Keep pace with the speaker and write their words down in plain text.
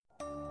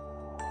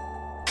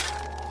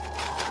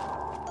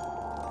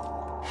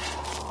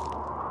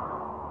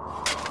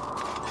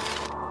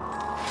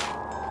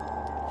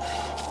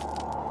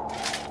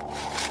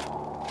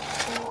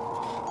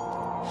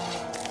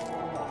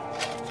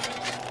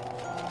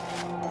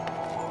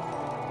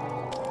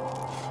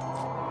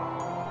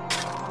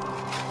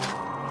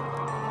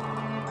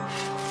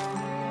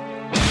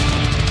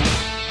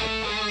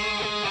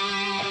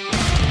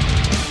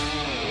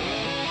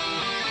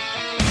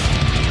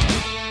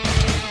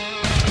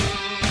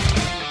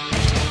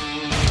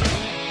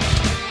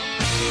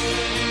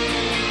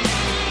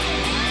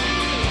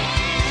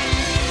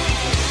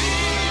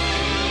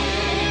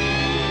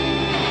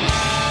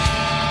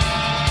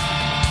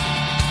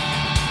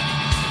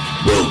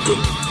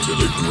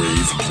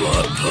Grave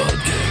Plot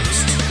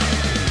Podcast.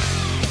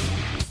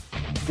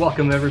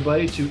 Welcome,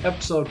 everybody, to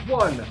episode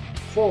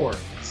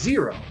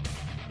 140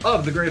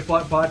 of the Grave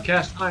Plot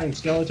Podcast. I am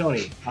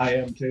Skeletoni. I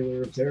am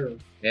Taylor of Terror.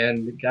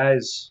 And,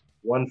 guys,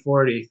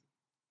 140.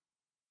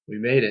 We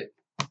made it.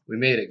 We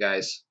made it,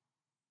 guys.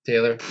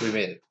 Taylor, we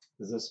made it.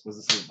 Was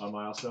this a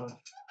milestone?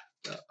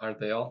 Aren't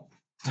they all?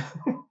 I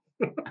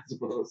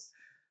suppose.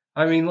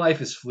 I mean,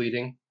 life is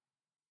fleeting.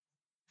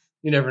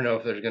 You never know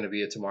if there's going to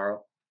be a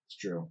tomorrow. It's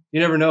true.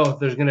 You never know if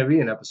there's going to be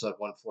an episode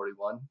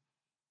 141.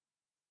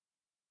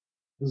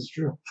 This is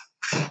true.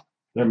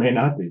 There may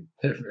not be.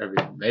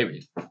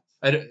 Maybe.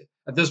 At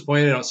this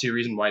point, I don't see a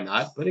reason why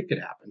not, but it could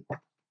happen. I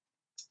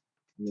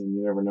mean,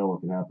 you never know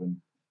what could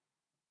happen.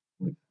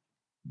 Like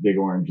Big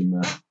Orange in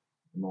the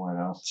White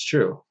House. It's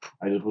true.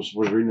 I just was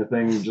reading a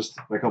thing just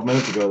a couple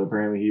minutes ago that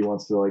apparently he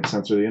wants to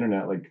censor the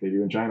internet like they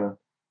do in China.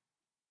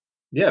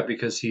 Yeah,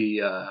 because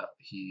he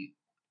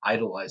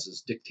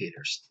idolizes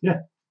dictators.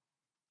 Yeah.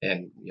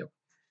 And,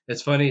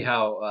 it's funny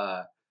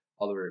how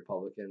all the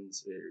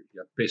Republicans,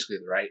 basically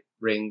the right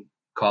wing,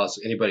 calls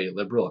anybody a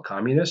liberal a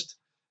communist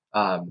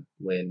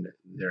when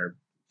their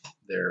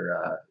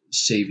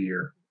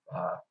savior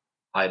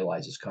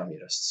idolizes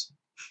communists.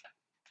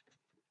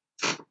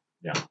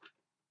 Yeah.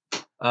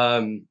 I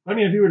mean,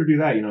 if he were to do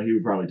that, he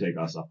would probably take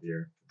us off the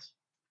air.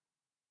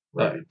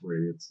 Right.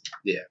 We're idiots.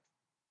 Yeah.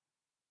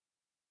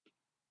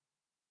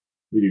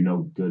 We do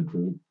no good for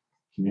the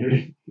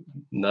community.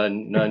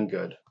 None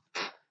good.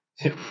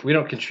 We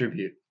don't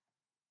contribute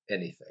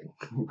anything.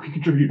 We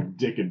contribute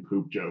dick and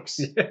poop jokes.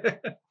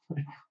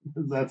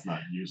 That's not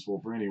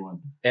useful for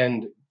anyone.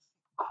 And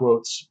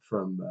quotes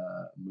from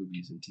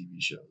movies and TV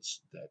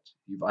shows that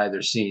you've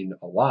either seen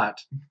a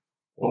lot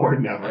or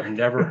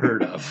never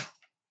heard of.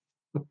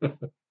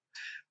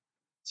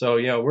 So,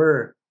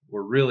 we're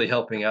really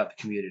helping out the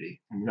community.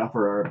 And we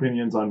offer our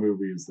opinions on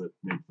movies that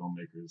make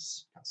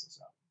filmmakers cuss us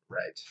out.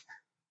 Right.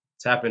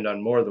 It's happened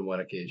on more than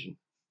one occasion.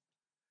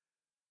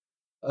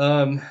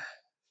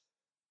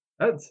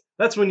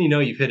 That's when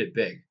you've hit it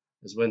big,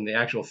 is when the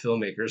actual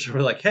filmmakers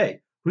were like,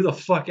 hey, who the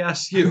fuck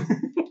asked you?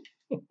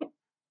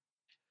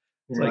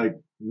 You're like,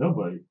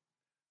 nobody.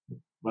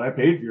 But I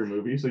paid for your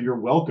movie, so you're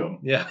welcome.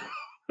 Yeah.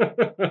 It's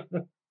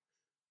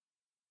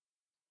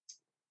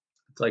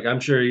like, I'm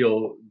sure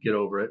you'll get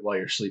over it while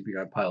you're sleeping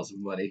on piles of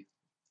money.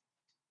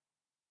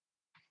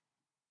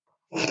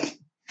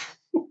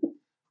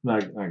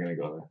 Not going to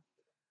go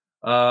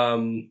there.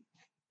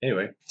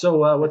 Anyway, so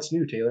what's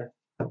new, Taylor?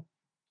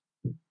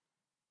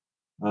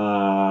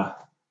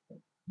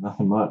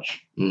 Nothing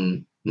much.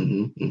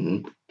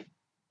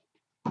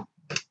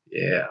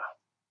 Yeah.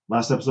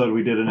 Last episode,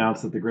 we did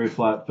announce that the Grave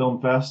Plot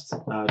Film Fest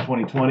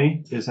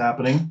 2020 is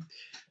happening.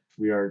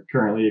 We are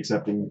currently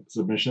accepting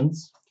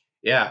submissions.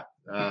 Yeah.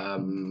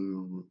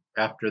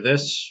 After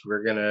this,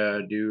 we're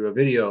gonna do a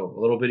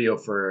little video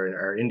for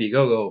our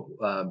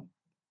Indiegogo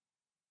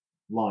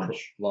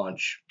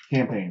launch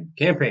campaign.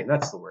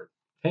 That's the word.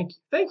 Thank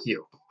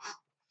you.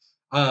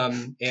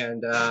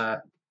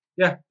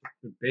 Yeah,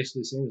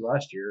 basically same as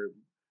last year.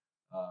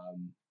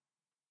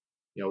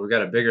 We've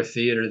got a bigger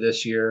theater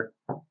this year.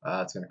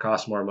 It's going to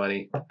cost more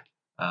money.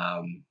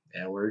 And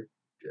we're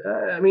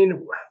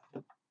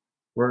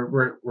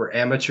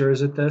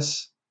amateurs at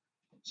this,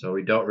 so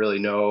we don't really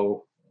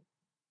know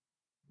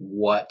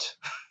what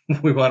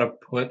we want to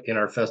put in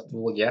our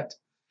festival yet.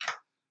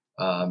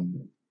 But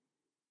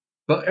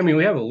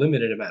we have a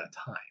limited amount of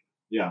time.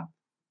 Yeah.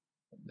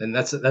 And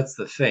that's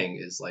the thing,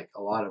 is like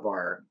a lot of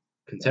our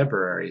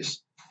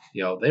contemporaries,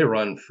 they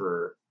run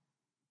for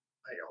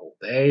a whole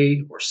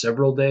day or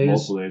several days.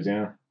 Multiple days,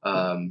 yeah.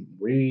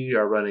 We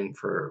are running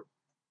for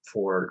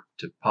 4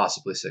 to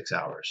possibly 6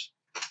 hours.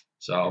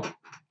 So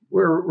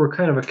we're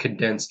kind of a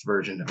condensed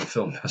version of a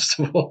film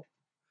festival.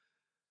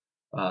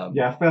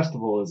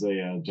 Festival is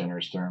a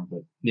generous term,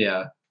 but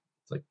yeah,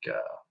 it's like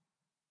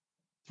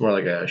it's more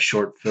like a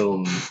short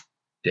film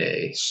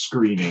day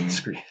screening.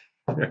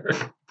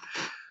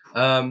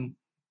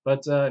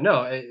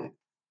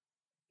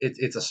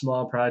 It's a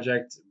small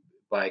project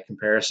by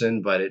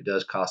comparison, but it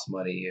does cost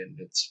money, and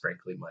it's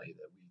frankly money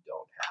that we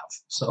don't have.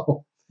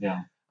 So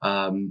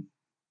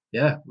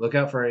look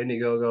out for our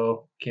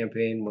Indiegogo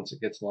campaign once it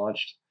gets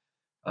launched.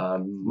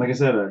 Like I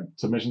said,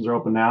 submissions are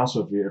open now.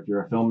 So if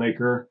you're a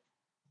filmmaker,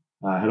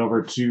 head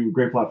over to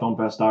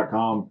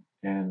greatplotfilmfest.com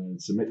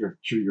and submit your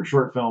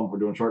short film. We're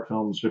doing short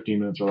films, 15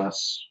 minutes or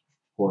less,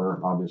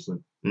 horror, obviously.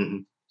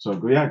 Mm-hmm. So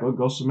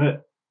go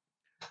submit.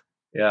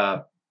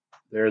 Yeah,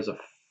 there's a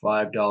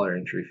 $5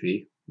 entry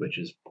fee, which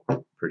is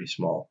pretty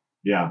small.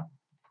 Yeah.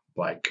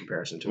 By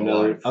comparison to a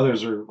lot of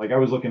others are I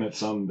was looking at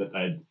some that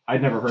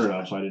I'd never heard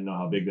of, so I didn't know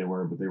how big they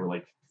were, but they were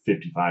like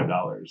 $55.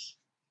 That's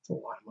a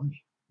lot of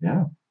money.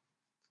 Yeah.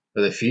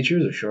 Are they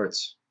features or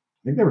shorts?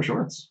 I think they were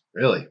shorts.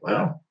 Really? Wow.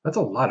 Yeah. That's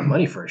a lot of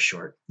money for a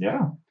short.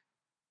 Yeah.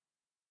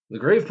 The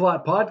Grave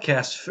Plot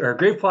Podcast or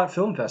Grave Plot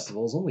Film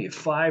Festival is only a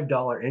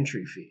 $5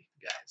 entry fee,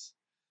 guys.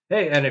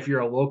 Hey, and if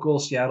you're a local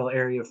Seattle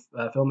area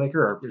filmmaker,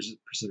 or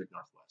Pacific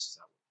Northwest.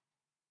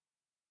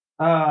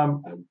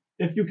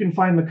 If you can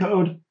find the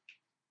code,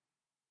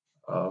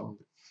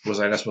 Was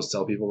I not supposed to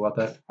tell people about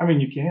that? I mean,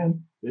 you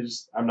can.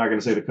 I'm not going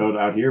to say the code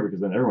out here because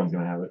then everyone's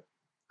going to have it.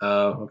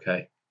 Oh,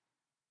 okay.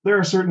 There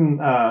are certain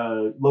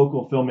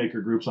local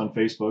filmmaker groups on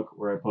Facebook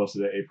where I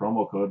posted a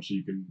promo code so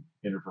you can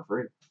enter for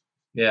free.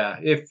 Yeah,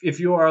 if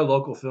you are a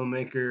local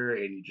filmmaker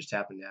and you just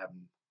happen to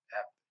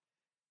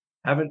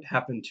haven't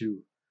happened to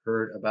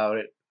heard about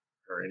it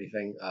or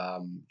anything,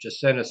 just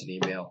send us an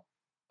email.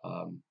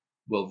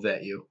 We'll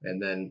vet you,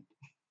 and then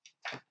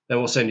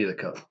we'll send you the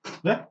code.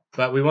 Yeah.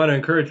 But we want to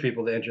encourage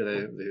people to enter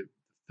the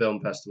film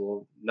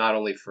festival, not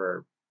only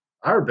for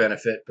our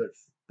benefit,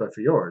 but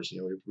for yours.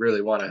 We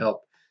really want to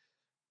help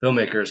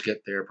filmmakers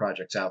get their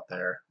projects out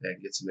there and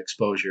get some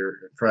exposure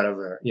in front of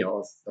a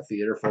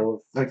theater full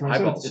of Like I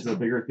said, eyeballs. it's a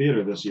bigger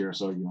theater this year,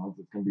 so there's going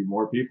to be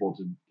more people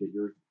to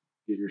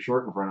get your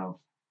short in front of.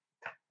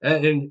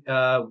 And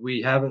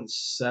we haven't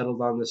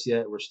settled on this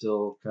yet. We're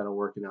still kind of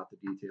working out the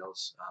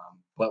details.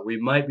 But we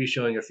might be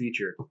showing a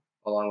feature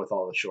along with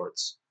all the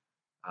shorts.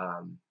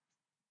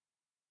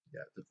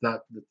 It's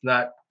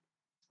not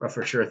a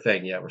for sure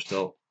thing yet. We're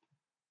still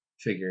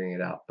figuring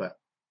it out, but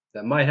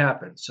that might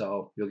happen.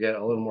 So you'll get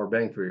a little more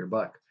bang for your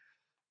buck.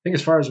 I think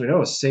as far as we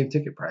know, it's the same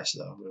ticket price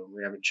though.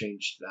 We haven't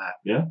changed that.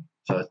 Yeah.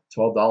 So it's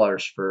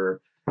 $12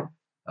 for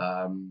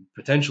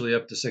potentially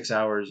up to 6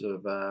 hours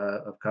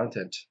of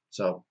content.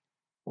 So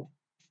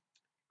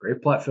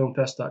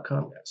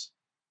GreatPlatFilmFest.com, guys.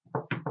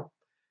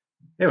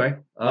 Anyway,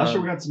 last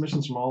year we got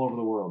submissions from all over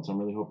the world, so I'm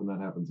really hoping that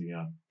happens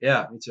again.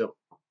 Yeah, me too.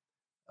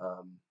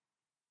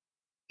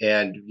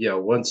 And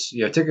once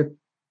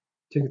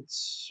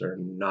tickets are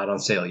not on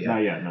sale yet.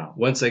 Not yet, no.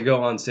 Once they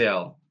go on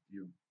sale,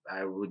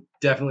 I would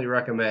definitely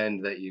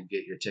recommend that you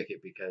get your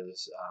ticket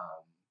because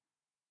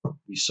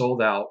we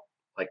sold out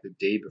like the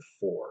day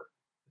before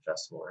the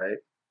festival, right?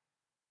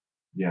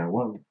 Yeah,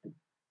 one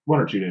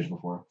or 2 days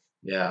before.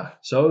 Yeah,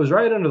 so it was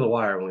right under the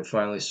wire when we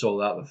finally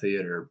sold out the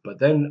theater. But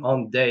then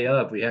on the day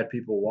of, we had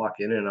people walk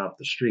in and off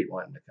the street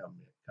wanting to come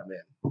in.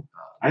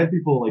 I had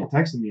people like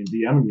texting me and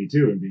DMing me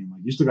too and being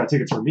like, "You still got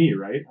tickets for me,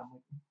 right?" I'm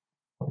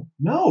like,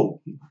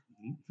 "No,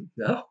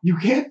 you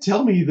can't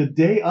tell me the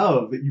day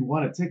of that you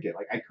want a ticket.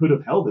 Like I could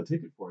have held a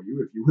ticket for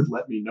you if you would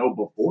let me know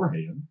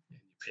beforehand." And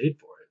you paid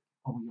for it.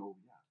 Oh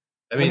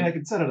yeah. I mean, I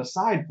could set it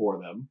aside for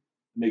them.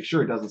 Make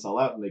sure it doesn't sell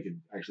out and they could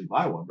actually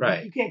buy one. But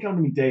right. You can't come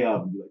to me day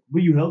of and be like,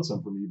 "Well, you held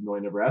some for me even though I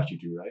never asked you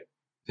to, right?"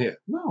 Yeah.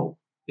 No.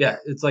 Yeah,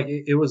 it's like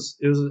it was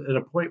at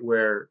a point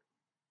where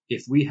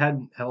if we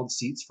hadn't held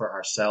seats for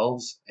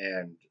ourselves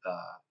and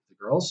the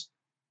girls,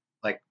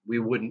 like we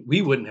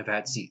wouldn't have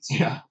had seats.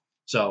 Yeah.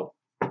 So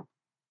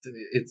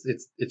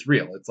it's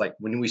real. It's like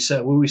when we say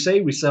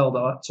we sold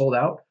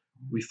out,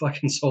 we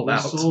fucking sold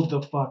out. We sold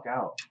the fuck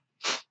out.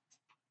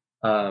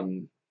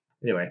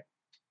 Anyway.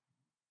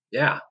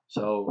 Yeah,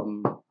 so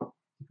I'm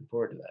looking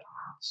forward to that.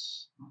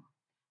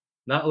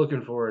 Not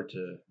looking forward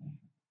to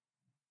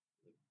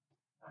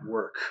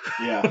work.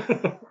 Yeah.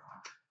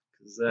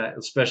 Because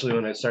especially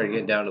when I started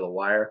getting down to the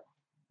wire,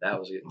 that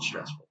was getting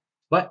stressful.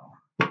 But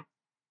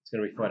it's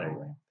gonna be fun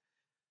anyway.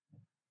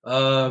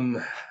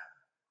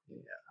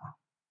 Yeah.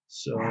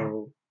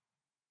 So.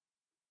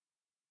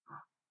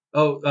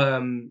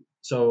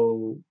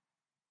 So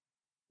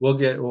we'll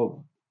get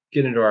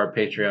into our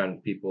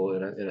Patreon people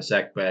in a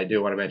sec, but I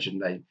do want to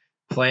mention I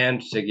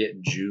planned to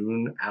get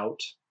June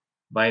out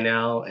by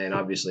now, and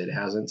obviously it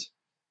hasn't.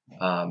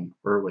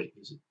 Or wait,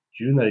 is it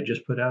June that I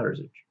just put out, or is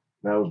it?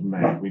 That was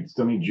May. We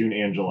still need June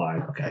and July.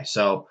 Okay,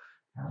 so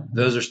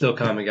those are still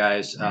coming,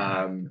 guys.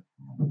 Had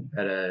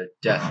a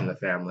death in the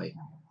family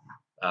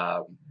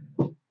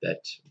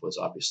that was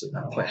obviously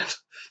not planned.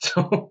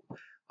 So,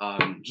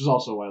 which is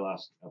also why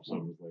last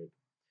episode was late.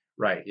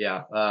 Right.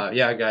 Yeah.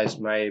 Yeah, guys.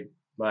 My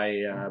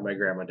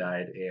grandma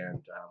died,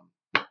 and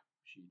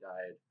she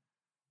died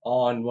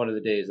on one of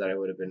the days that I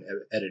would have been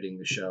editing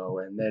the show,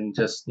 and then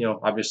just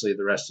obviously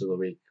the rest of the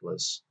week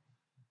was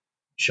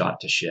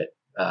shot to shit.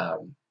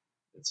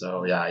 And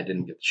so yeah, I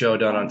didn't get the show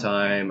done on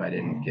time. I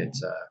didn't get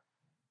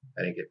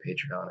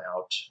Patreon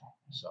out.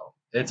 So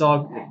it's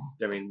all.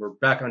 I mean, we're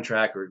back on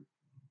track.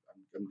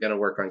 I'm gonna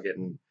work on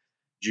getting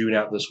June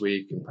out this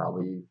week, and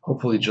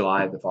hopefully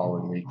July the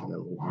following week, and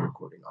then we'll be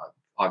recording on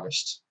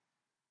August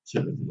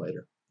sooner than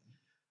later.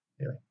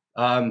 Anyway,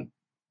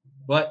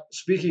 but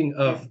speaking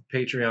of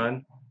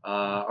Patreon,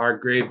 our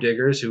grave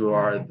diggers, who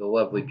are the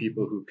lovely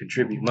people who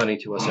contribute money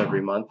to us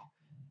every month,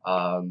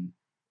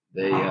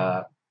 they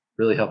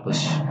really help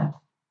us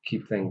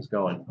keep things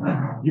going.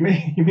 You may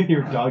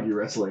hear doggy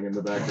wrestling in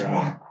the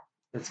background.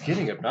 It's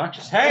getting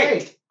obnoxious.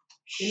 Hey,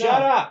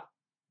 shut up.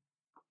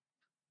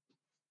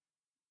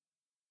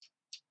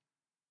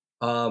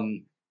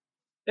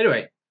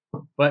 Anyway,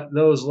 but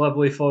those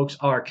lovely folks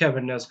are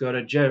Kevin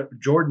Nesgoda,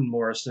 Jordan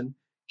Morrison,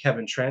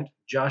 Kevin Trent,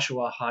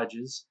 Joshua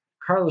Hodges,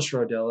 Carlos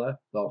Rodella,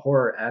 the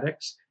Horror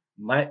Addicts,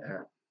 Mike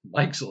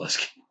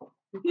Zaleski.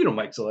 You know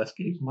Mike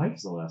Zaleski. Mike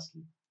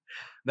Zaleski.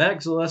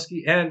 Max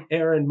Zaleski, and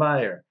Aaron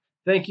Meyer.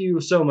 Thank you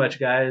so much,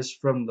 guys,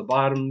 from the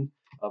bottom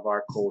of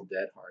our cold,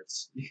 dead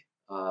hearts.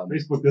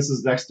 Facebook, this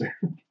is Dexter.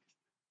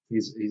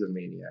 He's a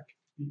maniac.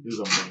 He is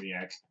a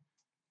maniac.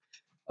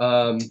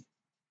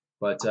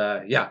 But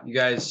yeah, you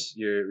guys,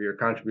 your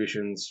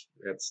contributions,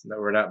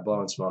 we're not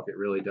blowing smoke. It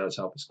really does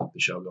help us keep the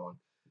show going.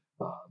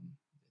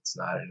 It's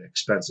not an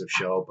expensive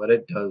show, but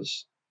it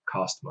does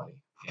cost money.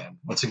 And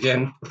once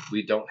again,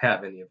 we don't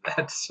have any of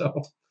that.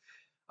 So,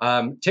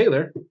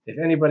 Taylor, if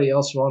anybody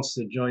else wants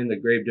to join the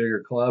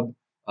Gravedigger Club,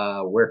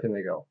 where can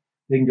they go?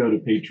 They can go to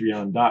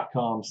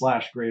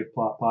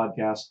patreon.com/graveplot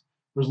podcast.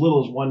 For as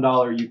little as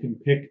 $1, you can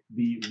pick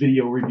the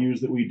video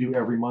reviews that we do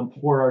every month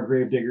for our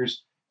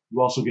Gravediggers. You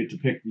also get to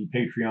pick the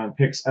Patreon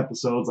picks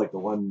episodes, like the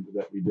one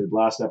that we did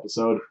last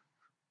episode.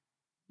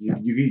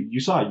 You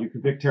saw it. You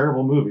can pick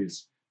terrible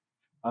movies.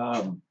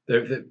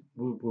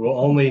 We'll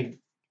only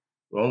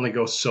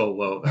go so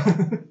low.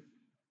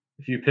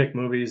 If you pick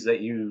movies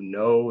that you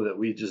know that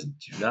we just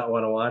do not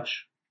want to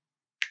watch,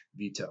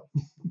 veto.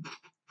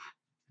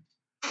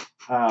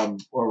 Or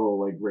we'll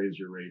like raise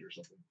your rate or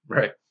something.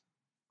 Right.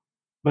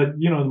 But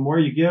the more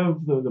you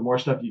give, the more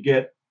stuff you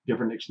get.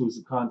 Different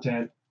exclusive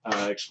content,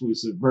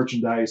 exclusive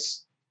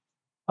merchandise,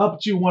 up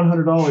to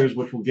 $100,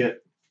 which will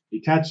get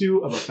a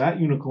tattoo of a fat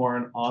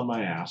unicorn on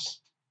my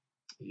ass.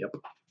 Yep.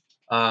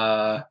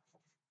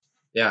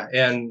 Yeah,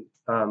 and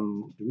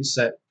do we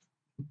set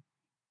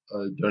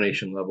a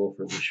donation level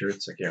for the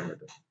shirts? I can't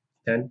remember.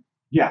 10?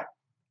 Yeah.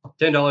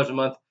 $10 a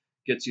month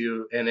gets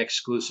you an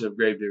exclusive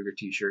Gravedigger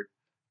t-shirt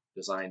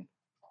design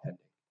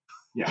pending.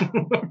 Yeah.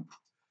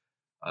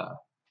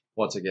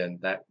 Once again,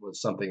 that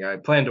was something I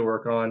planned to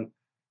work on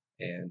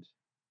and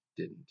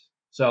didn't.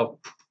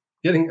 So,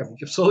 I'm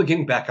slowly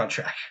getting back on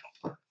track.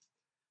 A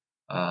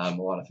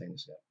lot of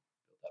things got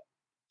built up.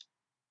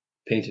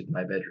 Painted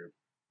my bedroom.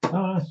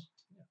 Oh, nice.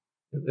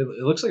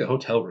 It looks like a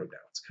hotel room now.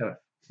 It's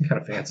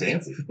kind of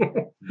fancy.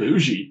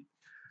 Bougie.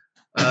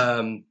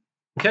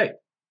 Okay.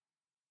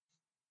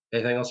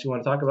 Anything else you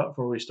want to talk about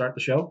before we start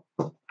the show?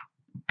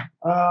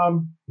 I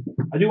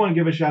do want to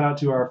give a shout out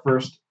to our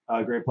first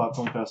Great Plot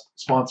Film Fest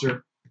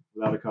sponsor,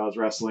 Without a Cause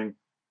Wrestling.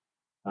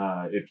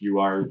 If you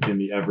are in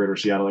the Everett or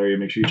Seattle area,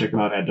 make sure you check them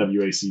out at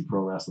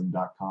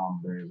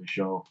wacprowrestling.com. There is a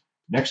show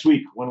next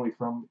week, 1 week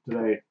from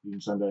today,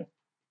 even Sunday.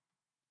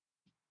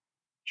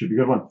 Should be a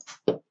good one.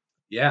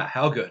 Yeah,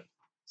 how good?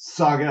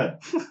 So good.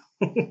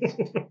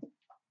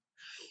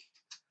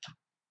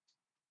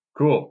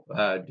 Cool.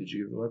 Did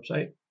you give the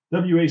website?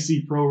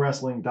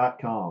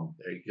 wacprowrestling.com.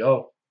 There you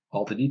go.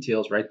 All the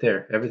details right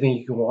there. Everything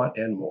you can want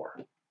and more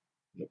in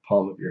the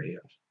palm of your hand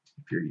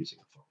if you're using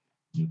a phone.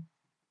 Yeah.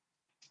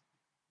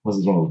 Unless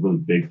it's one of those really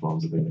big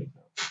phones that they make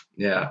now.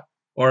 Yeah.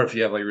 Or if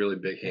you have like really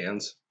big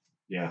hands.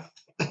 Yeah.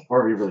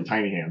 Or if you have really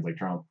tiny hands like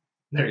Trump.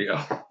 There you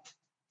go.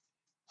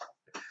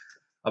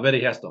 I bet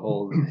he has to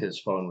hold his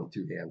phone with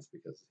two hands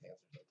because his hands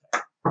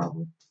are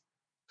so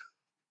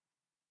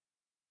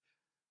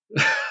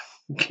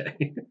tiny. Okay.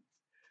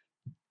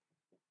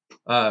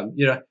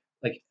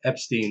 Like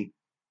Epstein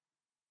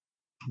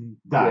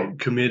Died.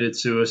 committed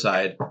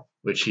suicide,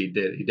 which he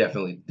did. He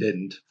definitely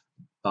didn't.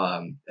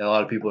 And a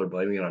lot of people are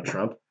blaming it on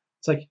Trump.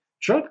 It's like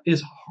Trump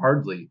is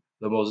hardly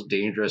the most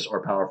dangerous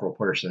or powerful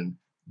person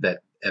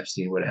that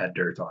Epstein would have had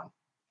dirt on.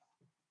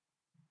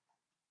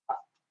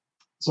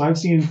 So I've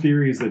seen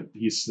theories that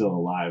he's still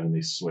alive and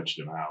they switched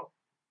him out.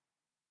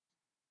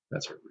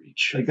 That's a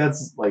reach. Like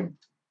that's like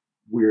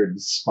weird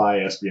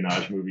spy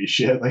espionage movie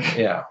shit. Like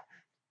yeah,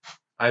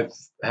 I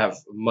have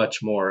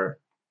much more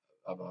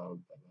of a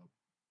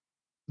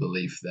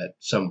belief that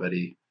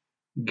somebody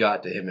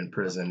got to him in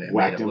prison and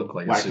made it look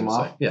like a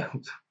suicide. Yeah,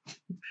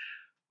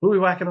 who are we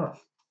whacking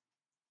off?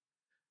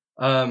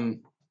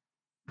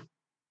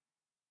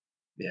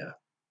 Yeah,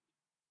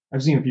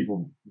 I've seen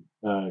people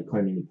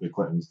claiming that the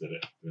Clintons did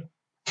it. Yeah.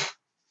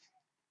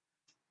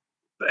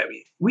 But I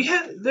mean,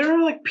 there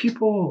are like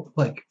people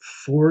like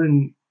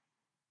foreign,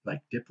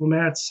 like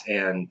diplomats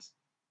and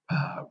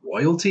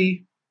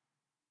royalty.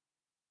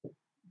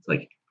 It's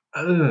like,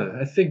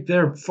 I think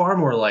they're far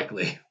more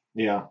likely.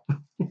 Yeah.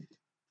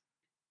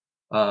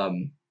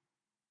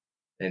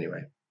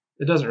 Anyway,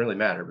 it doesn't really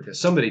matter because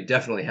somebody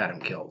definitely had him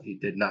killed. He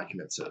did not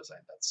commit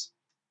suicide. That's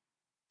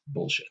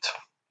bullshit.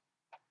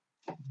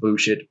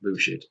 Bullshit.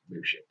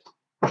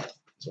 That's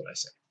what I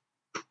say.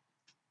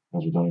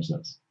 That's what Tony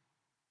says.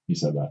 He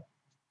said that.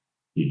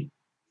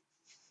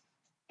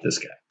 This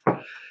guy.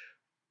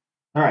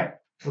 All right,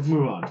 let's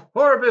move on.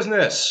 Horror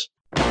business.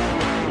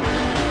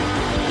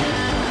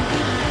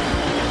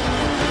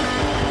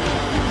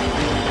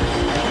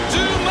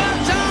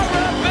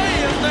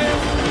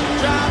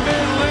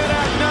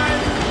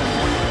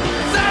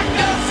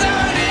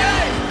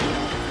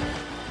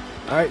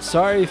 All right,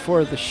 sorry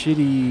for the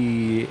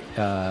shitty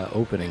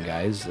opening,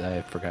 guys.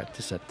 I forgot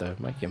to set the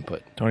mic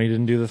input. Tony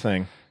didn't do the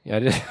thing. Yeah, I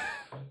did.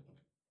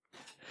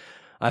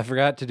 I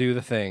forgot to do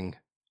the thing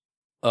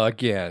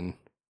again.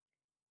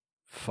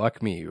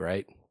 Fuck me,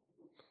 right?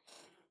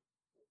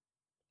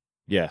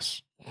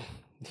 Yes.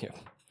 Yeah.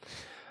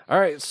 All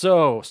right,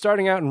 so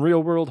starting out in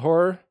real world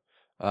horror,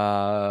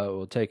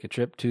 we'll take a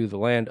trip to the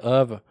land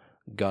of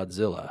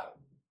Godzilla.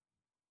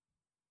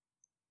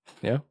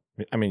 Yeah?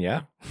 I mean,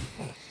 yeah.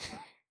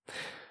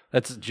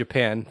 That's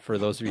Japan, for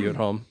those of you at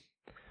home.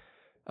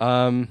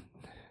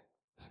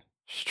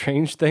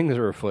 Strange things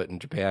are afoot in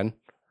Japan,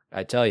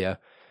 I tell you,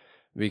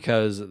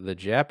 because the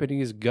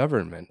Japanese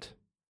government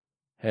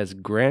has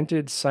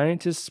granted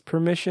scientists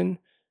permission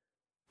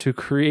to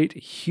create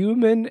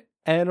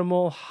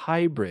human-animal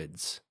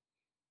hybrids.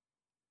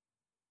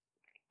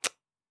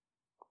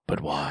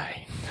 But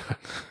why?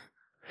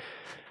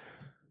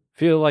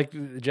 Feel like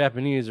the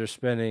Japanese are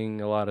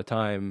spending a lot of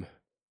time,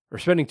 or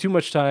spending too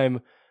much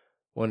time,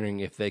 wondering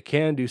if they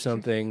can do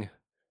something,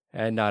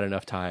 and not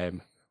enough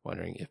time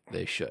wondering if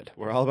they should.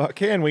 We're all about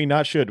can we,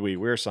 not should we.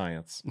 We're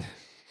science.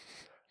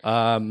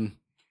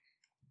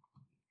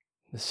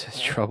 This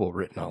has trouble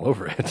written all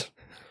over it.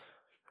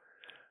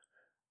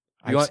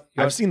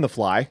 I've seen The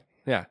Fly.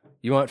 Yeah.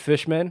 You want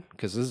fishmen?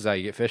 Because this is how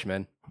you get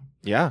fishmen.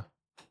 Yeah.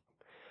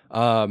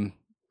 This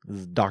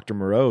is Dr.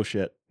 Moreau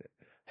shit.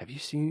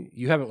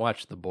 You haven't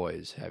watched The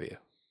Boys, have you?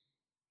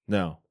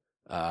 No.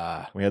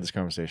 We had this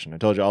conversation. I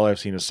told you all I've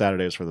seen is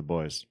Saturdays for the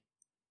Boys.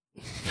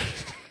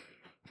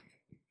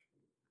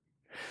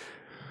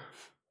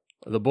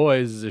 The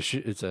Boys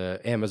it's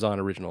a Amazon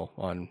original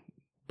on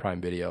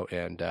Prime Video,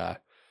 and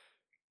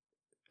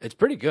it's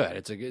pretty good.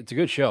 It's a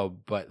good show,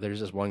 but there's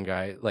this one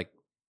guy, like,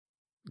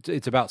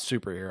 it's about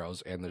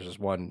superheroes, and there's this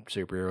one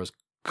superhero is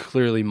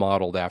clearly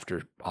modeled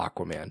after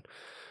Aquaman,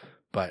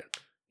 but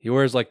he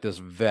wears like this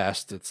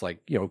vest. It's like,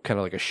 kind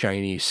of like a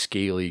shiny,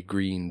 scaly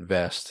green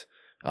vest.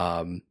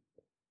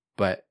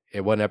 But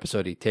in one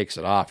episode, he takes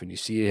it off, and you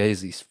see he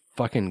has these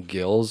fucking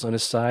gills on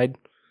his side,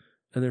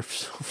 and they're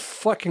so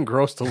fucking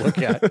gross to look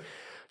at.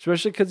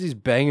 Especially because he's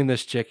banging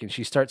this chick, and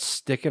she starts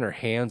sticking her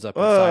hands up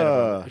inside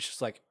of him. It's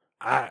just like,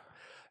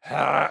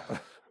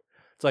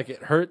 It's like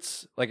it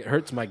hurts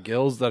my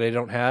gills that I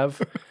don't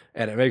have,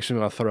 and it makes me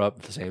want to throw up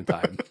at the same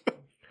time.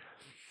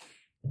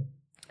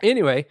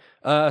 Anyway,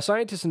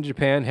 scientists in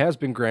Japan has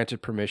been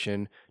granted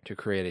permission to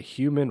create a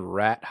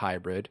human-rat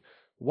hybrid.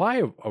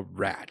 Why a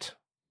rat?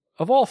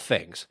 Of all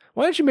things,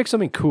 why don't you make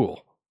something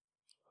cool?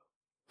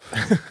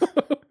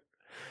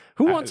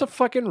 Who wants a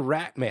fucking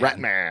rat man? Rat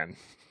man.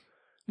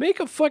 Make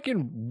a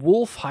fucking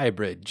wolf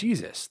hybrid.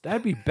 Jesus,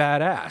 that'd be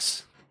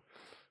badass.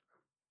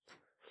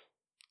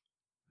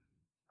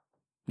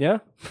 Yeah?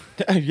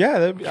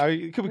 Yeah,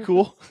 it could be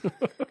cool.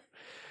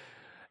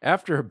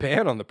 After a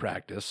ban on the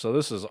practice, so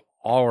this has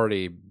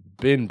already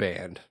been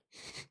banned.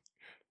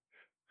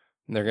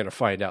 And they're going to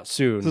find out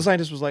soon. The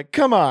scientist was like,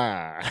 come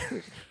on.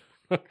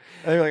 And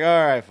they're like,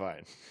 all right,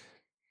 fine.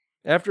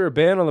 After a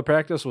ban on the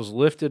practice was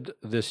lifted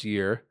this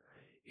year,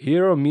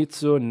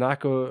 Hiromitsu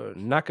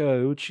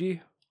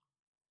Nakauchi,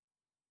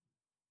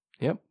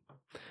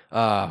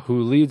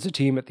 who leads a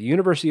team at the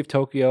University of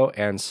Tokyo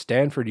and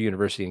Stanford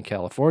University in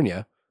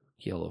California,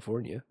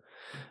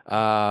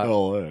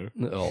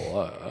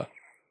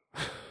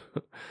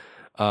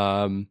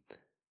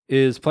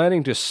 is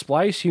planning to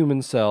splice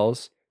human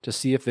cells to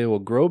see if they will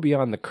grow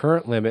beyond the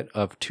current limit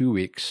of 2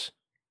 weeks.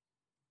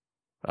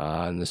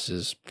 And this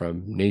is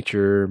from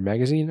Nature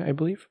magazine, I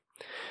believe.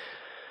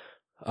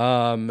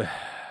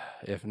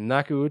 If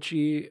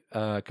Nakauchi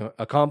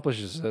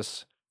accomplishes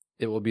this,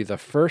 it will be the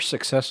first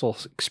successful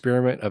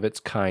experiment of its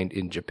kind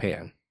in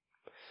Japan.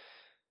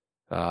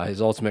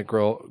 His ultimate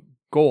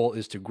goal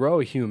is to grow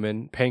a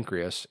human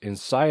pancreas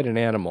inside an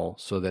animal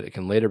so that it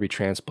can later be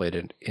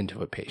transplanted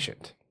into a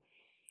patient.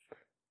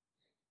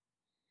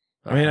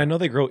 I mean, I know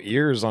they grow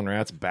ears on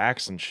rats'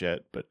 backs and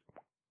shit, but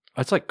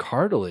it's like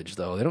cartilage,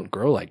 though. They don't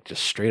grow like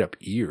just straight up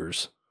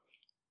ears.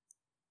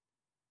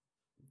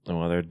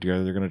 well, they're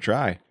going to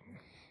try.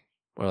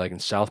 Or like in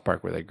South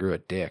Park where they grew a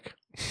dick.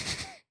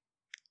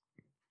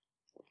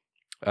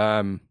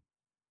 Yeah,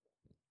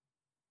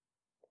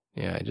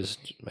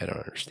 I don't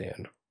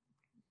understand.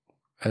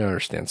 I don't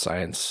understand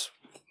science.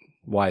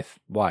 Why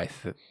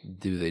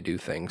do they do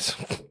things?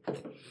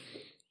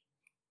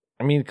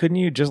 I mean, couldn't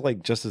you just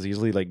as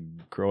easily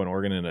grow an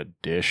organ in a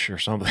dish or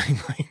something?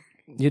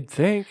 You'd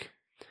think.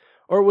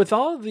 Or with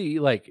all the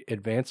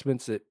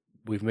advancements that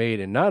we've made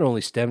in not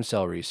only stem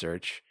cell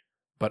research,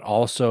 but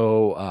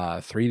also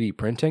 3D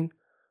printing,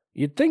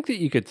 you'd think that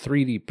you could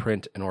 3D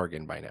print an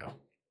organ by now.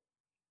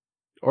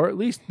 Or at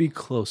least be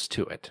close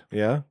to it.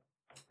 Yeah.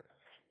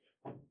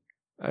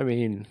 I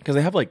mean, because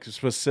they have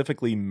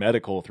specifically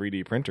medical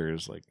 3D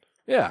printers.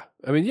 Yeah.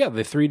 I mean, yeah,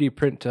 they 3D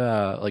print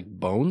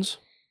bones.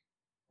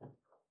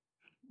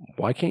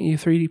 Why can't you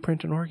 3D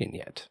print an organ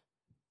yet?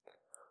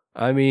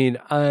 I mean,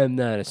 I'm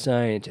not a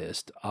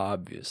scientist,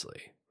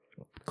 obviously.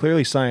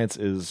 Clearly, science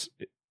is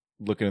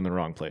looking in the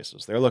wrong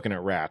places. They're looking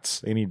at rats.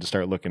 They need to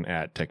start looking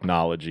at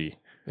technology.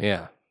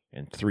 Yeah.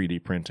 And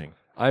 3D printing.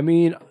 I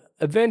mean,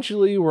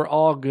 eventually we're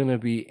all going to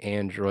be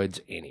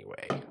androids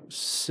anyway.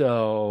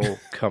 So,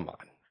 come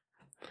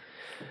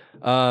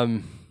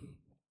on.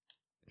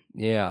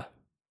 Yeah.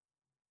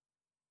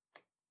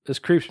 This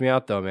creeps me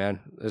out though,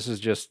 man. This is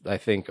just, I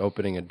think,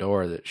 opening a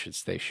door that should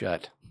stay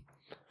shut.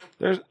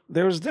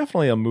 There's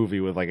definitely a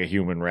movie with a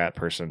human rat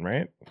person,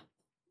 right?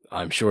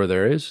 I'm sure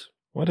there is.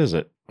 What is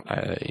it?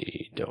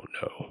 I don't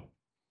know.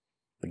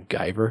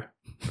 MacGyver?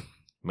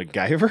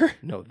 MacGyver?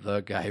 No,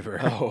 The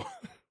Guyver. Oh.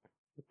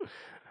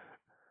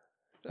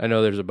 I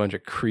know there's a bunch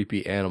of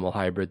creepy animal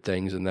hybrid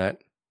things in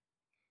that,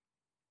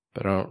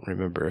 but I don't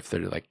remember if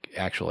they're like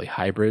actually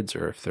hybrids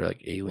or if they're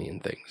like alien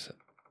things.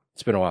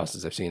 It's been a while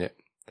since I've seen it.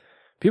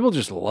 People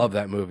just love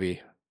that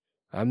movie.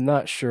 I'm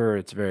not sure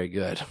it's very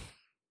good.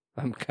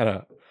 I'm kind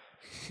of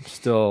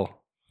still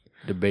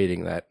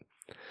debating that.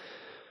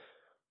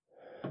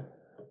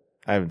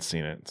 I haven't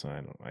seen it, so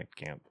I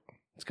can't.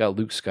 It's got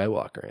Luke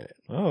Skywalker in it.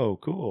 Oh,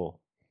 cool.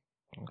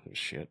 Oh,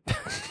 shit.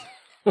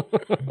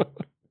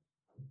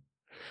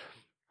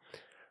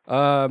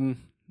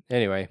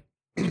 Anyway,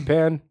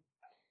 Japan,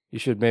 you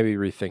should maybe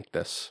rethink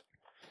this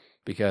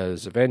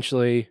because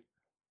eventually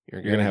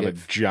You're gonna have a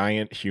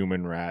giant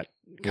human rat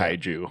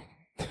kaiju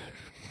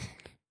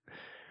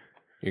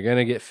you're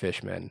gonna get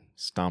fishmen.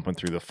 stomping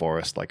through the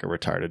forest like a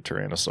retarded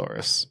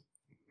Tyrannosaurus.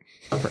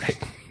 Right.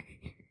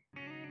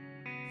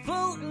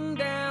 Floating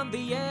down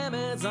the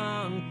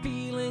Amazon,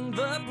 feeling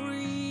the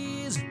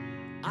breeze.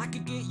 I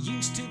could get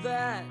used to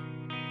that.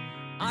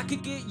 I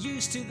could get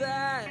used to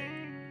that.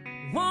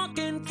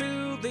 Walking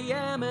through the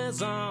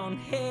Amazon,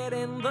 head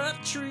in the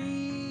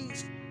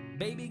trees.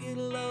 Baby, get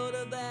a load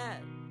of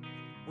that.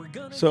 We're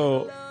gonna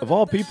So, get a load of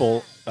all that.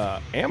 people,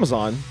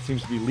 Amazon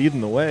seems to be leading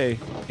the way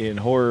in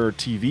horror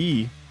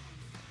TV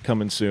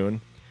coming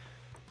soon.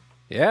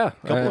 Yeah.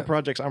 A couple of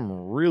projects I'm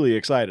really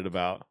excited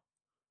about.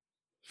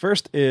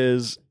 First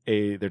is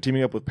they're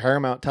teaming up with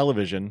Paramount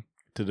Television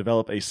to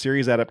develop a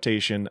series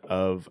adaptation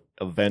of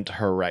Event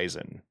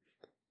Horizon.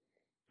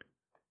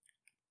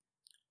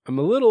 I'm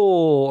a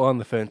little on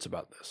the fence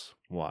about this.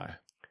 Why?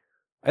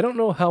 I don't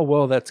know how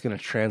well that's going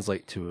to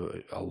translate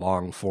to a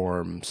long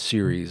form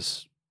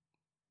series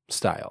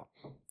style.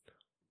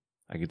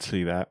 I could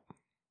see that.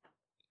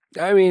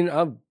 I mean,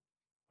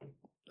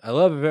 I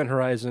love Event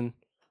Horizon.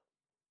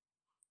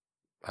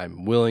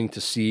 I'm willing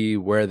to see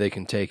where they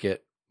can take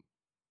it.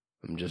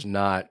 I'm just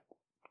not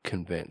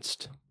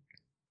convinced.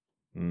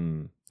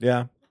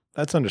 Yeah,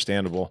 that's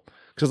understandable.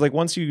 Because like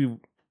once you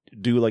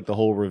do like the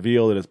whole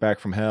reveal that it's back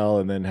from hell,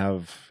 and then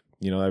have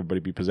everybody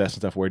be possessed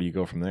and stuff, where do you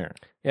go from there?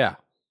 Yeah.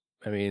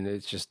 I mean,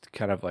 it's just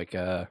kind of like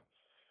I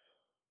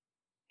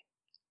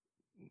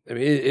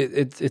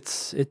mean,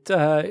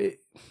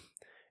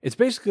 it's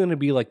basically going to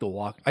be like the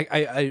walk.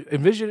 I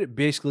envision it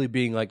basically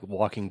being like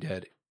Walking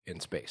Dead in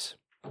space,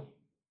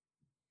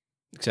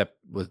 except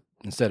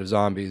instead of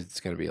zombies, it's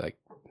going to be like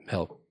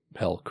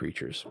hell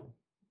creatures.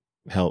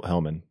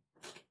 Hellman,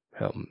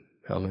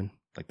 Hellman,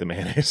 like the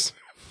mayonnaise.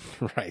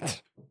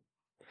 right?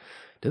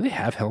 Do they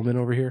have Hellman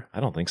over here? I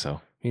don't think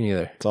so. Me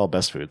neither. It's all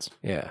Best Foods.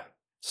 Yeah,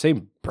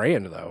 same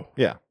brand though.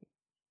 Yeah.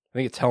 I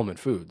think it's Hellman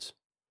Foods,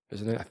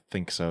 isn't it? I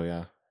think so.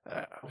 Yeah.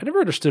 I never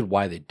understood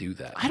why they do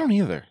that. I don't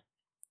either.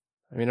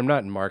 I mean, I'm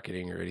not in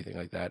marketing or anything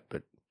like that,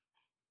 but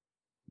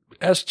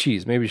ask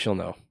Cheese. Maybe she'll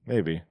know.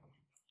 Maybe.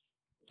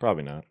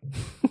 Probably not.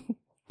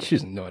 She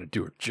doesn't know how to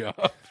do her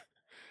job.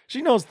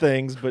 She knows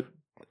things, but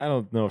I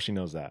don't know if she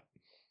knows that.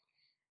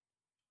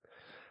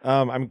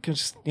 I'm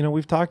just,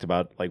 we've talked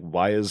about like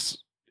why is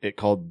it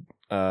called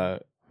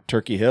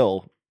Turkey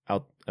Hill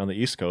out on the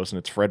East Coast and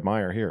it's Fred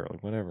Meyer here,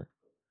 like whatever.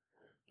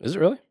 Is it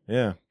really?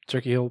 Yeah,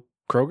 Turkey Hill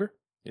Kroger?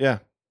 yeah,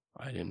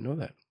 I didn't know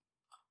that.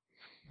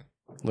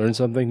 Learn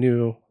something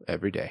new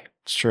every day.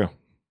 it's true.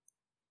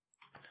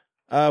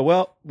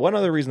 Well, one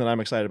other reason that I'm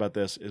excited about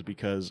this is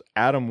because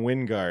Adam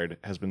Wingard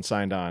has been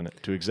signed on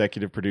to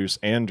executive produce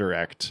and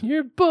direct.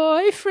 Your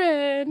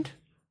boyfriend.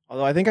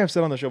 Although I think I've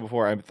said on the show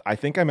before, I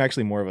think I'm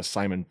actually more of a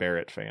Simon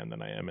Barrett fan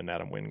than I am an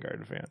Adam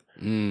Wingard fan.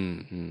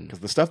 Mm-hmm. Because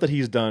the stuff that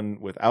he's done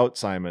without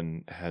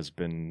Simon has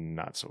been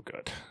not so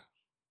good.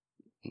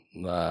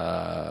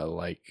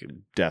 Like,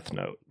 Death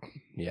Note.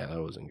 yeah,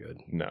 that wasn't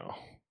good. No.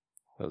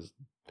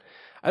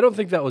 I don't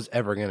think that was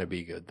ever going to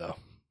be good, though.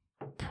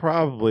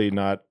 Probably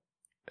not.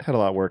 Had a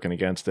lot working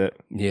against it.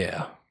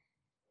 Yeah.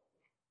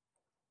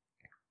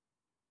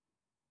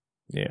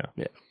 Yeah.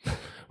 Yeah.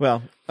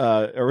 Well,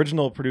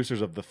 original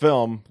producers of the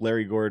film,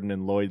 Larry Gordon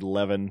and Lloyd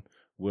Levin,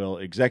 will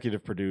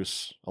executive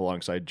produce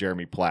alongside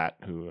Jeremy Platt,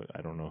 who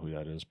I don't know who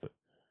that is, but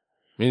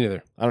Me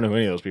neither. I don't know who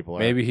any of those people are.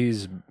 Maybe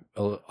he's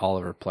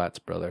Oliver Platt's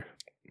brother.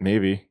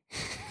 Maybe.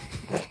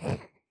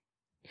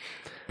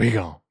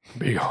 Beagle.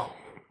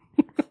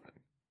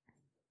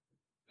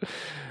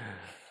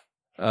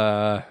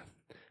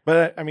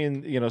 But I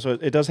mean, so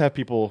it does have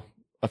people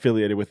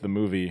affiliated with the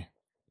movie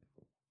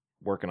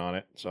working on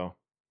it. So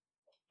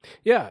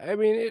Yeah, I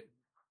mean, it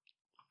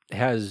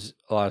has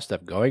a lot of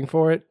stuff going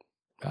for it.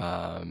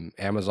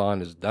 Amazon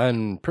has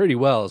done pretty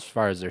well as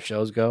far as their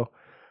shows go.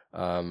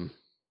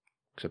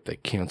 Except they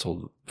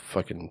canceled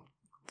fucking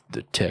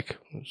The Tick.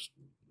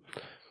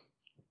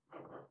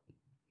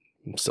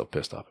 I'm still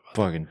pissed off about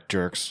fucking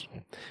jerks.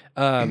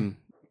 it.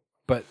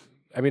 But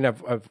I mean,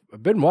 I've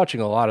been watching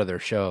a lot of their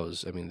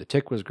shows. I mean, The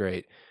Tick was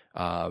great.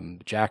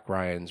 Jack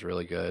Ryan's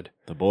really good.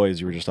 The Boys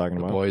you were just talking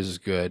The about. Boys is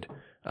good.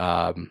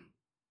 And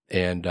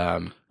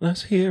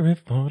Let's hear it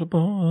for the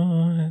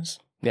boys.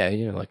 yeah,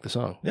 you like the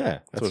song. Yeah,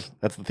 So-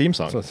 that's the theme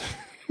song. So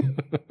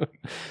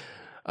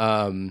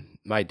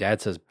my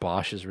dad says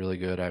Bosch is really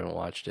good. I haven't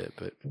watched it,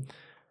 but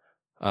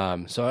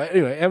So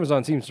anyway,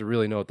 Amazon seems to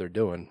really know what they're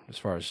doing as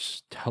far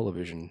as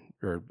television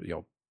or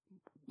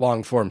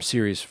long form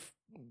series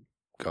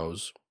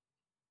goes.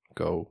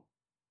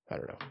 I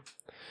don't know.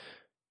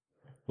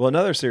 Well,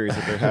 another series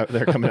that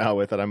they're coming out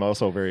with that I'm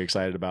also very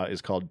excited about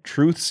is called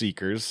Truth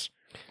Seekers.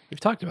 We've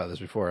talked about this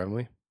before, haven't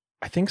we?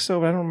 I think so,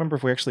 but I don't remember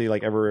if we actually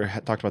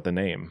ever talked about the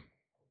name.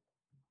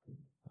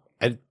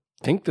 I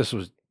think this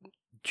was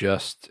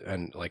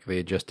they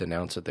had just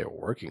announced that they were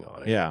working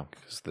on it. Yeah,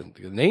 because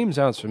the name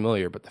sounds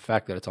familiar, but the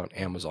fact that it's on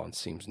Amazon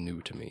seems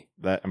new to me.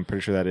 that I'm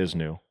pretty sure that is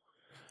new.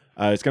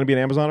 It's going to be an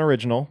Amazon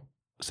original,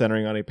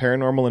 centering on a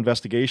paranormal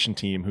investigation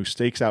team who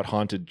stakes out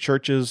haunted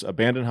churches,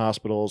 abandoned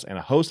hospitals, and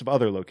a host of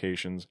other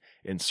locations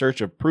in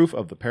search of proof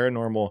of the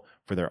paranormal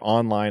for their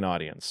online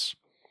audience.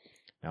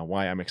 Now,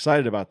 why I'm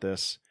excited about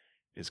this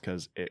is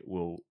because it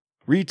will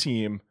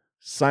reteam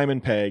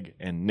Simon Pegg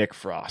and Nick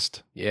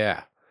Frost.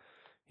 Yeah.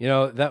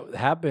 That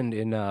happened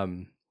in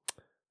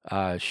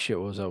what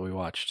was that we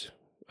watched?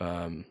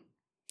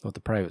 With the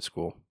private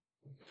school.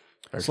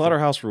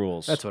 Slaughterhouse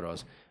Rules. That's what it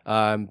was.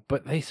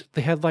 But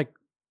they had like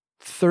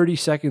 30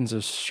 seconds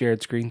of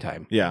shared screen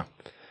time. Yeah.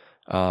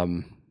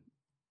 Yeah.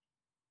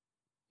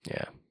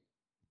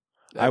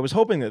 I was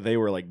hoping that they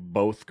were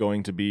both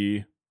going to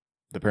be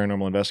the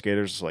paranormal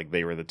investigators,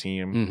 they were the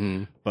team.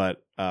 Mm-hmm.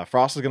 But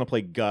Frost is going to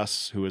play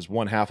Gus, who is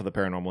one half of the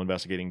paranormal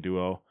investigating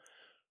duo.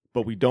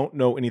 But we don't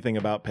know anything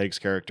about Pegg's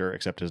character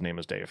except his name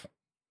is Dave.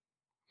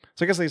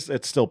 So I guess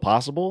it's still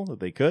possible that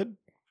they could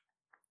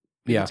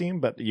be the team,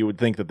 but you would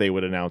think that they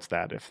would announce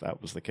that if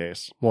that was the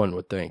case. One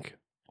would think.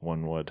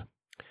 One would.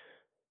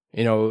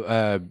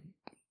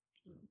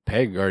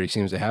 Pegg already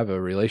seems to have a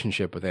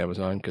relationship with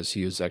Amazon because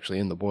he was actually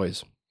in The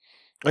Boys.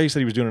 Oh, you said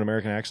he was doing an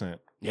American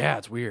accent. Yeah,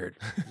 it's weird.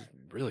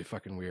 Really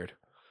fucking weird.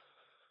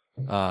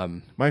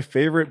 My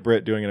favorite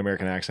Brit doing an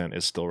American accent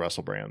is still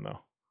Russell Brand, though.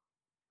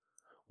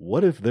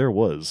 What if there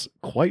was,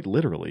 quite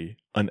literally,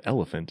 an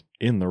elephant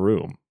in the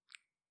room?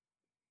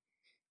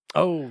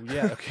 Oh,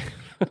 yeah, okay.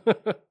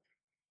 I'm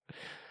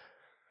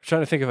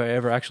trying to think if I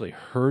ever actually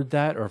heard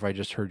that or if I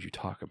just heard you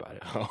talk about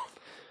it.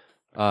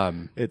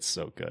 It's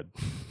so good.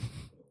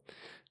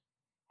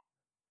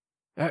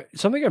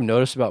 Something I've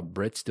noticed about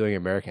Brits doing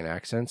American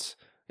accents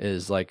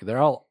is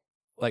they're all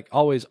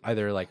always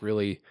either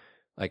really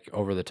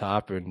over the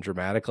top and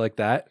dramatic like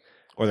that,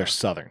 Or they're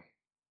Southern.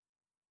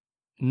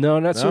 No,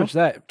 not so No? much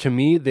that. To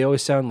me, they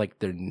always sound like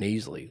they're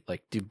nasally.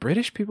 Do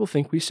British people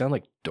think we sound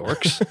like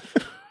dorks?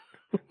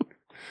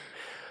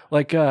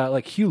 like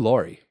Hugh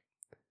Laurie.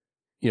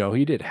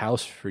 He did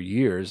House for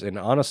years, and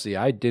honestly,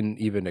 I didn't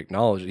even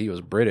acknowledge that he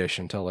was British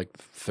until the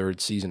third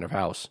season of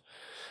House.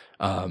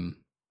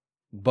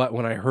 But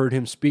when I heard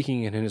him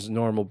speaking in his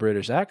normal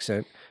British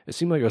accent, it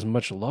seemed like it was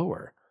much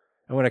lower.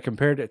 And when I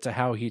compared it to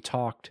how he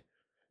talked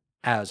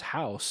as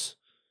House,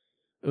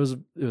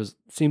 it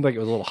seemed like it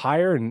was a little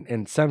higher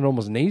and sounded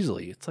almost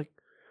nasally. It's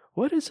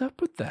what is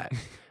up with that?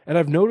 And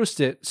I've noticed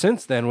it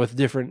since then with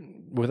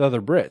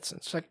other Brits.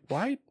 It's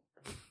why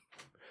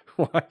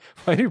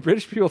do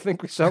British people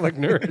think we sound like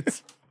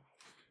nerds?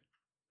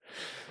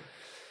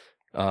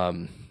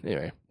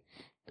 Anyway.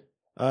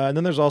 And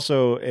then there's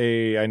also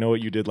I Know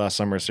What You Did Last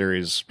Summer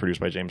series produced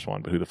by James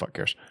Wan, but who the fuck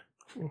cares?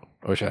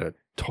 I wish I had a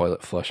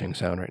toilet flushing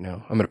sound right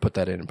now. I'm going to put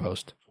that in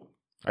post.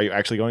 Are you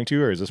actually going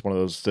to, or is this one of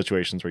those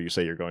situations where you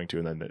say you're going to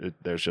and then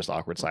there's just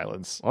awkward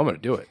silence? Well, I'm going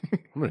to do it.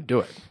 I'm going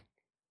to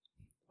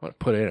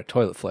put it in a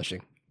toilet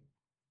flushing.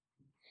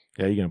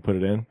 Yeah, you going to put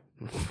it in?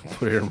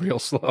 Put it in real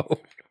slow.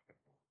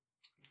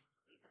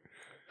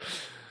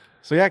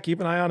 So yeah, keep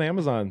an eye on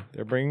Amazon.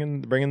 They're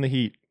bringing the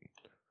heat.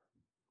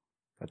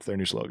 That's their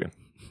new slogan.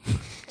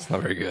 It's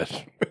not very good.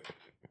 TV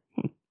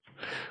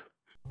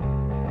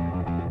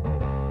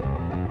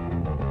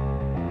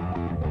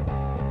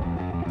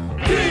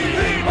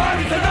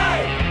Party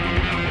tonight!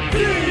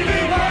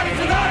 TV Party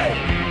tonight!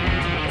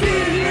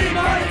 TV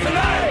Party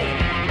tonight!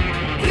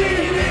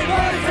 TV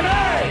Party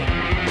tonight!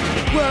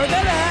 We're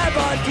gonna have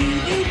a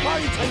TV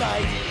Party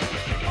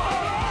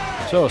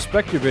tonight! So,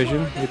 Spectre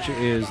Vision, which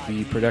is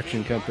the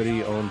production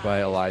company owned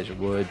by Elijah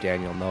Wood,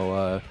 Daniel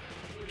Noah,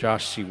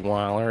 Josh C.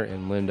 Weiler,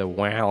 and Linda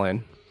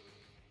Whalen.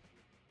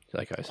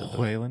 Like I said,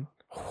 Whalen.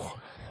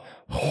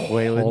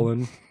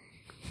 Whalen.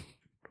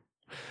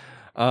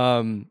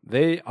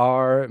 They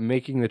are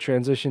making the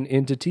transition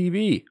into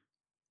TV.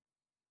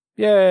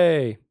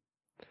 Yay!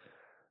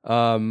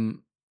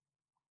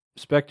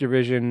 Spectre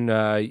Vision,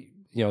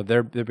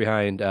 they're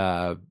behind.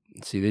 Let's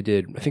see, they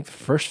did. I think the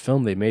first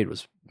film they made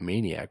was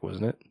Maniac,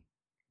 wasn't it?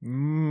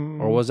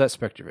 Or was that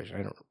Spectre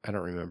Vision? I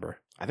don't remember.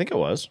 I think it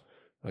was.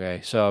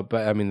 Okay, so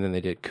then they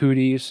did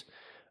Cooties.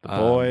 The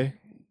Boy.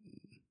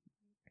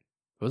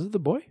 Was it The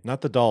Boy?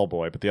 Not the doll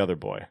boy, but the other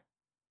boy.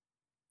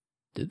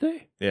 Did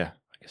they? Yeah.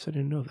 I guess I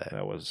didn't know that.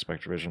 That was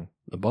Spectre Vision.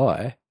 The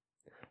Boy.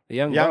 The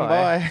young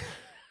boy.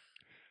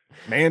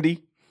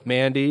 Mandy.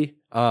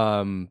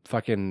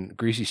 Fucking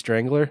Greasy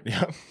Strangler.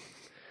 Yeah.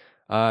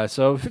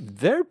 So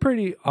they're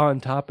pretty on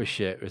top of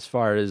shit as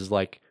far as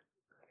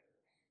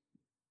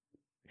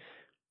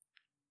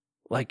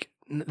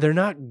they're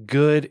not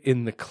good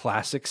in the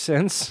classic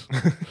sense.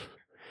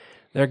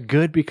 They're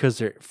good because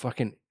they're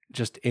fucking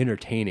just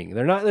entertaining.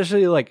 They're not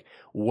necessarily like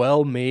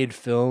well-made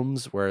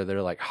films where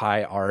they're like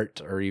high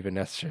art or even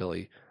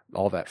necessarily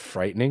all that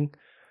frightening.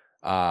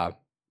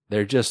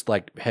 They're just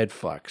like head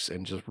fucks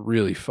and just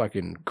really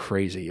fucking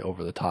crazy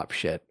over the top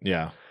shit.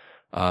 Yeah.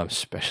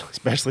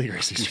 Especially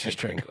Gracie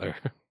Strangler.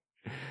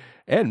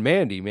 And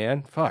Mandy,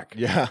 man. Fuck.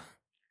 Yeah.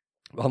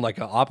 On like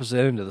an opposite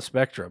end of the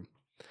spectrum.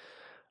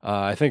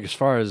 I think as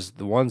far as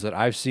the ones that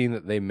I've seen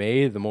that they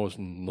made, the most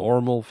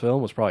normal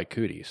film was probably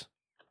Cooties.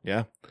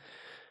 Yeah.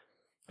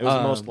 It was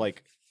the most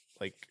like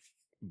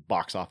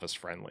box office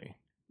friendly.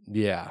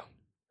 Yeah.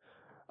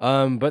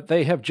 But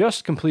they have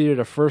just completed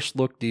a first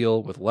look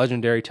deal with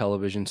Legendary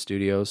Television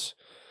Studios.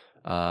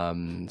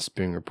 It's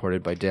being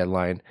reported by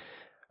Deadline.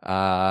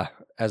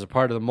 As a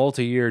part of the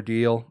multi-year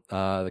deal,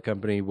 the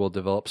company will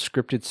develop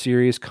scripted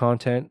series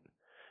content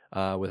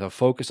with a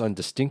focus on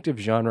distinctive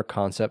genre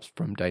concepts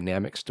from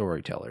dynamic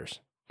storytellers.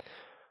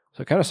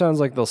 So it kind of sounds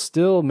like they'll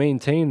still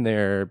maintain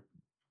their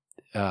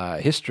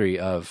history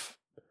of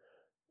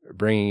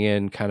bringing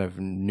in kind of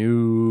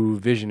new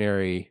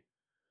visionary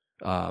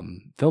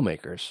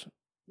filmmakers,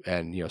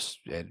 and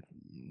and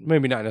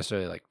maybe not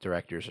necessarily like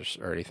directors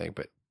or anything,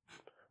 but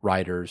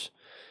writers,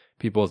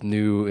 people with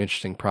new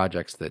interesting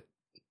projects that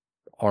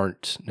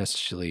aren't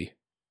necessarily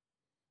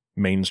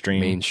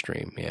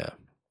mainstream. Yeah.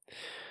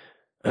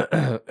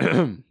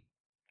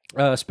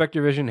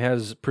 Spectrevision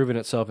has proven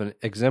itself an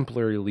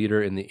exemplary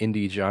leader in the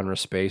indie genre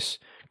space,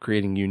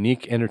 creating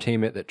unique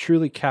entertainment that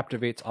truly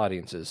captivates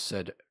audiences,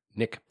 said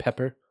Nick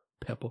Pepper,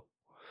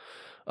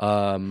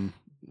 the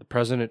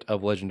president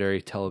of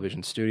Legendary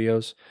Television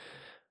Studios.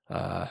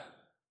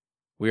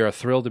 We are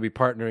thrilled to be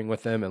partnering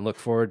with them and look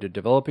forward to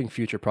developing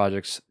future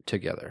projects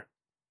together.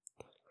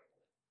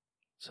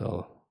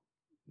 So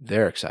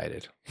they're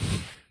excited.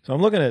 So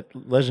I'm looking at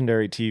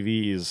Legendary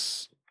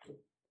TV's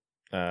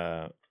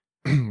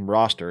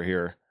roster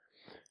here,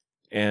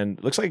 and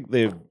it looks like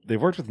they've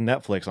worked with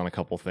Netflix on a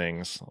couple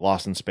things.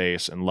 Lost in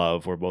Space and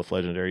Love were both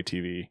Legendary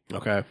TV.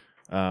 Okay.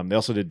 They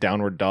also did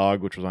Downward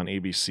Dog, which was on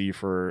ABC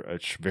for a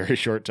very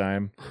short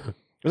time.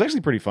 It was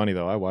actually pretty funny,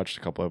 though. I watched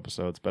a couple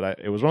episodes, but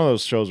it was one of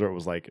those shows where it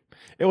was like,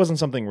 it wasn't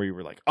something where you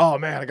were like, oh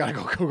man, I gotta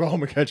go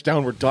home and catch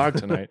Downward Dog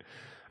tonight.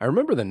 I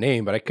remember the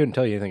name, but I couldn't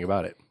tell you anything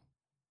about it.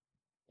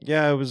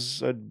 Yeah, it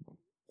was.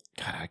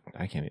 God,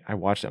 I can't. I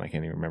watched it and I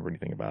can't even remember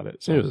anything about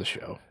it. So It was a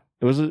show.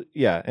 it was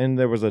yeah, and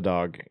there was a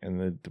dog,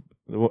 and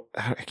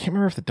I can't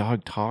remember if the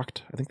dog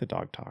talked. I think the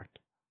dog talked.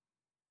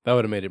 That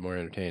would have made it more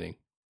entertaining.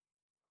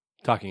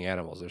 Talking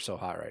animals, they're so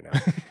hot right now.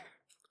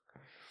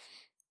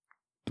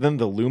 But then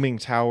The Looming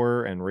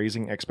Tower and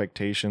Raising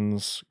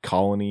Expectations,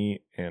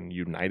 Colony, and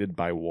United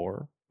by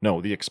War.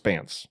 No, The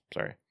Expanse.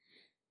 Sorry.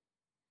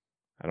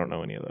 I don't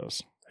know any of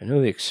those. I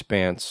know The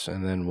Expanse,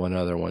 and then one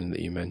other one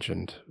that you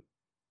mentioned.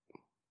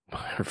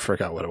 I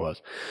forgot what it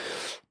was.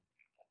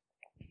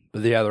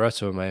 But yeah, the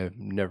rest of them, I have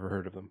never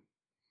heard of them.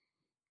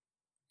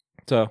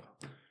 So,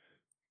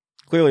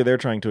 clearly they're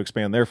trying to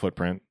expand their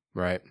footprint.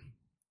 Right.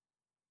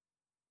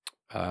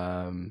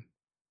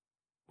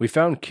 We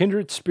found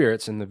kindred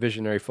spirits in the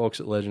visionary folks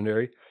at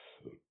Legendary,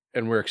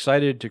 and we're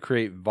excited to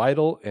create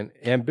vital and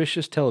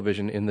ambitious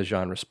television in the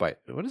genre space.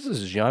 What is this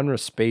genre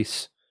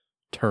space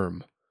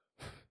term?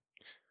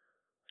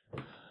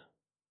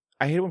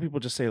 I hate when people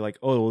just say like,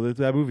 "Oh, well,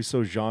 that movie's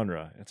so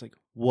genre." It's like,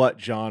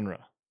 what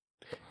genre?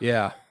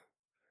 Yeah.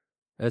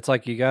 It's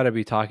like you got to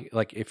be talking,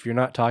 like if you're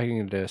not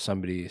talking to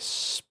somebody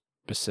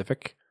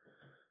specific,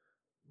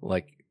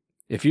 like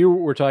if you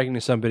were talking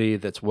to somebody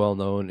that's well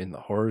known in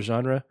the horror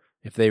genre,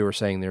 if they were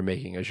saying they're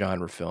making a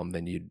genre film,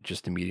 then you'd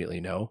just immediately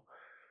know.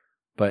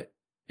 But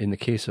in the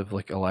case of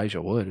like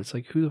Elijah Wood, it's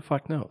like, who the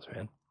fuck knows,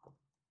 man?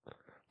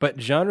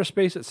 But genre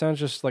space, it sounds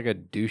just like a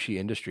douchey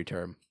industry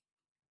term.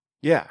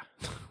 Yeah.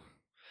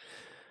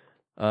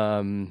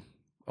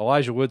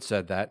 Elijah Wood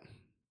said that,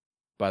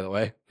 by the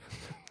way,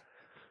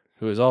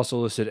 who is also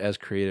listed as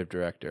creative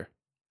director.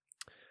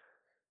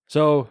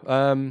 So,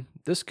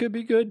 this could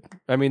be good.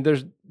 I mean,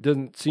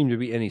 doesn't seem to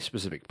be any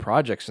specific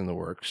projects in the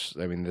works.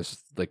 I mean,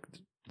 this like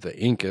the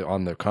ink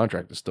on the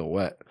contract is still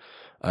wet.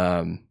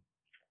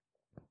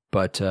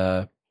 But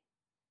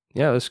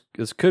yeah,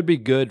 this could be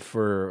good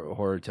for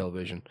horror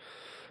television.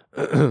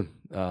 Of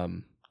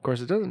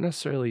course, it doesn't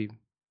necessarily.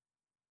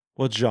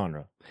 Well, it's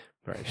genre.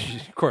 Right.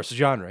 Of course,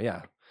 genre,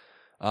 yeah.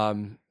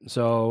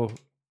 So,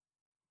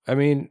 I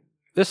mean,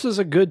 this is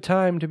a good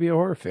time to be a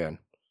horror fan.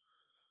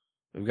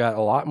 We've got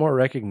a lot more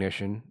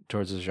recognition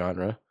towards the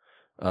genre.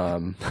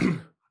 And,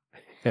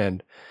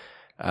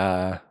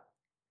 of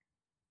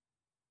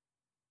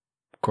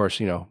course,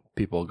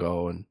 people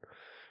go and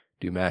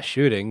do mass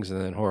shootings,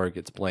 and then horror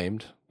gets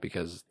blamed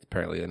because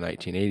apparently the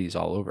 1980s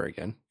all over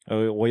again.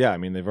 Oh, well, yeah. I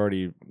mean, they've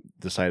already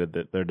decided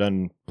that they're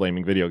done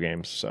blaming video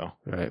games, so.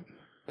 Right.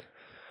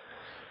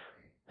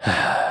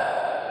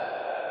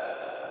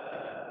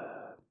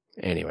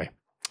 Anyway,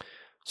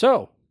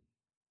 so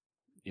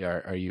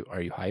yeah, are you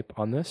hype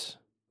on this?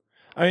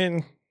 I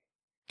mean,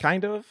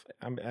 Kind of.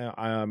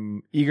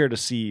 I'm eager to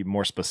see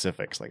more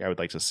specifics. Like I would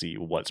like to see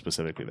what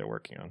specifically they're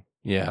working on.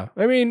 Yeah.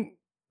 I mean,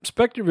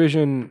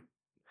 Spectrevision,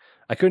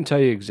 I couldn't tell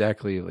you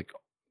exactly like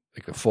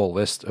a full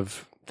list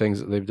of things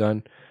that they've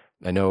done.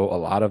 I know a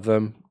lot of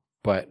them,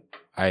 but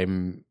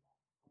I'm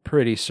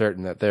pretty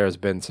certain that there has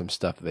been some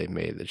stuff they've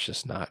made that's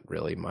just not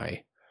really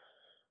my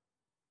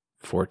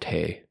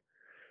forte.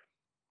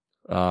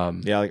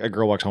 Yeah, like A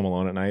Girl Walks Home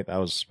Alone at Night. That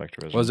was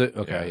Spectrevision. Was it?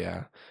 Okay,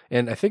 yeah.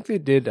 And I think they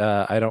did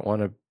I Don't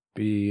Want to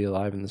Be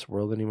Alive in This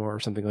World Anymore or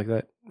something like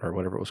that, or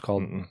whatever it was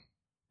called. Mm-mm.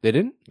 They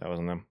didn't? That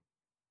wasn't them.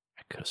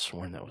 I could have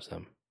sworn that was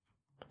them.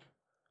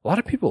 A lot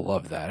of people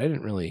love that. I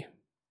don't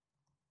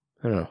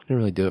know, didn't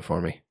really do it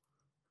for me.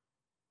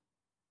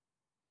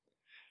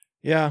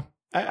 Yeah,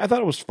 I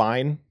thought it was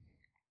fine.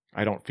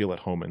 I don't feel at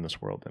home in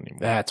this world anymore.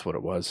 That's what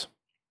it was.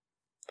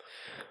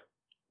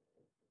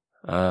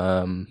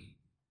 So,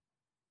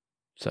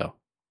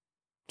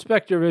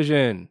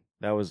 Spectrevision.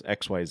 That was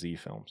XYZ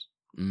Films.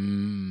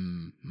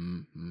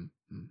 Mm-hmm.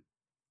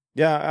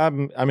 Yeah,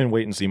 I'm in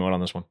wait and see mode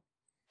on this one.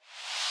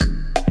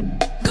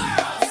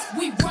 Girls,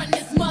 we run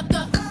this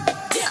mother.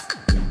 Yeah.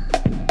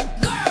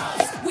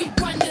 Girls, we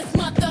run this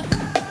mother.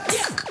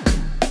 Yeah.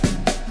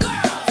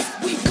 Girls,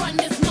 we run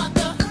this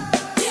mother.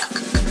 Yeah.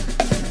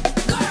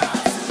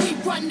 Girls, we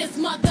run this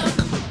mother.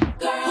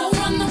 Who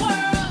run the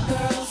world?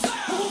 Girls,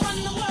 who run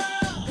the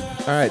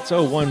world? All right,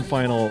 so one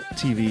final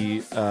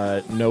TV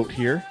note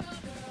here.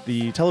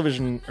 The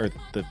television, or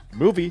the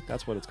movie,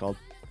 that's what it's called.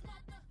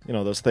 You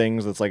know, those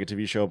things that's like a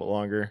TV show but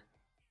longer.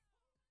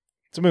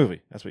 It's a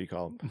movie. That's what you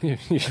call them.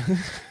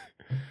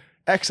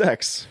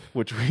 XX,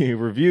 which we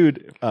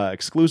reviewed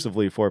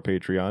exclusively for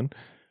Patreon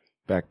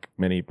back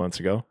many months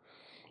ago.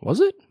 Was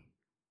it?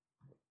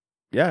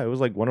 Yeah, it was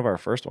like one of our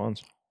first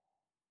ones.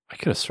 I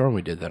could have sworn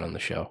we did that on the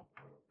show.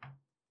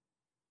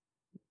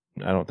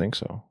 I don't think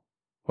so.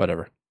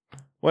 Whatever.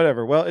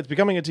 Well, it's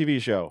becoming a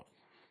TV show.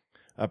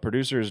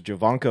 Producers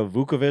Jovanka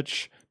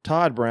Vukovic,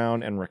 Todd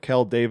Brown, and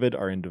Raquel David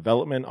are in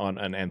development on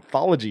an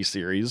anthology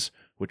series,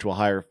 which will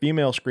hire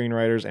female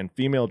screenwriters and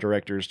female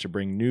directors to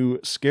bring new,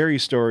 scary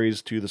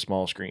stories to the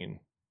small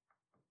screen.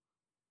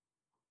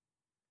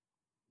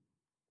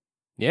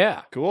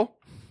 Yeah. Cool.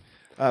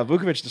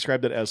 Vukovic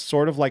described it as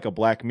sort of like a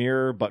Black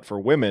Mirror, but for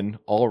women,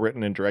 all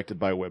written and directed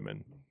by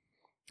women.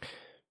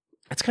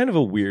 It's kind of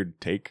a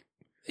weird take.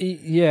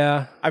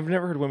 Yeah. I've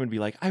never heard women be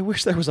like, I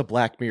wish there was a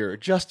Black Mirror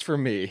just for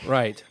me.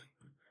 Right.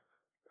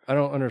 I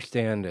don't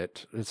understand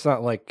it. It's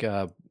not like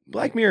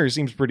Black Mirror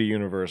seems pretty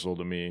universal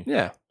to me.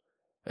 yeah.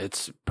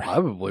 It's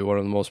probably one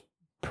of the most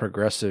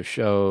progressive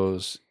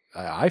shows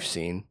I've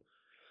seen.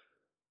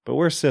 But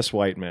we're cis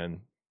white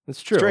men.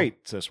 It's true.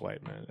 Straight cis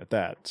white men at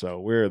that. So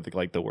we're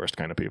like the worst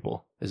kind of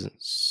people. Isn't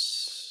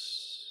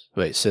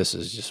wait, cis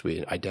is just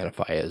we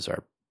identify as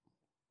our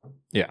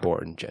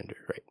born gender,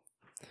 right?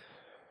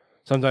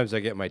 Sometimes I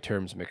get my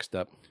terms mixed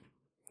up.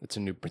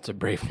 It's a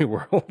brave new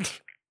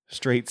world.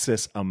 Straight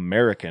cis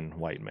American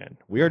white men.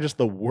 We are just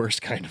the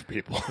worst kind of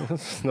people.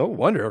 No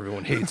wonder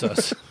everyone hates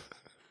us.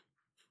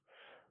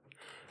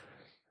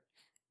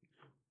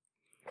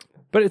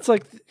 But it's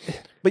like,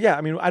 but yeah,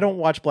 I mean, I don't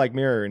watch Black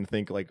Mirror and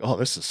think like, oh,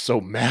 this is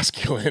so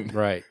masculine.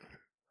 right.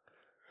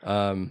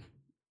 I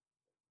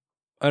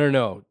don't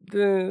know.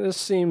 This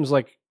seems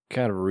like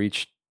kind of a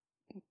reach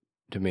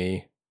to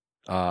me.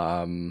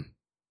 I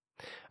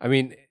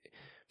mean,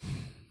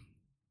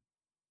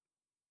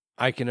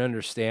 I can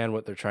understand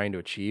what they're trying to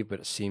achieve,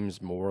 but it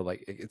seems more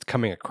like it's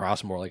coming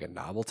across more like a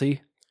novelty.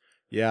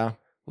 Yeah.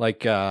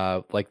 Like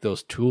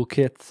those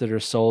toolkits that are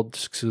sold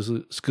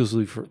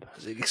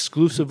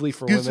exclusively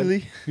for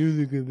women.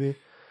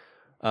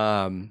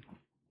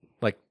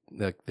 Like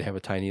they have a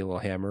tiny little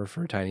hammer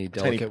for a tiny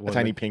delicate woman. A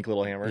tiny pink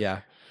little hammer.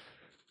 Yeah.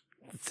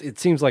 It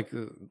seems like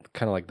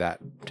kind of like that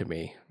to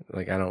me.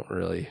 Like I don't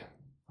really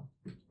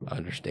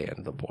understand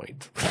the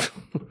point.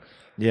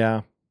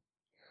 Yeah.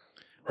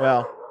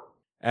 Well,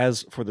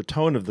 as for the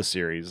tone of the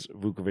series,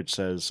 Vukovic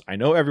says, I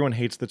know everyone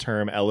hates the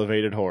term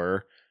elevated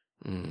horror.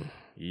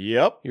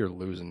 Yep. You're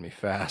losing me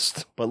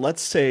fast. But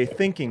let's say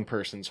thinking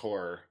person's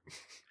horror.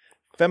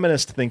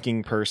 Feminist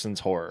thinking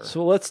person's horror.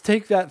 So let's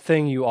take that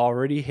thing you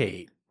already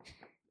hate,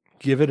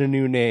 give it a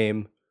new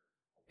name,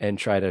 and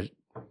try to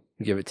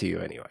give it to you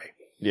anyway.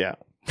 Yeah.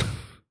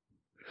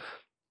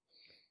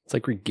 It's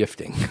like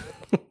regifting.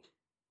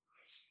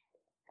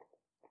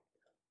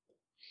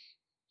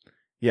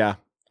 Yeah.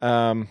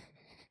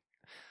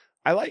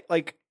 I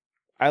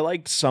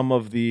liked some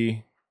of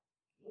the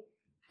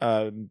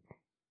what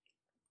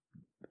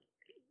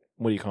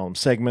do you call them?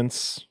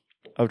 Segments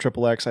of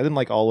Triple X. I didn't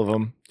like all of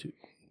them.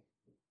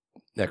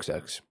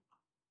 XX.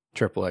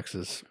 Triple X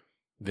is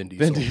Vin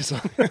Diesel. Vin Diesel.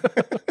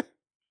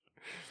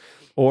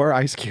 Or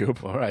Ice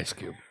Cube. Or Ice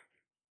Cube.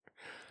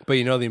 But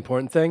you know the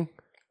important thing?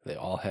 They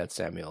all had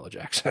Samuel L.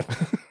 Jackson.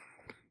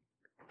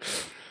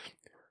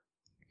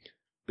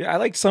 Yeah, I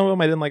liked some of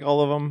them. I didn't like all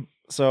of them.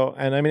 So,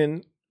 and I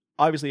mean,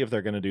 obviously, if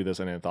they're going to do this,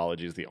 an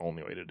anthology is the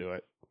only way to do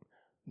it.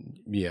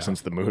 Yeah.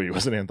 Since the movie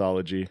was an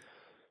anthology.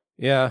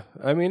 Yeah.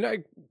 I mean,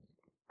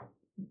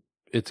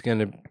 it's going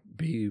to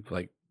be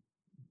like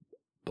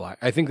Black.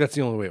 I think that's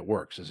the only way it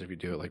works is if you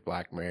do it like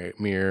Black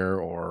Mirror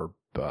or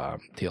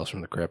Tales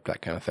from the Crypt,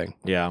 that kind of thing.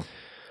 Yeah.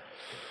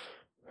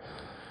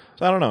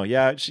 So I don't know.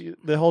 Yeah,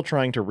 the whole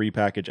trying to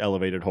repackage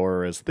elevated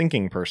horror as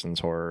thinking person's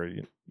horror,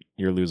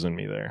 you're losing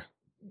me there.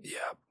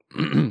 Yeah. I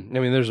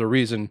mean, there's a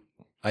reason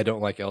I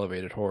don't like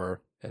elevated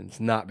horror, and it's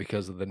not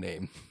because of the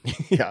name.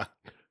 Yeah.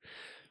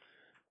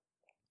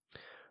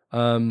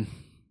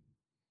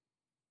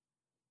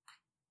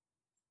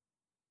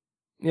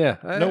 Yeah.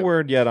 No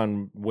word yet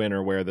on when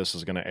or where this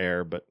is going to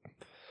air, but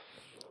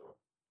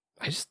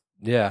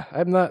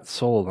I'm not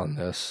sold on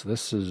this.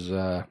 This is,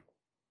 I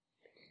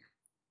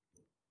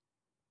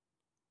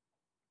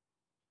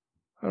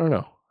don't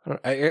know.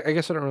 I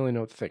guess I don't really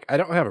know what to think. I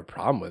don't have a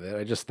problem with it.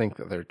 I just think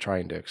that they're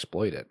trying to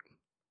exploit it.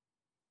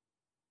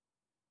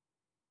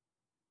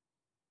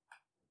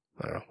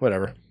 I don't know.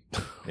 Whatever.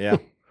 yeah,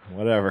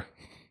 whatever.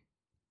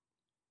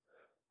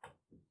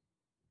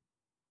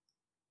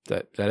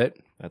 Is that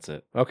it? That's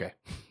it. Okay.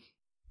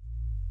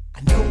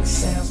 I know it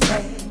sounds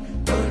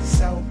bad, but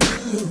it's all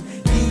good.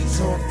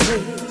 These are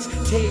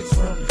takes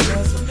from the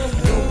cousin. I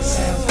know it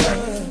sounds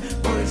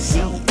bad, but it's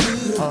all good.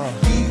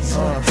 These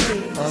are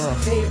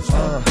takes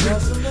from the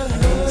cousin. I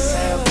know it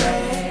sounds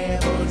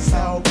bad, but it's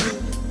all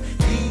good.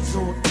 These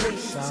are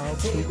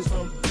takes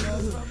from the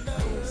cousin.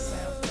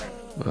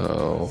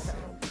 Oh,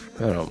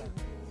 I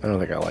don't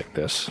think I like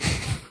this.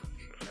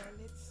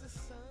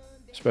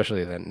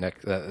 Especially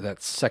that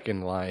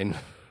second line.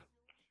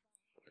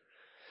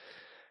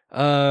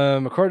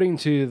 According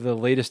to the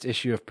latest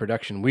issue of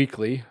Production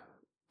Weekly,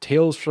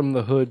 Tales from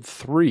the Hood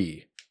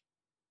 3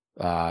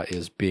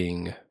 is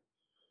being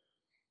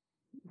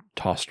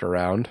tossed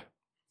around.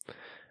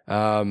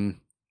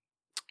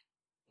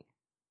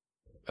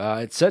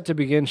 It's set to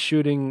begin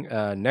shooting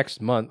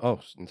next month.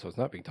 Oh, so it's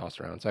not being tossed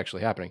around. It's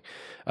actually happening.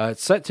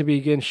 It's set to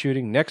begin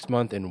shooting next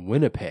month in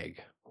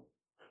Winnipeg.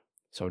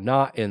 So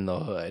not in the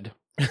Hood.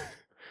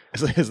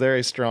 Is there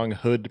a strong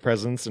Hood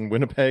presence in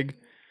Winnipeg?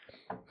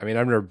 I mean,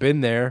 I've never been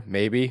there,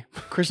 maybe.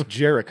 Chris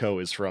Jericho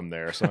is from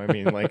there, so I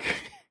mean, like...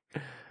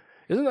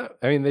 Isn't that...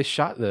 I mean, they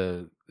shot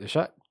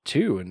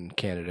 2 in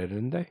Canada,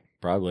 didn't they?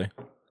 Probably.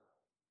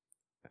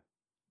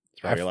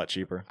 It's probably a lot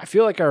cheaper. I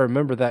feel like I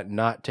remember that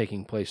not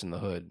taking place in the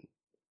Hood.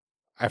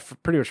 I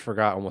pretty much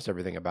forgot almost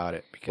everything about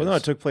it. Because, Well, no,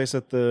 it took place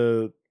at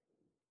the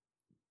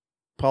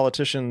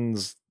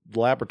politician's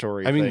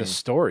laboratory I mean, thing. the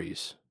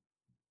stories.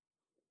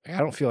 I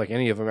don't feel like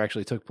any of them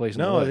actually took place in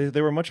the No, Hood.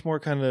 they were much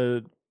more kind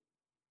of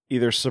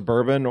either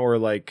suburban or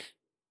like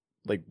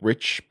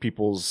rich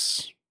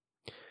people's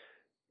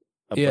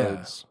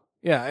abodes.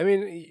 Yeah, I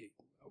mean,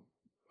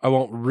 I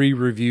won't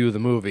re-review the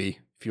movie.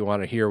 If you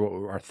want to hear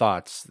what our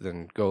thoughts,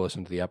 then go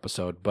listen to the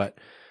episode. But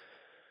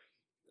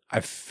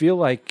I feel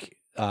like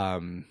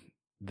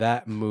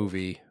that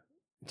movie,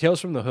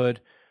 Tales from the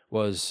Hood,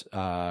 was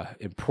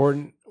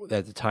important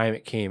at the time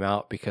it came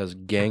out because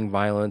gang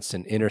violence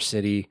and inner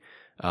city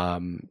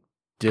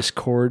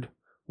discord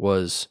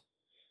was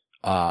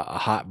a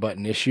hot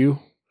button issue.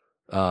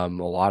 There were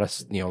a lot of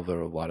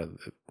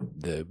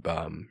the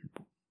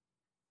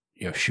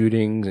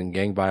shootings and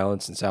gang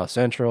violence in South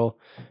Central,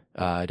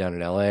 down in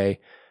LA.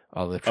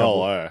 All the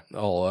trouble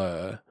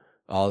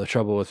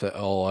with the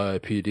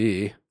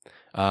LAPD,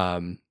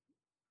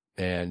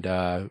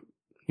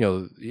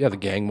 the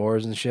gang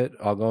wars and shit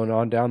all going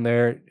on down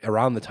there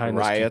around the time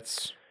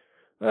Riots.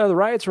 The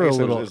riots were a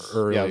little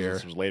earlier. Yeah,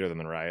 this was later than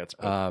the riots.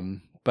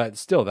 But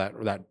still,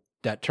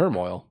 that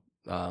turmoil.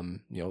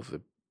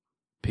 The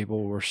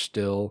people were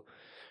still,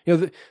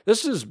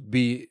 this is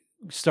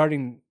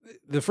starting.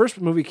 The first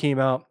movie came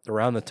out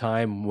around the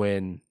time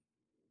when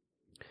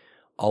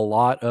a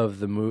lot of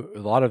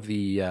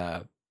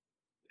the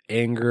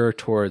anger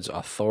towards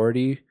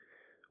authority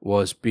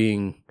was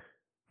being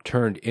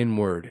turned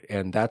inward,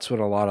 and that's when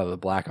a lot of the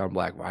black on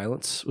black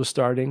violence was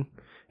starting,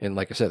 and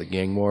like I said, the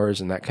gang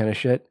wars and that kind of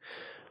shit.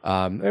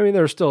 I mean,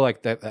 there was still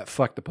like that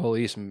fuck the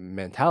police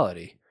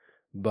mentality,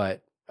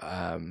 but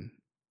that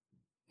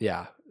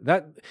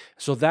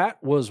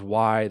was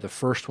why the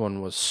first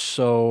one was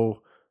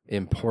so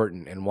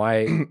important and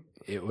why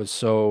it was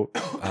so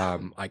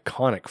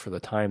iconic for the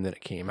time that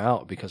it came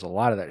out, because a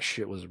lot of that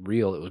shit was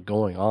real. It was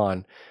going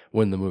on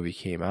when the movie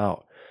came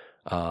out.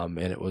 And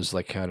it was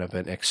like kind of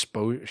an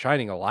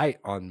shining a light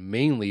on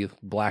mainly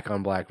black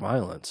on black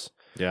violence.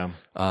 Yeah.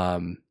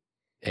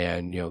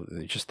 And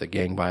just the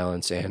gang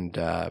violence and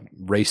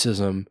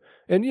racism,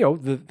 and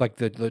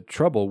the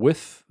trouble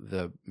with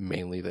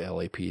mainly the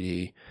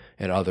LAPD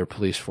and other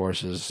police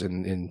forces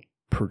in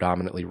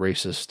predominantly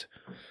racist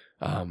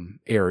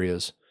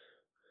areas.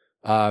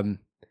 Then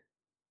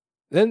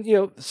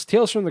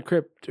Tales from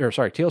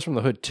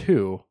the Hood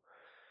 2,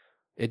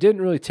 it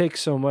didn't really take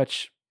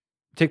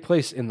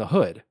place in the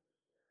Hood,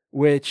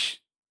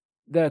 which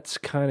that's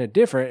kind of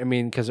different. I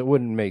mean, because it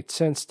wouldn't make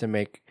sense to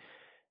make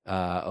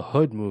a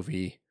Hood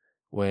movie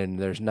when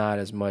there's not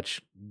as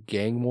much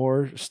gang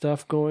war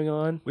stuff going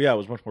on. Well, yeah, it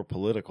was much more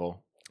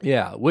political.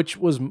 Yeah, which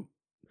was,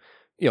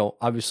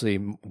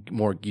 obviously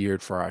more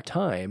geared for our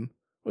time,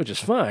 which is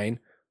fine.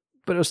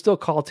 but it was still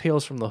called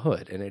Tales from the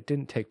Hood, and it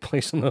didn't take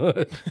place in the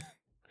hood.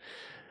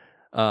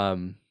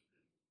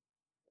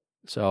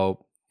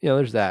 So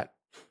there's that.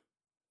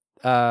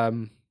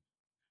 So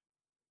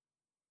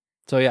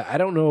yeah, I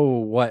don't know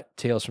what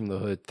Tales from the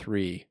Hood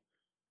 3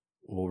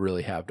 will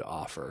really have to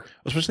offer.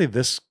 Especially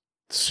this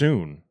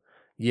soon.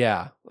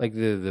 Yeah, like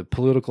the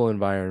political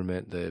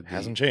environment,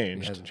 Hasn't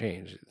changed. It hasn't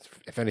changed.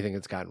 If anything,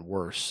 it's gotten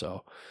worse.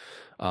 So,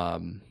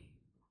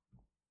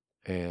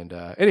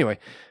 anyway,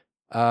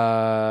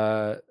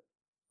 let's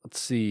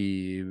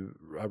see.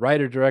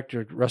 Writer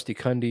director Rusty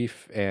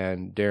Cundiff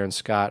and Darren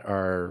Scott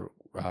are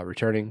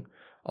returning,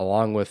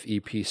 along with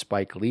EP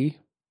Spike Lee.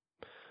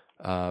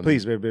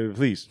 Please, baby,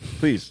 please,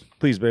 please,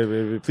 please,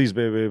 baby, please,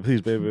 baby,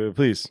 please, baby,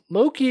 please.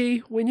 Loki,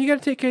 when you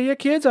gotta take care of your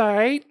kids, all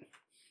right?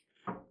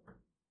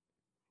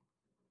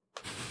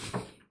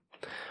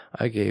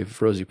 I gave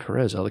Rosie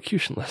Perez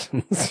elocution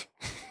lessons.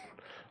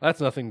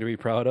 That's nothing to be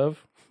proud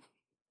of.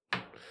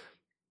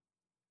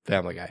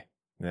 Family Guy.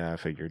 Yeah, I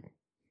figured.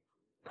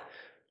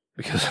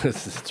 Because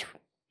it's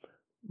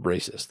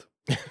racist.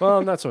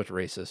 Well, not so much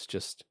racist,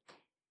 just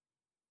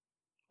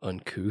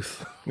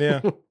uncouth.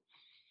 Yeah.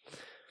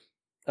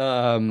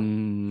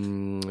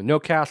 No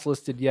cast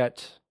listed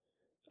yet.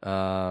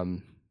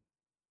 Keith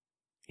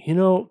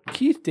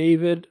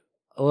David,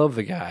 I love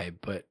the guy,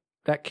 but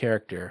that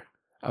character,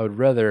 I would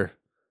rather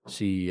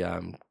see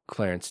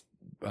Clarence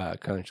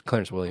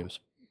Williams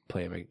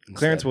play him instead.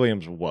 Clarence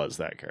Williams was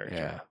that character.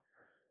 Yeah.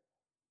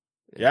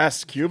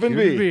 Yes, Cuban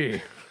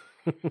B.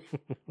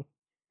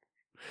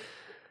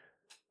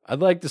 I'd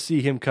like to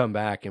see him come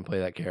back and play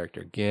that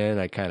character again.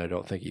 I kind of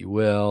don't think he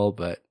will,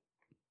 but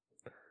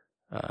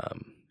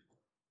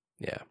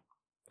yeah.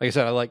 Like I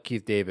said, I like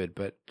Keith David,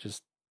 but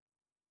just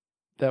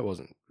that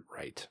wasn't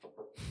right.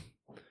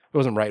 It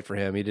wasn't right for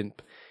him. He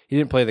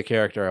didn't play the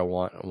character I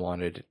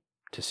wanted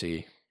to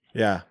see.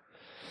 Yeah.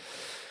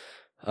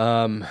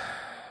 The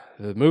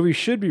movie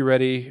should be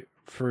ready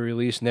for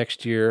release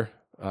next year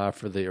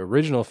for the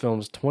original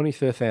film's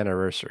 25th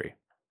anniversary.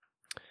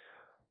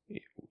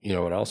 You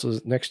know what else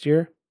is next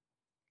year?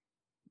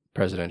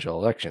 Presidential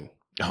election.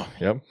 Oh,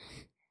 yep.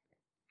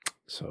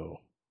 So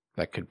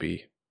that could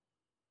be.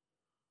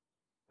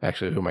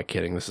 Actually, who am I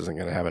kidding? This isn't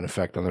going to have an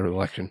effect on the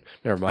election.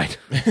 Never mind.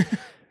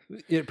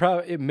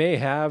 It may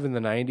have in the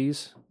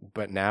 90s,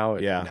 but now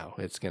no,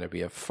 it's going to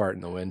be a fart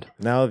in the wind.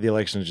 Now the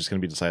election is just going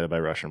to be decided by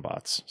Russian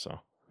bots. So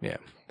yeah,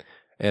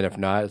 and if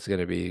not, it's going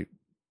to be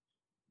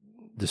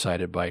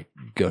decided by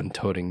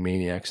gun-toting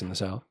maniacs in the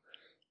South.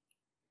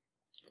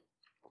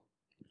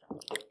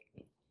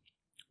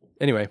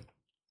 Anyway,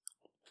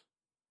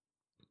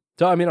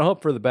 so I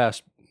hope for the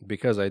best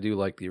because I do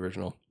like the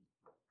original.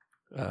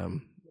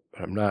 But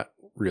I'm not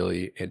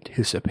really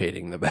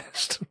anticipating the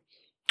best.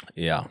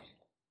 Yeah.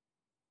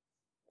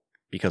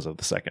 Because of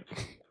the second.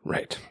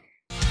 Right.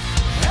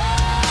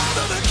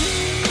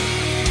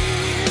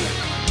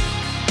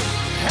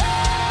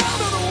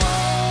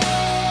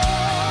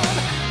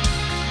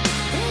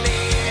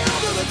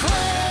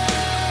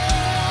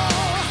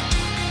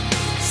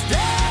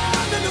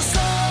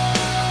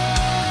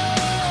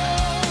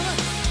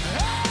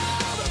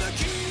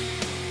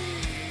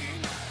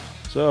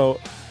 So,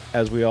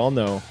 as we all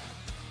know,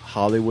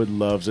 Hollywood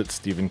loves its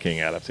Stephen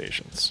King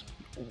adaptations.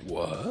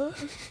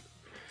 What?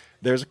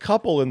 There's a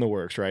couple in the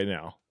works right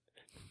now,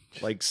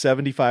 like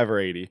 75 or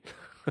 80.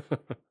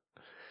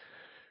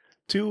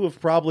 Two of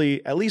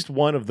probably, at least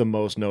one of the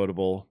most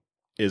notable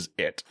is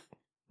It.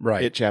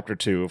 Right. It Chapter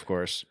 2, of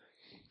course.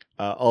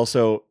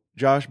 Also,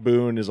 Josh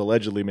Boone is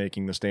allegedly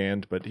making The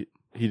Stand, but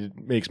he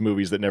makes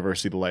movies that never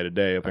see the light of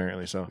day,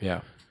 apparently. So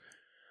Yeah.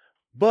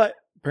 But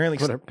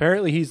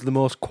apparently he's the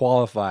most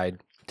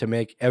qualified to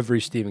make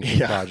every Stephen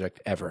King project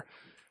ever.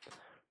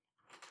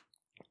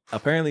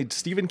 Apparently,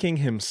 Stephen King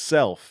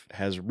himself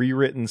has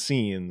rewritten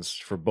scenes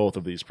for both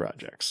of these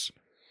projects.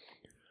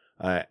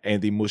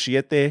 Andy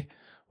Muschietti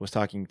was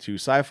talking to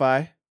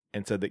Sci-Fi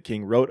and said that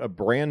King wrote a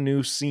brand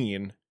new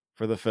scene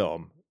for the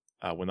film.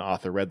 When the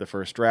author read the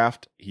first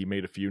draft, he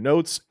made a few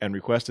notes and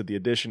requested the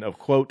addition of,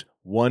 quote,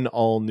 one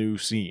all-new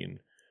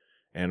scene.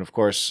 And, of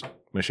course,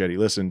 Muschietti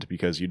listened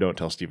because you don't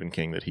tell Stephen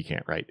King that he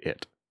can't write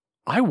It.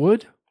 I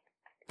would.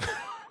 I'd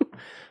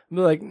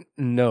be like,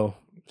 no,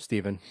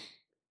 Stephen.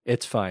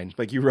 It's fine.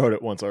 Like, you wrote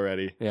it once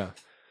already. Yeah.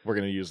 We're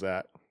going to use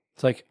that.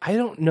 It's like, I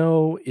don't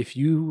know if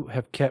you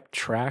have kept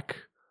track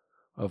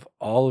of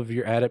all of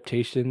your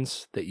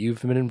adaptations that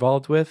you've been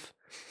involved with,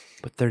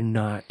 but they're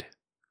not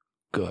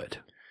good.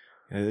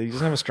 He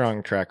doesn't have a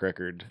strong track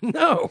record.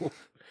 No.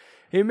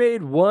 He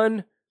made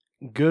one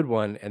good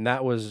one, and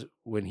that was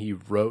when he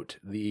wrote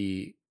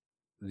the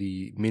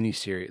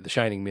miniseries, the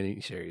Shining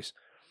miniseries.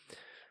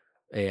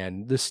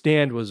 And The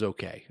Stand was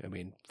okay. I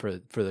mean, for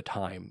the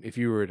time. If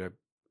you were to...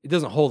 It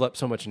doesn't hold up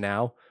so much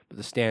now, but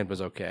The Stand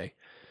was okay.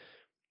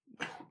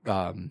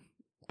 But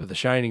the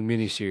Shining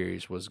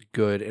miniseries was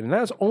good, and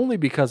that's only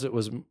because it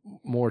was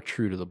more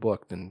true to the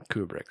book than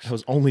Kubrick's. It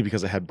was only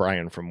because it had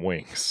Brian from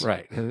Wings.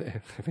 Right.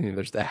 I mean,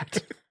 there's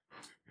that.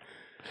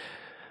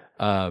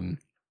 But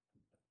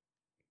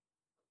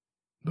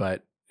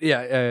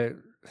yeah,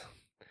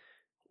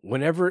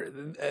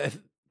 whenever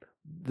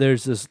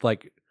there's this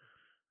like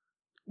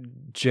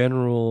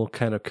general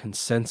kind of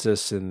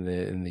consensus in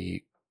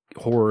the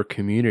horror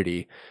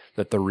community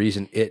that the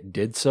reason it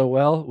did so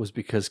well was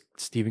because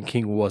Stephen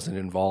King wasn't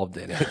involved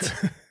in it.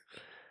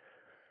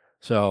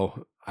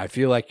 So I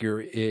feel like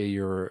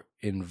you're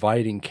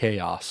inviting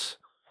chaos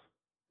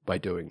by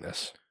doing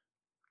this.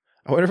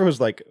 I wonder if it was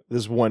like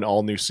this one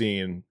all new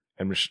scene,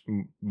 and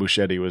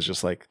Muschietti was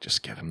just like,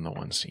 just give him the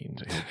one scene,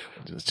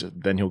 just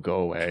then he'll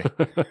go away.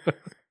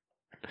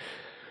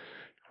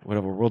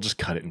 Whatever, we'll just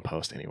cut it in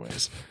post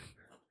anyways.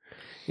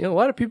 You know, a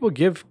lot of people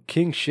give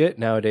King shit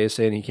nowadays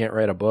saying he can't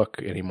write a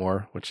book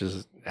anymore, which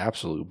is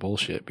absolute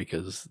bullshit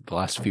because the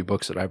last few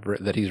books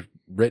that he's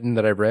written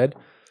that I've read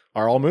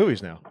are all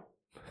movies now.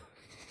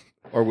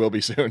 Or will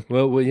be soon.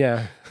 Well,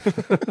 yeah.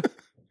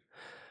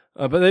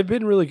 But they've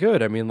been really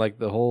good. I mean, like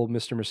the whole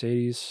Mr.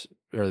 Mercedes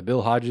or the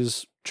Bill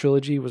Hodges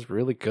trilogy was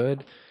really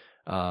good.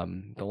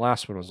 The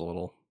last one was a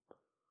little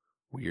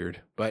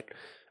weird, but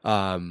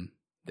The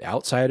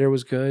Outsider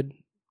was good.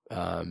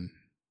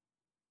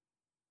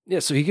 Yeah,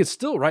 so he could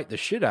still write the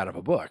shit out of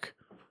a book.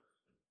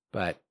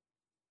 But,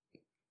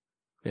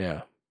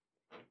 yeah.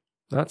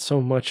 Not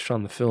so much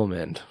on the film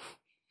end.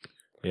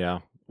 Yeah.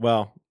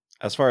 Well,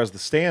 as far as The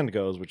Stand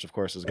goes, which of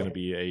course is going to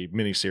be a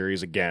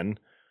miniseries again,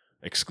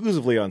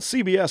 exclusively on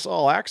CBS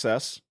All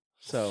Access.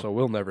 So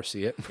we'll never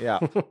see it. Yeah.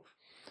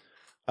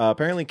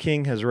 Apparently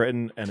King has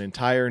written an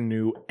entire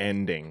new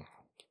ending.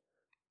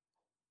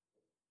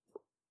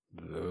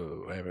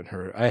 Oh,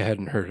 I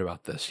hadn't heard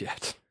about this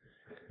yet.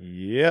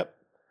 Yep.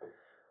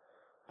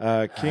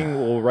 King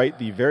will write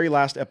the very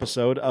last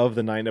episode of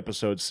the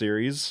 9-episode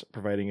series,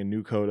 providing a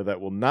new coda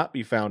that will not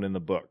be found in the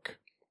book.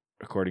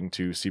 According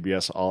to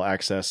CBS All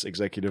Access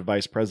Executive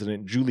Vice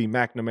President Julie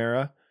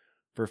McNamara,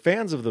 for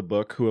fans of the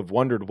book who have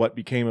wondered what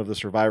became of the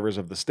survivors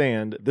of The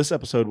Stand, this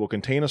episode will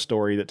contain a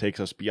story that takes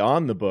us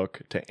beyond the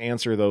book to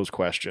answer those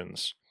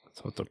questions.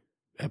 So it's an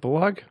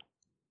epilogue?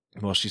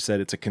 Well, she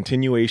said it's a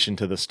continuation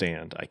to The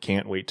Stand. I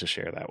can't wait to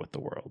share that with the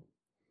world.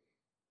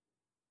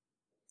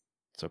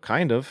 So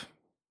kind of.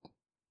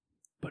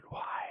 But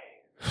why?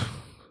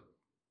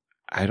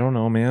 I don't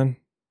know, man.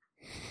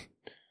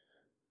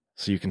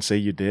 So you can say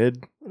you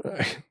did?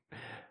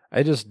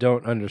 I just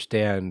don't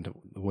understand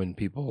when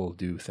people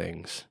do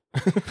things.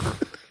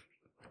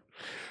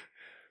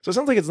 So it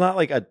sounds like it's not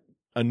like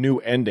a new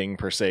ending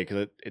per se,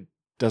 because it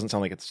doesn't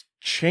sound like it's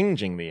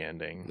changing the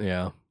ending.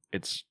 Yeah.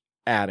 It's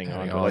adding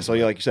on. on So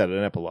like you said,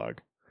 an epilogue.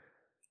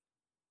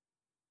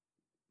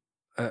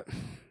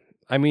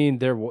 I mean,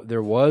 there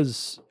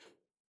was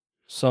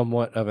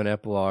somewhat of an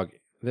epilogue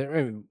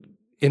there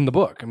in the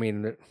book. I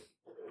mean,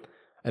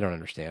 I don't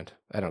understand.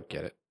 I don't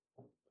get it.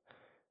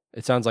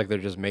 It sounds like they're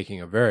just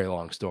making a very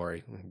long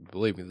story.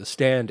 Believe me, The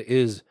Stand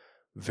is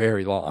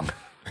very long.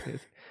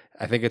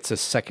 I think it's the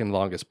second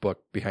longest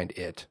book behind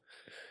it.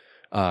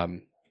 Or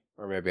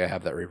maybe I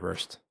have that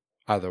reversed.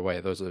 Either way,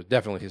 those are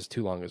definitely his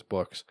two longest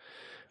books.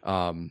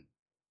 I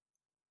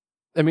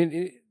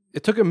mean,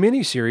 it took a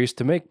mini-series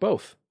to make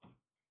both.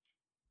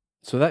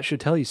 So that should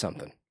tell you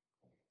something.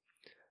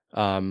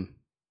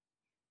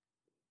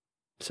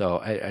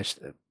 So I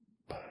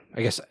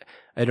guess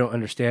I don't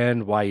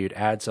understand why you'd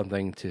add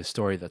something to a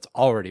story that's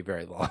already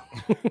very long.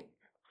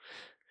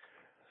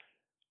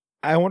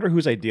 I wonder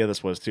whose idea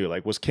this was too.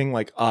 Like, was King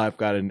like, "Oh, I've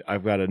got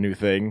a new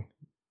thing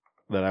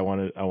that I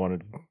want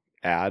to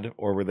add,"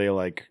 or were they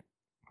like,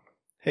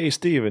 "Hey,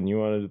 Steven, you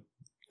want to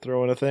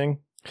throw in a thing?"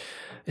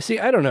 See,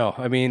 I don't know.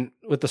 I mean,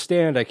 with The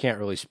Stand, I can't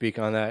really speak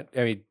on that.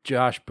 I mean,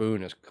 Josh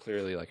Boone is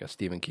clearly like a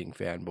Stephen King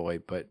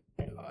fanboy, but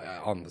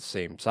on the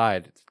same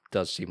side, it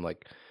does seem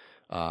like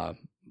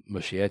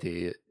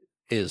Muschietti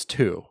is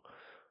too.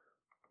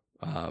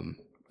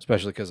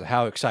 Especially because of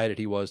how excited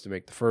he was to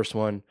make the first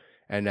one,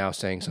 and now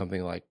saying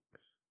something like,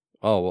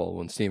 "Oh, well,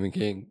 when Stephen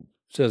King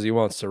says he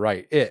wants to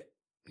write it,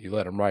 you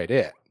let him write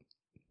it."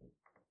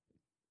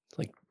 It's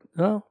like,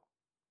 oh,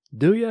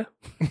 do you?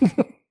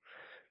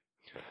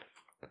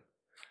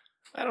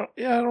 I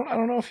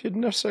don't know if you'd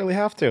necessarily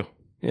have to.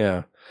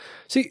 Yeah.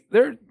 See,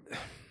 there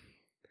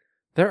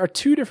are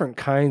two different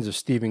kinds of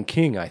Stephen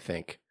King, I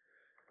think.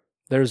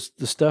 There's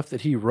the stuff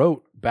that he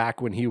wrote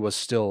back when he was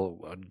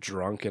still a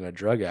drunk and a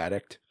drug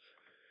addict.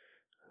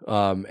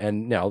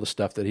 And now the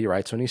stuff that he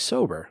writes when he's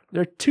sober.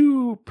 They're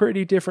two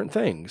pretty different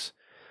things.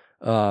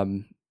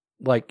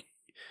 Like,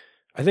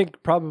 I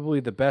think probably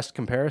the best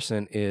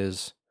comparison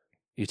is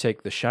you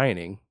take The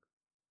Shining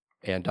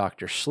and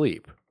Dr.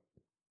 Sleep,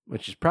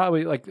 which is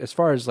probably like, as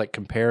far as like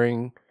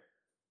comparing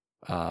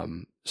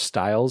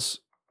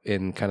styles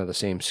in kind of the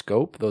same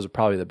scope, those are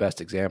probably the best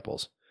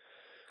examples.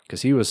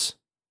 Because he was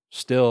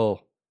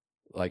still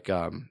like,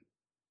 I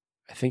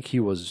think he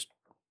was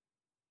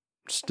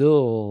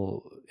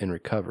still in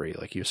recovery.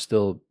 Like, he was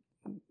still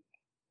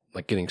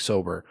like getting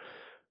sober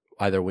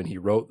either when he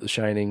wrote The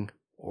Shining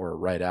or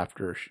right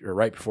after or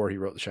right before he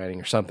wrote The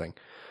Shining or something.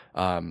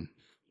 And,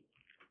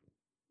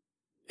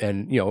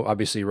 you know,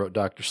 obviously he wrote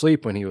Dr.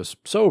 Sleep when he was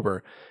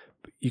sober.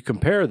 You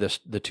compare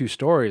the two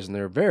stories and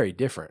they're very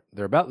different.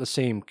 They're about the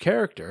same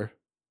character,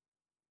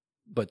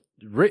 but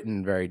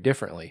written very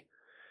differently.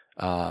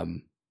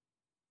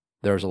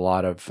 There's a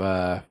lot of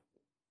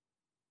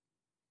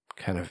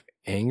kind of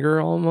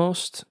anger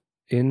almost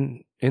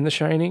in The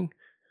Shining,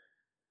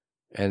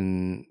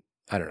 and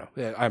I don't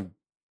know. I'm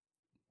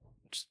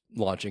just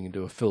launching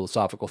into a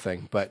philosophical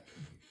thing, but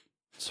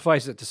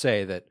suffice it to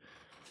say that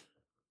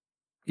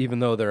even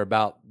though they're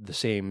about the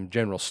same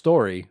general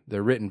story,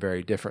 they're written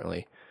very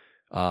differently.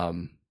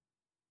 And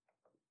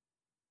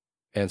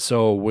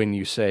so when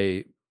you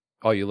say,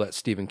 "Oh, you let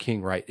Stephen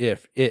King write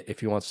if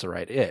he wants to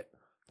write it,"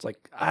 it's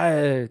like,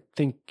 I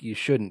think you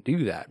shouldn't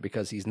do that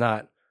because he's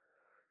not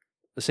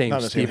the same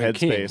Not the same Stephen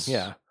King. headspace.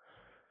 Yeah.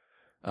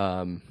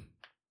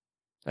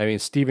 I mean,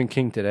 Stephen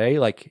King today,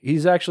 like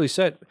he's actually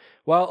said,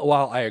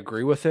 while I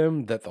agree with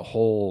him that the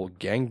whole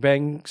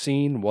gangbang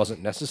scene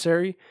wasn't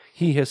necessary,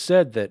 he has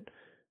said that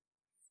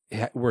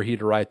were he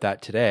to write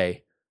that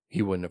today,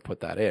 he wouldn't have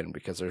put that in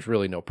because there's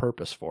really no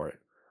purpose for it.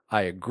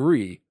 I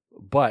agree,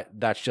 but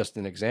that's just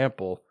an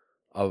example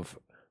of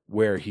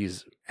where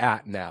he's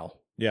at now.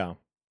 Yeah,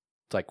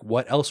 It's like,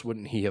 what else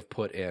wouldn't he have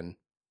put in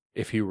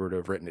if he were to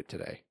have written it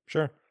today?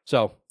 sure.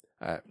 So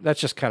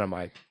that's just kind of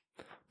my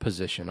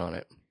position on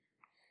it.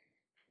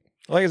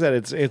 Like I said,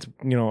 it's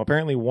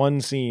apparently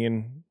one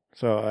scene,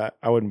 so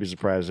I wouldn't be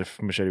surprised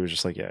if Machete was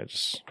just like, yeah,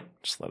 just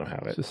let him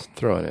have it. Just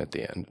throw it at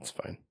the end. It's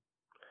fine.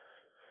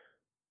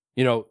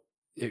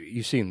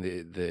 You've seen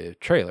the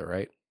trailer,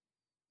 right?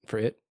 For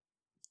it?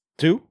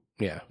 2?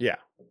 Yeah. Yeah.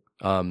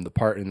 The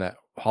part in that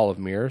Hall of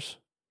Mirrors.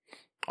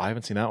 I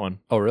haven't seen that one.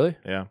 Oh, really?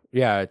 Yeah.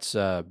 Yeah, it's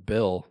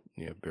Bill,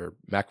 or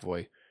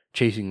McAvoy,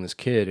 chasing this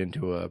kid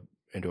into a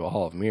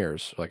Hall of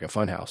Mirrors, like a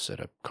funhouse at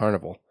a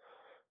carnival.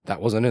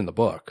 That wasn't in the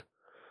book.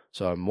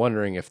 So I'm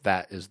wondering if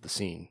that is the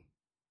scene.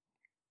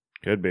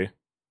 Could be.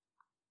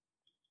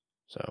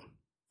 So,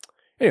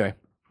 anyway.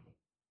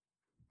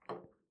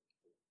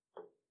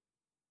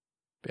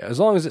 Yeah, as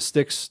long as it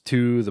sticks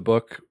to the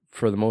book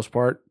for the most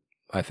part,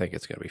 I think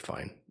it's going to be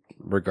fine,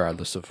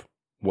 regardless of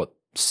what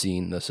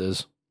scene this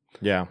is.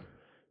 Yeah.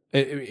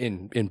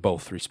 In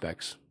both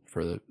respects,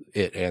 for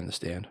it and The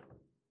Stand.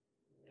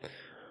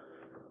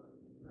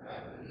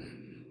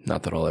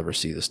 Not that I'll ever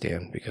see The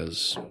Stand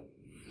because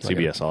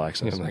CBS All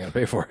Access. I'm not going to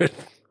pay for it.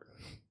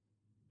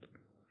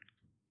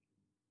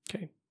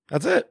 Okay.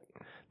 That's it.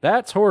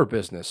 That's horror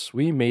business.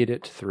 We made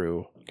it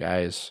through,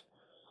 guys.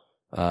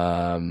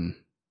 Yeah.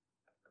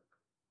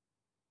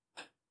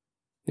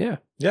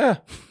 Yeah.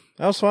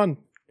 That was fun.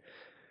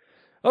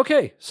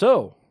 Okay,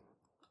 so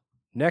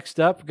next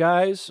up,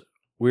 guys,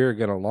 we're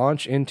going to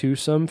launch into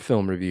some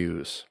film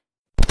reviews.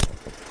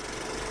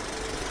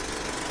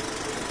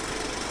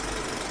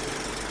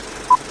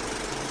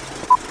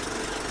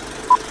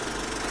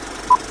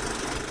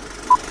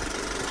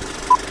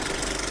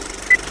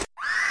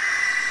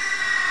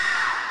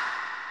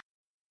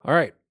 All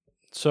right,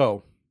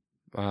 so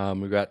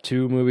we've got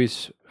 2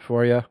 movies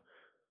for you,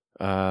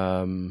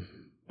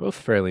 both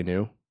fairly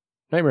new.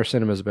 Nightmare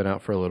Cinema has been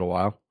out for a little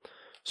while.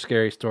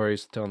 Scary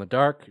Stories to Tell in the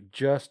Dark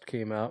just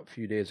came out a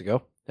few days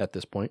ago at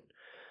this point.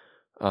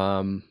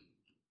 Taylor,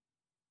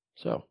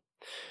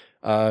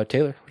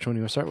 which one do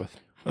you want to start with?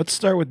 Let's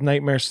start with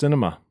Nightmare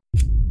Cinema.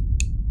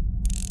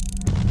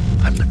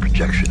 I'm the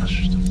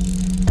projectionist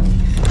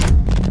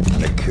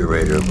and the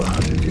curator of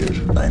 100 years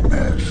of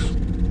nightmares,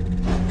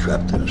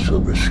 trapped in a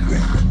silver screen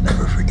that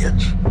never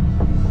forgets.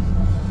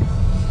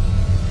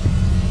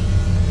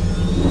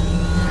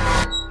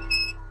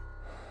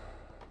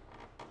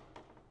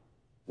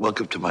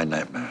 Welcome to my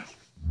nightmare.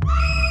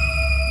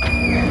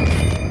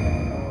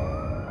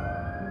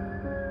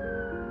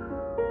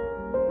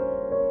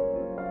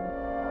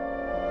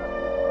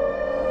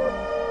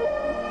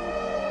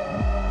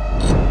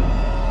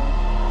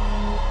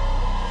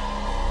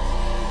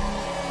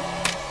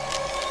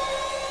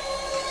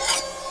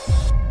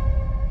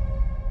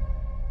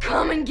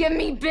 Come and get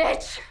me,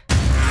 bitch!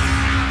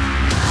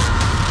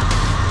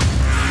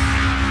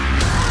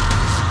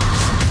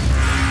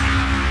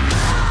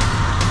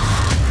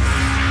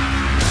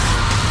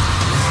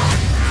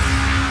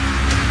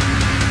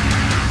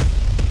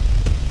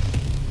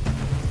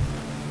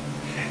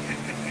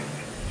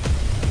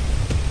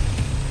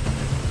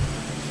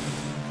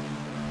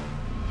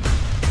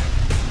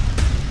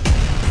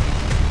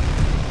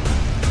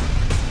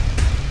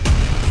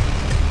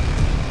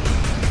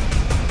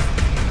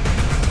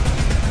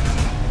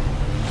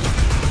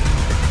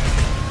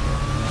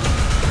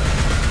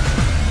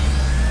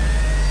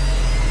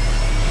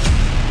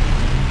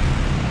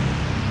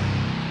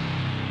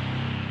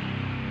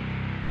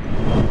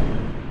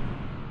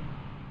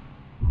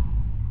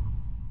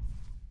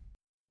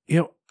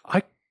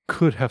 I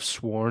could have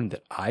sworn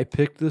that I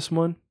picked this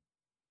one.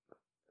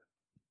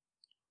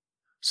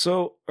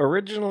 So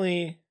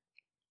originally,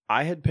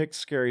 I had picked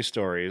Scary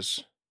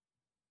Stories,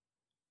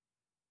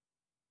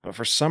 but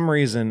for some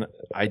reason,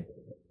 I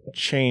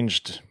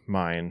changed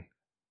mine,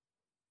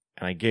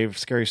 and I gave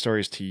Scary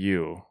Stories to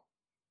you.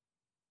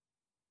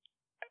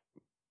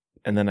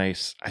 And then I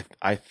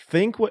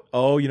think you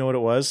know what it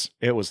was?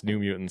 It was New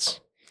Mutants.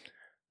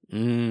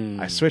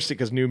 I switched it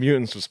because New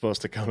Mutants was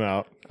supposed to come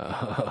out,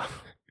 Uh,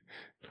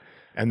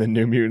 and then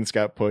New Mutants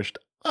got pushed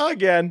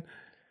again.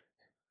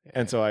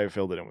 And so I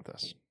filled it in with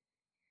this.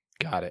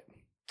 got it.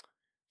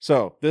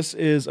 So this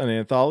is an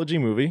anthology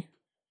movie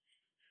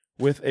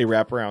with a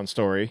wraparound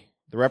story.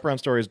 The wraparound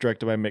story is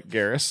directed by Mick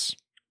Garris.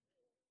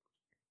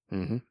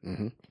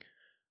 Mm-hmm.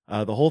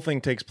 The whole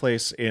thing takes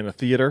place in a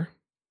theater.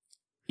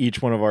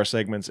 Each one of our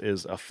segments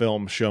is a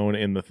film shown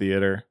in the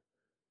theater.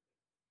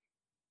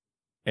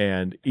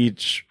 And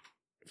each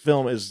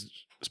film is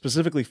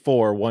specifically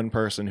for one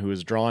person who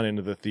is drawn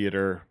into the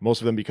theater,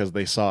 most of them because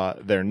they saw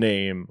their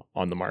name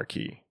on the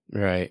marquee.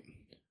 Right.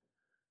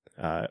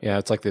 Yeah,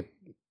 it's like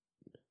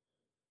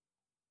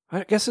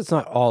I guess it's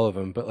not all of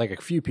them, but like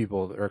a few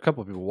people or a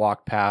couple of people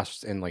walk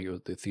past and like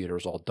the theater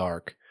was all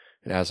dark.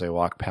 And as they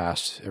walk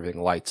past,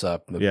 everything lights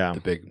up. The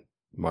big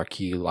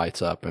marquee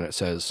lights up and it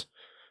says,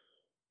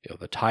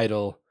 the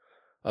title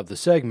of the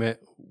segment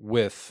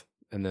with,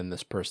 and then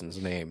this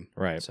person's name.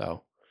 Right.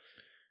 So,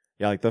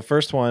 yeah, like the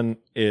first one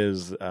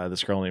is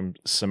this girl named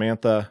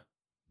Samantha.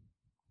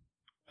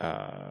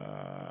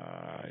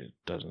 It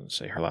doesn't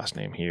say her last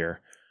name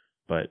here,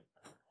 but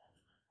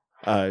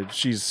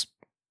she's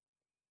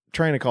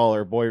trying to call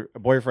her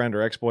boyfriend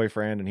or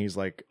ex-boyfriend, and he's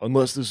like,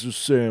 unless this is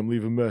Sam,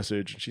 leave a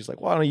message. And she's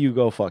like, why don't you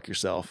go fuck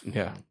yourself?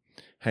 yeah.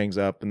 Hangs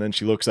up, and then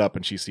she looks up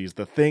and she sees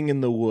The Thing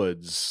in the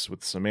Woods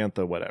with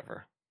Samantha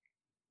whatever.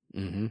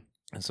 Mm-hmm.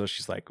 And so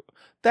she's like,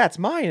 that's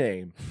my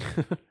name.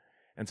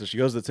 And so she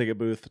goes to the ticket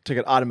booth. The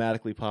ticket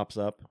automatically pops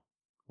up,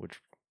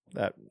 which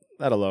that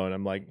alone,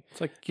 I'm like,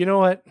 It's like, you know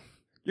what?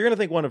 you're going to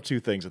think one of two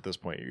things at this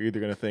point. You're either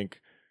going to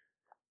think,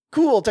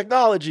 cool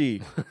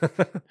technology,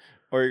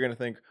 or you're going to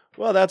think,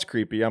 well, that's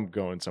creepy. I'm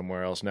going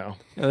somewhere else now.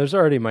 There's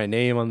already my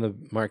name on the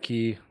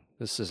marquee.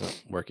 This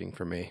isn't working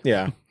for me.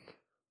 Yeah.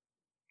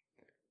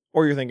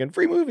 Or you're thinking,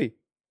 free movie.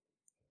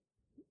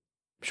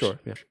 Sure.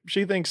 Yeah.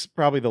 She thinks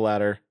probably the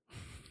latter.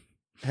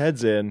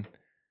 Heads in,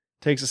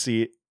 takes a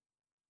seat.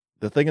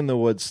 The Thing in the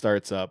Woods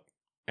starts up,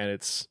 and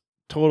it's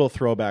total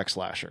throwback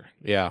slasher.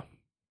 Yeah.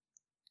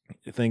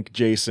 You think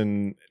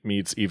Jason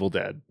meets Evil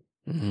Dead.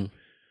 Mm-hmm.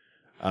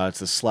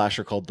 It's a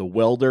slasher called The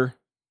Welder.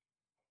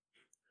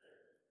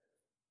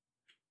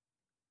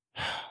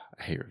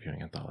 I hate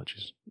reviewing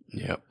anthologies.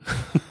 Yep.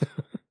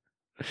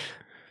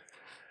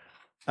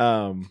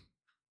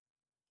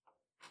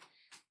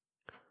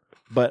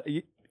 But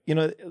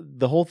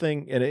the whole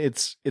thing, and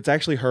it's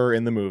actually her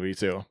in the movie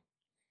too.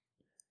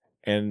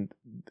 And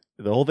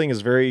the whole thing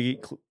is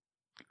very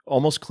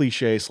almost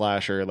cliche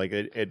slasher. Like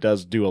it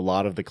does do a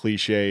lot of the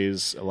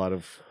cliches, a lot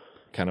of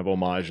kind of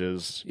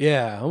homages.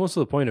 Yeah, almost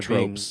to the point of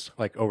Tropes. being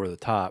like over the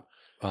top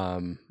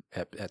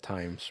at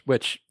times,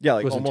 which Yeah,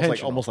 like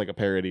was almost like a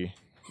parody.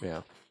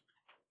 Yeah.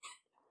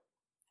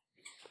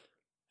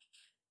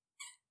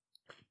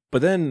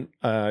 But then,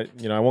 I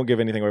won't give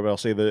anything away, but I'll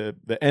say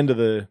the end of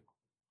the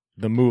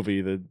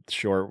movie, the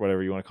short,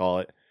 whatever you want to call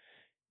it,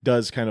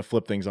 does kind of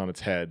flip things on its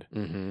head.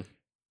 Mm-hmm.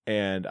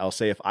 And I'll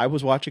say if I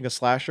was watching a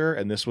slasher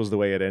and this was the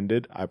way it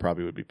ended, I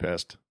probably would be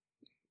pissed.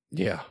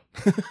 Yeah.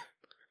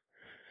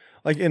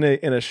 Like in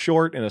a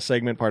short, in a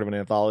segment, part of an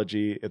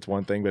anthology, it's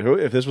one thing. But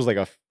if this was like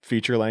a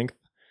feature length,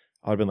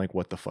 I would have been like,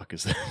 what the fuck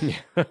is this?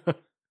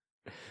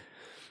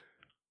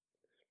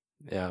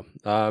 Yeah.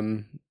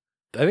 I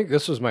think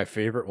this was my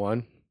favorite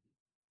one.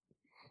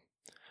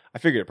 I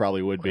figured it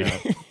probably would be. Yeah.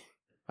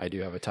 I do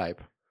have a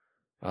type.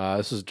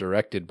 This is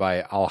directed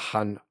by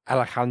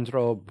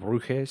Alejandro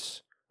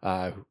Brujes,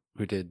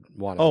 who did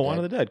One of the Dead. One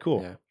of the Dead.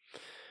 Cool.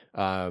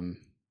 Yeah.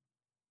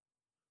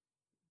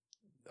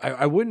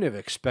 I wouldn't have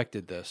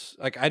expected this.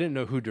 Like, I didn't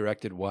know who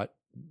directed what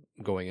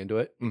going into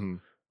it.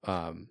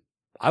 Mm-hmm.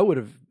 I would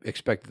have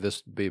expected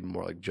this to be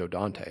more like Joe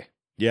Dante.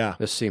 Yeah.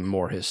 This seemed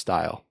more his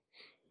style.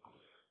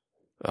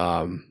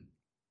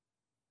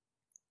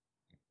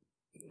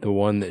 The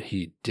one that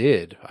he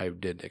did, I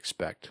didn't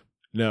expect.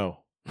 No.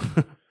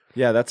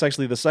 Yeah, that's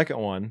actually the second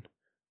one,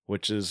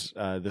 which is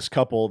this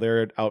couple.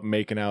 They're out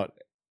making out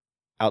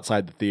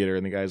outside the theater,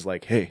 and the guy's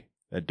like, hey,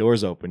 that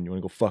door's open. You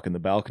want to go fuck in the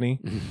balcony?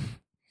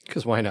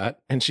 Because why not?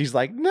 And she's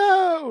like,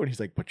 no. And he's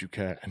like, but you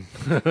can.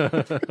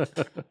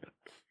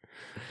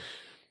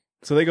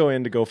 So they go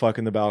in to go fuck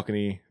in the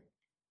balcony.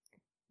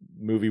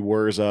 Movie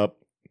whirs up.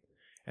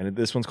 And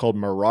this one's called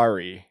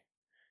Mirari.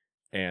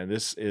 And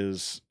this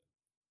is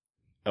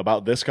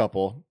about this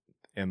couple.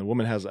 And the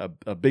woman has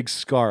a big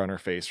scar on her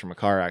face from a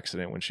car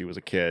accident when she was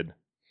a kid.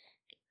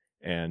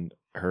 And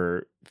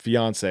her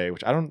fiance,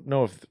 which I don't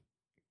know if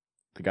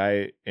the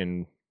guy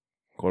in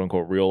quote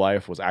unquote real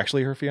life was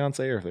actually her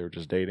fiance or if they were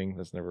just dating.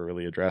 That's never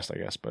really addressed, I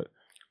guess. But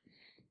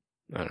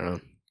I don't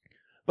know.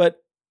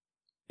 But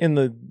in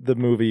the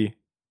movie,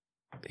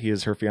 he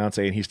is her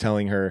fiance and he's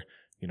telling her,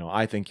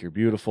 I think you're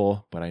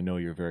beautiful, but I know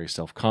you're very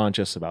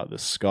self-conscious about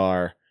this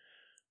scar.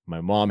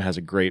 My mom has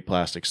a great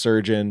plastic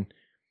surgeon.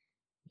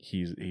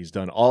 He's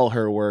done all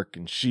her work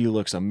and she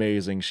looks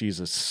amazing. She's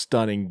a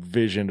stunning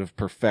vision of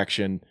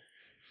perfection.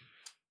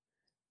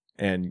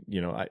 And,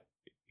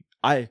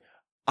 I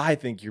I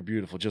think you're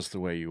beautiful just the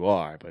way you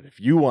are, but if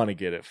you want to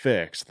get it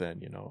fixed,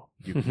 then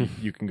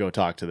you can go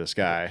talk to this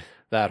guy.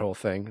 That whole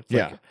thing. It's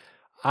Yeah.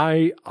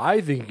 like,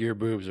 I think your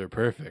boobs are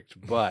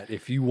perfect, but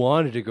if you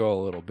wanted to go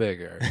a little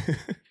bigger,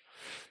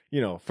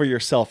 For your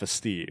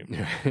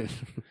self-esteem.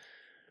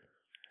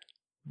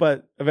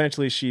 But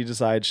eventually she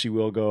decides she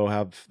will go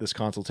have this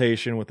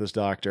consultation with this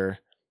doctor,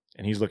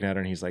 and he's looking at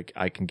her and he's like,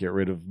 I can get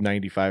rid of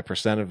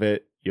 95% of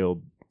it.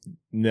 You'll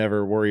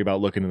never worry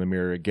about looking in the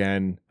mirror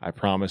again. I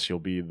promise you'll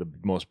be the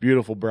most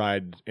beautiful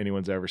bride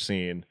anyone's ever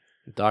seen.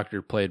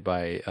 doctor played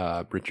by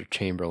Richard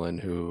Chamberlain,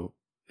 who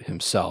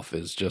himself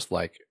is just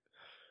like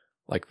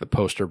the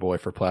poster boy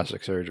for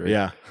plastic surgery.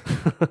 Yeah.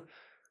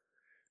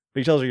 But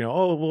he tells her,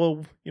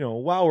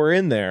 while we're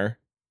in there,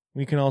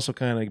 we can also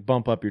kind of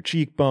bump up your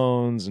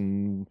cheekbones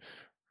and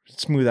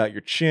smooth out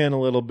your chin a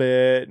little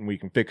bit, and we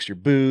can fix your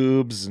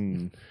boobs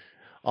and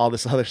all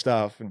this other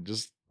stuff, and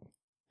just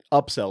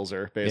upsells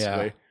her,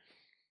 basically. Yeah.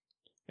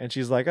 And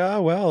she's like,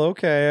 oh, well,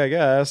 okay, I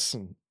guess.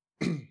 And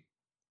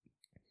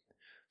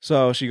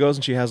so she goes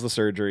and she has the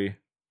surgery,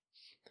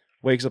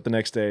 wakes up the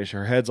next day,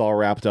 her head's all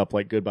wrapped up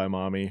like Goodbye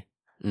Mommy.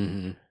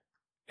 Mm-hmm.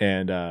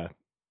 And,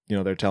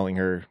 they're telling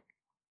her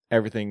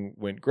everything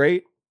went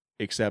great,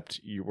 except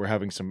you were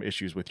having some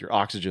issues with your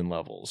oxygen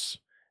levels.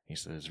 He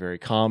says it's very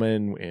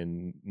common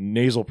in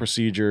nasal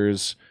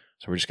procedures,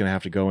 so we're just going to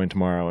have to go in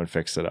tomorrow and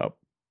fix it up.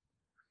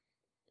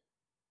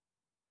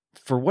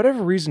 For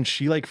whatever reason,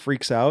 she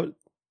freaks out.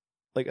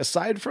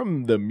 Aside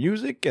from the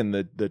music and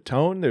the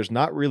tone, there's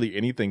not really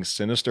anything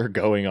sinister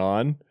going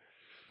on,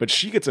 but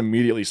she gets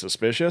immediately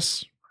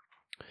suspicious.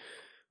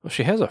 Well,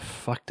 she has a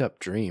fucked up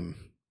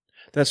dream.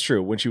 That's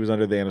true. When she was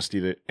under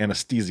the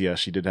anesthesia,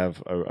 she did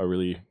have a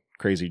really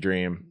crazy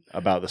dream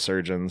about the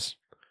surgeons.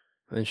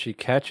 And she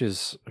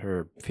catches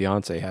her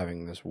fiance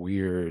having this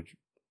weird.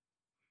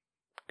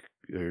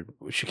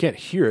 She can't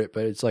hear it,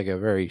 but it's like a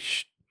very.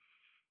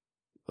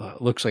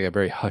 Looks like a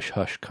very hush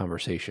hush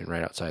conversation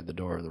right outside the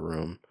door of the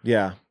room.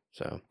 Yeah.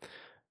 So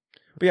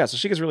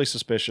she gets really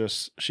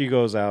suspicious. She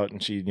goes out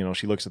and she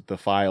looks at the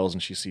files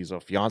and she sees a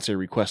fiance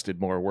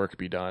requested more work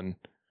be done.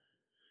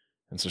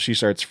 And so she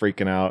starts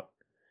freaking out.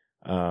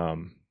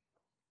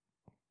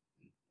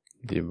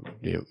 Do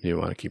you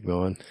want to keep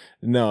going?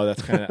 No,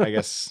 that's kind of, I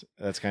guess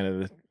that's kind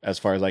of as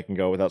far as I can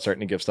go without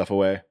starting to give stuff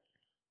away.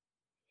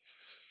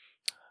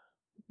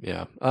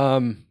 Yeah.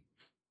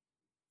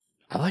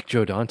 I like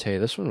Joe Dante.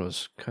 This one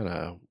was kind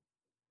of,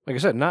 like I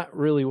said, not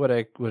really what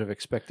I would have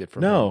expected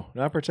from him. No,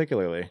 not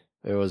particularly.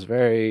 It was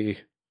very,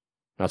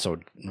 not so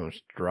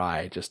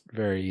dry, just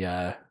very,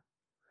 Well,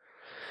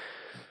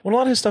 a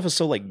lot of his stuff is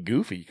so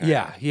goofy.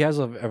 yeah, he has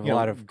a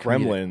lot of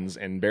Gremlins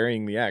and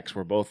Burying the Ex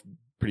were both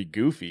pretty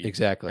goofy.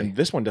 Exactly. And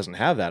this one doesn't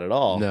have that at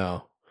all.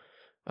 No.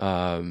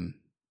 I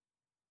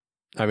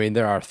mean,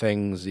 there are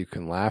things you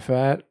can laugh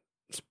at,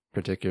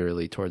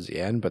 particularly towards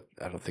the end, but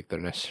I don't think they're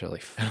necessarily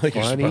I don't think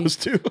you're funny.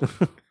 supposed to.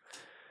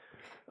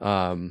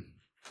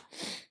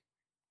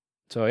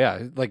 So yeah,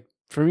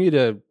 for me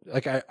to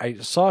I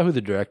saw who the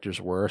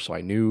directors were, so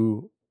I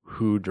knew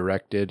who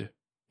directed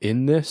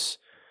in this.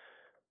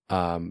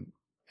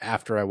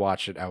 After I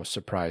watched it, I was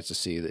surprised to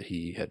see that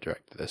he had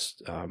directed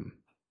this.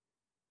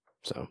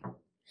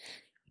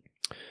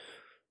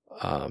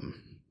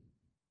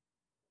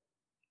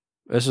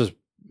 This is,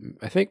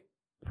 I think,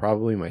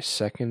 probably my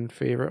second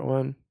favorite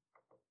one.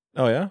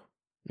 Oh, yeah?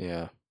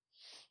 Yeah.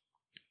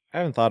 I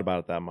haven't thought about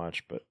it that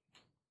much, but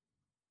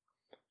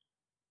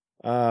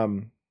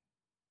the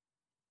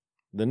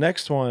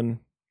next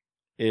one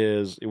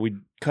is we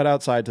cut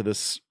outside to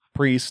this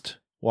priest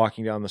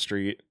walking down the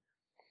street,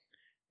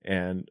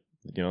 and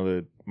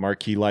the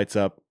marquee lights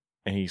up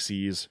and he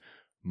sees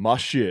my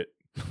shit.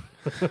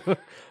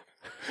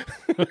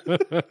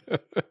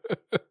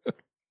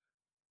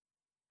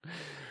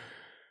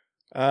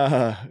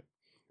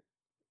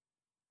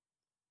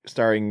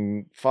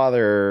 Starring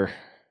Father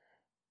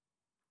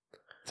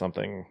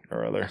something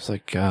or other. It's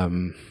like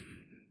some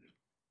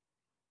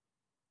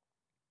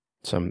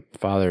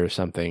Father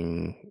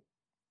something,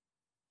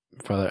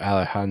 Father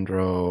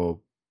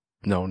Alejandro.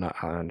 No, not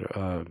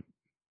Alejandro.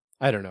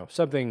 I don't know,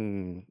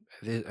 something.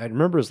 I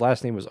remember his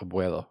last name was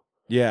Abuelo.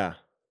 Yeah.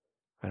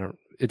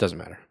 It doesn't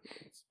matter.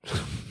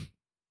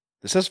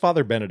 It says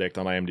Father Benedict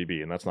on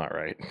IMDb, and that's not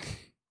right.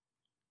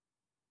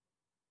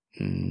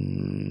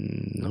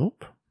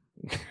 Nope.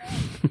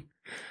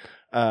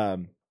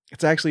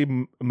 It's actually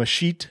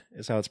Mashit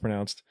is how it's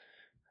pronounced.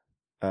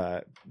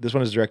 This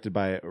one is directed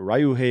by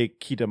Ryuhei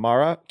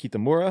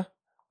Kitamura,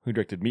 who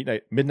directed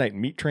Midnight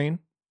Meat Train.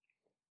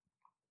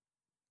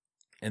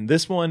 And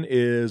this one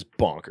is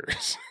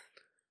bonkers.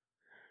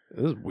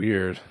 This is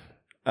weird.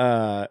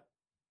 Dead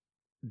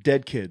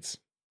kids.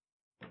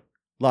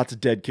 Lots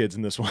of dead kids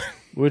in this one.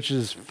 Which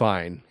is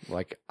fine.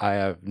 I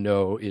have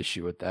no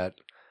issue with that.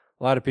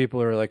 A lot of people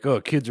are like,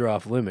 oh, kids are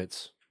off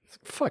limits.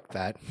 Fuck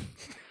that.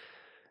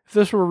 If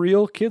this were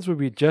real, kids would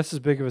be just as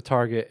big of a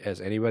target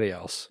as anybody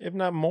else. If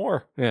not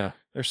more. Yeah.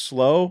 They're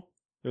slow.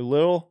 They're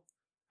little.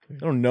 They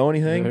don't know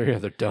anything.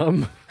 They're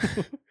dumb.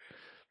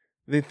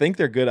 They think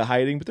they're good at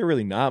hiding, but they're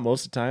really not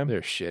most of the time.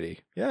 They're shitty.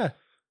 Yeah.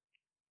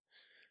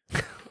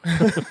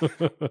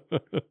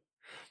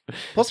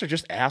 Plus, they're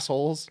just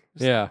assholes.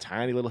 Just Yeah.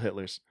 tiny little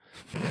Hitlers.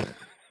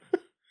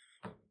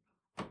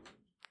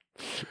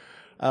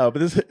 But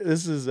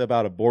this is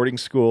about a boarding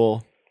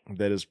school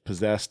that is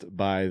possessed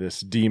by this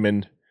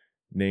demon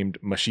named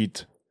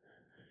Mashit.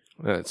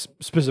 It's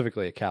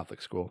specifically a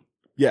Catholic school.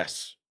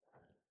 Yes.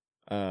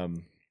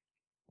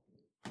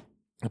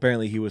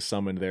 Apparently, he was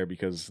summoned there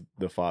because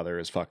the father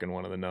is fucking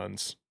one of the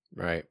nuns.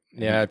 Right.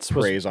 And Yeah, he it's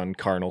supposed preys on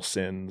carnal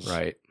sins.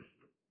 right.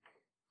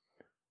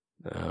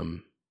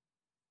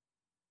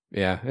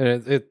 Yeah,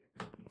 and it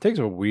takes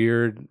a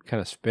weird kind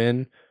of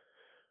spin,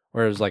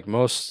 whereas like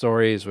most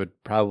stories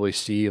would probably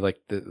see like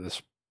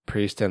this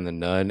priest and the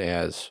nun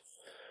as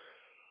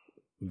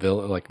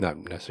like not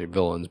necessarily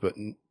villains, but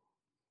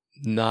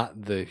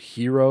not the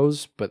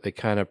heroes, but they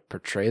kind of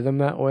portray them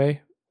that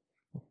way.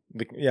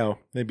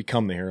 They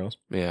become the heroes.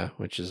 Yeah,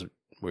 which is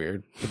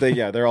weird. But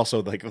they're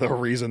also like the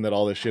reason that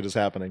all this shit is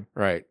happening.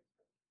 Right.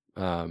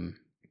 Yeah,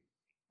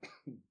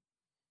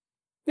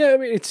 I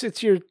mean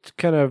it's your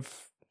kind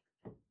of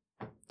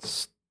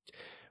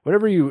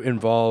whenever you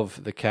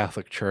involve the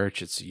Catholic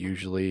Church, it's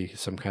usually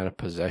some kind of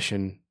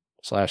possession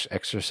 /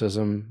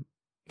 exorcism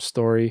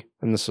story,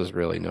 and this is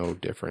really no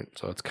different.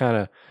 So it's kind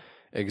of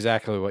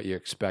exactly what you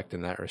expect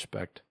in that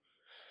respect.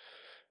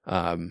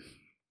 And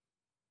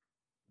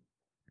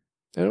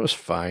it was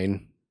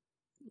fine.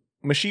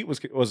 Mashit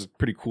was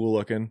pretty cool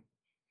looking.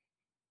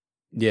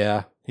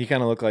 Yeah. He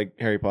kind of looked like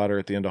Harry Potter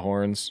at the end of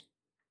Horns.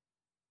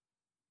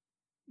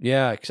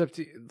 Yeah, except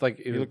like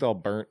He looked all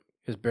burnt.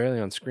 It's barely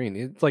on screen.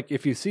 It's like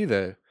if you see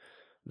the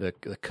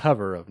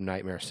cover of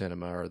Nightmare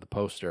Cinema or the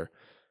poster.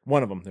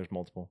 One of them. There's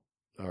multiple.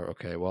 Or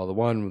okay, well the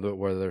one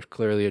where there's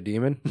clearly a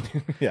demon,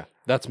 Yeah.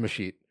 that's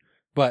Mashit.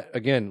 But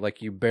again,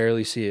 like you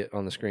barely see it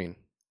on the screen.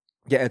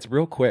 Yeah, it's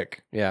real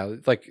quick. Yeah,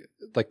 like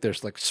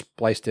there's like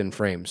spliced in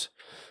frames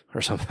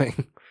or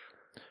something,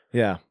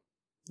 Yeah.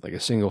 like a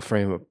single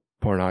frame of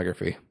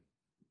pornography.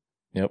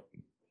 Yep.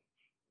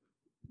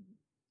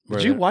 Where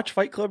Did you the- watch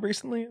Fight Club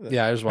recently?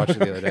 Yeah, I just watched it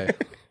the other day.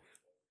 Okay.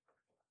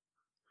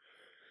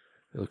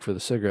 Look for the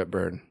cigarette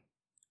burn.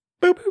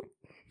 Boop,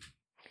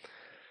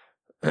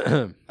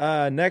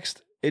 boop.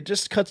 Next, it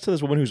just cuts to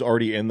this woman who's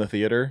already in the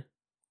theater,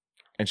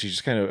 and she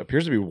just kind of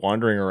appears to be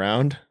wandering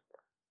around,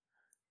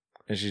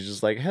 and she's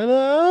just like,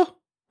 "Hello,"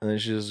 and then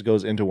she just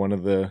goes into one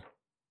of the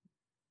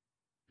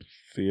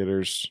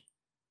theaters.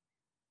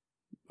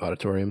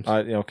 Auditoriums.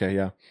 Okay,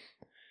 yeah,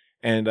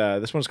 and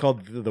this one's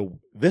called the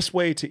This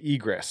Way to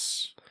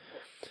Egress.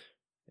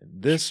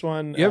 This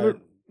one, You ever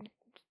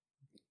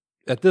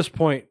at this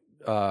point,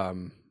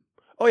 oh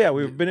yeah,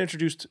 we've been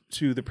introduced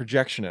to the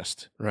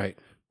projectionist, right?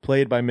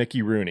 played by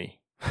Mickey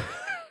Rooney.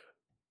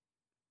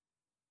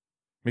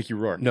 Mickey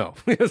Rourke. No,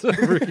 it's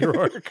Ricky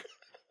Rourke.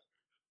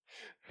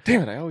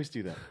 Damn it, I always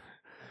do that.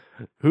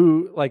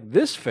 Who like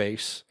this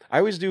face? I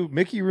always do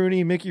Mickey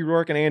Rooney, Mickey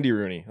Rourke, and Andy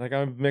Rooney. Like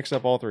I mix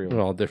up all three of They're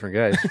them. all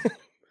different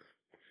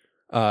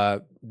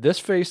guys. This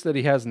face that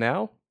he has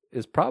now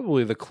is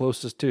probably the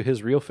closest to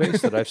his real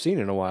face that I've seen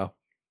in a while.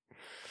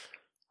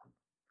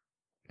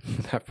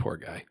 That poor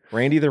guy.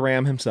 Randy the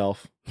Ram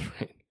himself.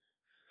 Right.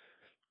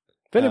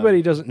 If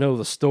anybody doesn't know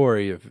the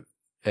story of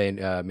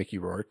Mickey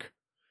Rourke,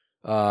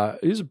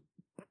 he's a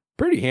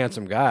pretty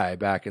handsome guy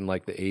back in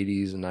like the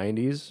 80s and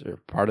 90s, or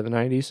part of the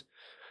 90s.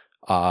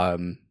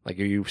 Like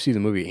if you see the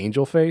movie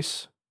Angel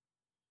Face,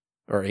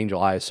 or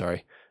Angel Eyes,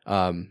 sorry.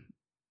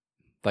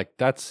 Like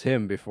that's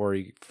him before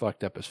he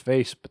fucked up his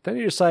face, but then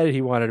he decided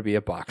he wanted to be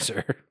a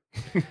boxer.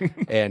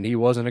 And he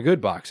wasn't a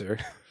good boxer.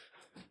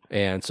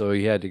 And so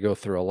he had to go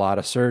through a lot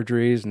of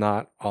surgeries.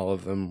 Not all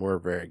of them were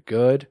very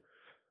good,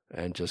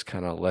 and just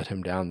kind of led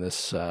him down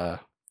this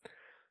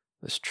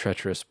this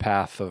treacherous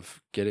path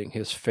of getting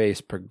his face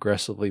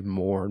progressively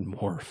more and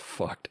more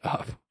fucked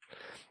up,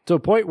 to a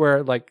point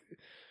where like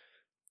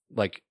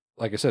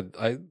I said,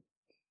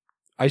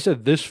 I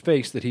said this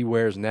face that he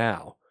wears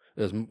now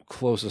is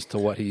closest to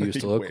what he used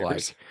to look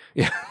like.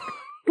 Yeah.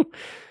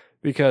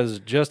 Because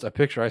just a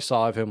picture I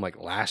saw of him like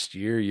last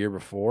year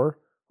before,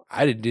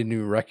 I didn't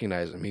even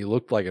recognize him. He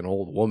looked like an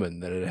old woman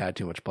that had had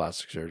too much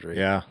plastic surgery.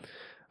 Yeah.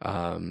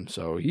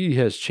 So he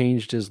has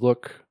changed his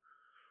look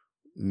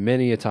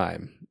many a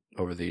time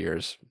over the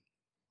years.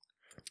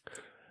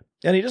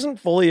 And he doesn't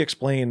fully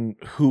explain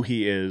who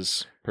he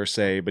is per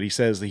se, but he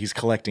says that he's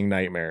collecting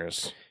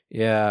nightmares.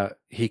 Yeah,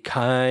 he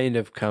kind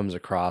of comes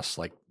across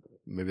like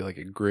maybe like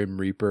a Grim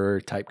Reaper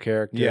type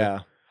character. Yeah.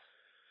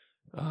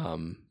 But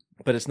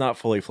But it's not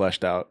fully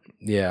fleshed out.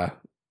 yeah.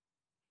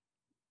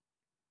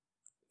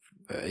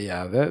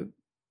 Yeah, that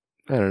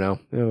I don't know.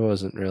 It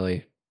wasn't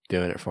really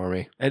doing it for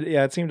me.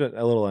 It seemed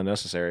a little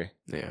unnecessary.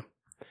 Yeah.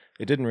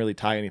 It didn't really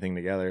tie anything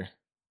together.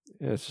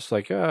 It's just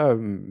like,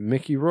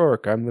 Mickey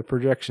Rourke, I'm the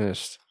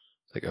projectionist.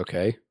 It's like,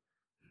 okay,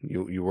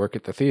 you work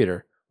at the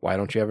theater. Why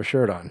don't you have a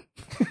shirt on?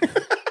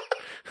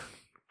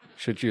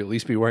 Should you at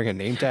least be wearing a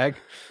name tag?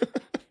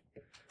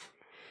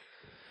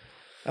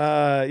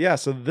 Yeah,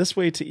 so This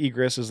Way to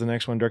Egress is the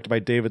next one, directed by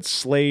David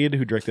Slade,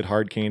 who directed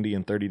Hard Candy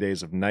and 30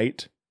 Days of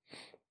Night.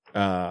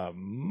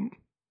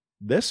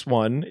 This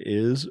one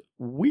is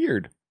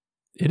weird.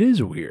 It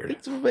is weird.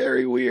 It's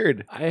very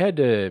weird.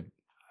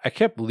 I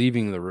kept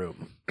leaving the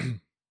room.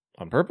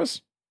 On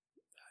purpose?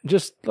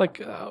 Just like,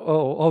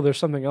 there's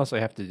something else I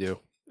have to do.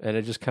 And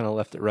it just kind of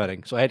left it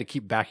running. So I had to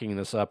keep backing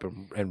this up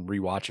and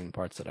rewatching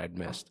parts that I'd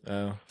missed. Oh.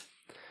 I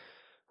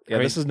Yeah,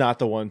 mean- this is not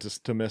the one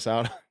to miss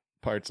out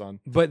parts on.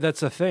 But that's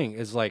the thing,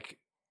 is like,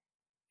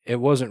 it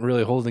wasn't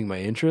really holding my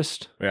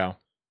interest. Yeah.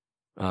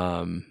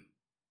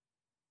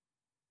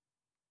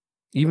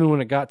 Even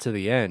when it got to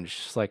the end, it's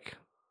just like,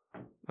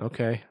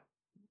 okay.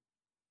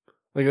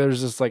 Like,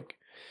 there's this, like,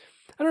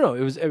 I don't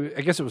know.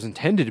 I guess it was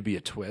intended to be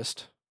a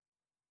twist.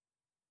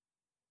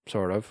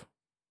 Sort of.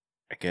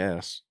 I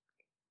guess.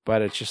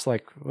 But it's just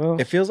like, well.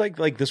 It feels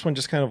like this one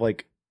just kind of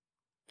like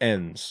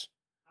ends.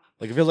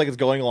 Like it feels like it's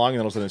going along and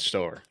then all of a sudden it's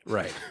over.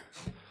 Right.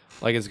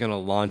 Like it's going to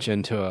launch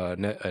into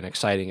an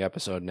exciting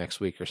episode next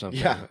week or something.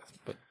 Yeah.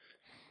 But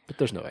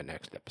there's no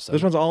next episode.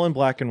 This one's all in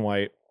black and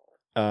white.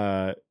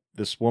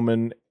 This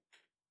woman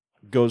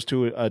goes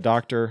to a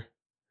doctor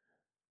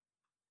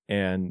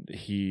and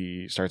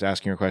he starts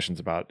asking her questions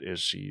about, is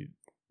she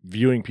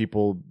viewing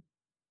people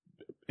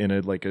in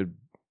a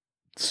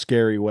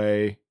scary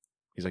way?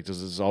 He's like,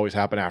 does this always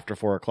happen after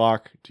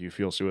 4:00? Do you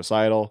feel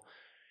suicidal?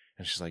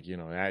 And she's like,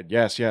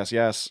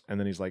 yes. And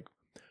then he's like,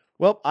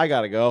 well, I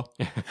gotta go.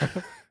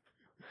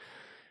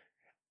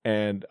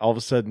 And all of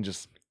a sudden,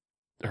 just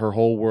her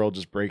whole world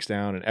just breaks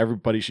down, and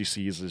everybody she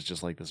sees is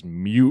just like this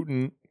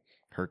mutant.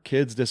 Her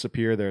kids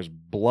disappear. There's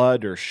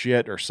blood or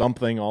shit or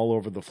something all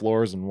over the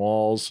floors and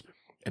walls,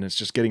 and it's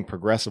just getting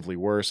progressively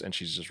worse. And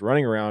she's just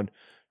running around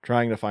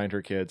trying to find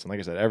her kids. And like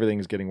I said, everything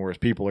is getting worse.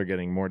 People are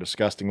getting more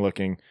disgusting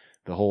looking.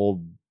 The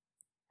whole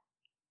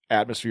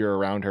atmosphere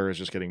around her is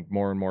just getting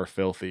more and more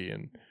filthy,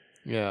 and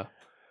Yeah.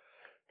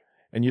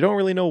 and you don't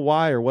really know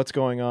why or what's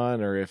going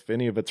on or if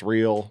any of it's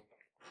real.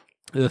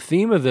 The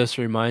theme of this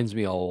reminds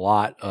me a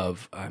lot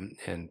of,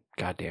 and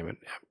God damn it,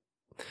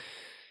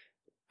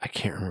 I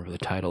can't remember the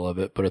title of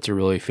it, but it's a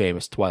really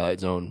famous Twilight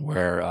Zone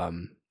where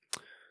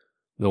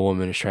the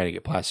woman is trying to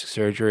get plastic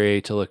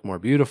surgery to look more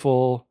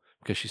beautiful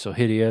because she's so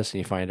hideous, and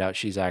you find out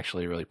she's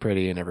actually really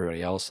pretty, and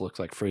everybody else looks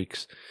like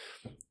freaks.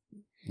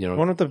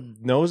 One with the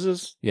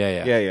noses?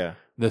 Yeah. Yeah.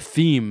 The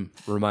theme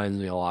reminds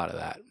me a lot of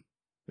that.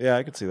 Yeah,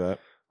 I could see that.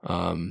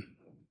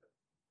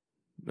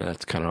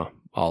 That's kind of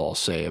all I'll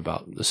say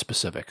about the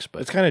specifics,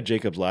 but It's kind of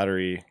Jacob's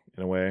Laddery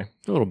in a way.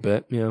 a little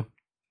bit, yeah.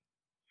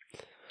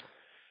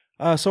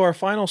 So our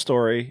final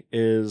story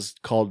is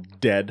called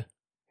Dead.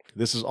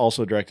 This is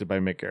also directed by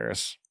Mick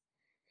Garris,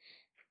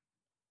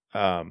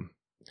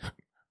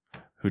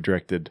 who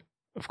directed,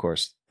 of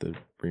course, the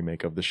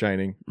remake of The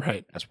Shining,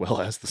 Right. as well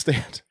as The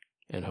Stand.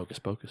 And Hocus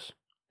Pocus.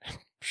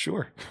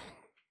 Sure.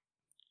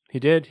 He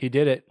did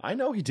it. I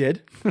know he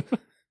did.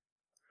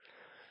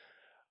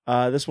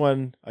 This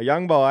one, a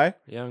young boy,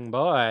 Young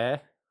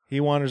boy. he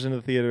wanders into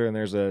the theater and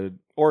there's a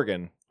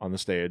organ on the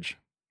stage.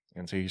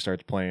 And so he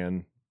starts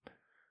playing.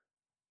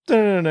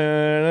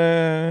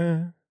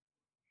 Dun-dun-dun-dun.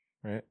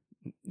 Right?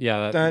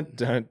 Yeah. Dun,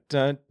 dun,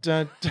 dun,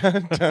 dun,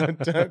 dun, dun,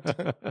 dun,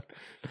 dun.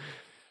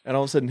 And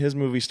all of a sudden his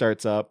movie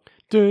starts up.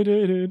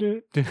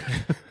 Wait,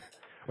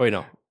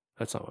 no.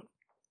 That's not what.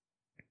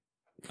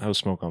 That was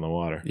Smoke on the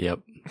Water. Yep.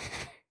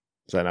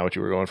 Is that not what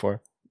you were going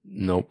for?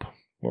 Nope.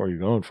 What were you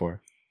going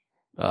for?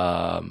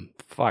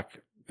 Fuck.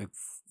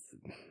 It's.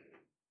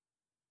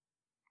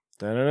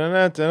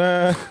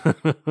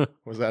 Dun-dun-dun-dun-dun.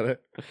 Was that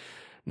it?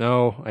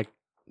 No,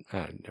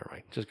 never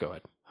mind. Just go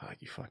ahead. Oh,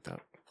 you fucked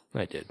up.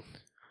 I did.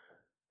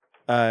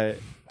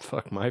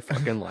 Fuck my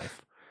fucking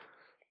life.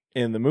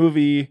 In the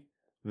movie,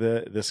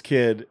 this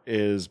kid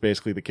is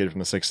basically the kid from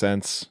The Sixth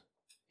Sense.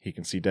 He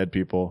can see dead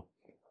people.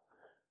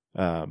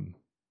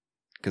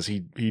 Because he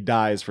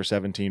dies for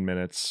 17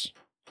 minutes,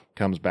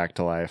 comes back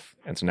to life,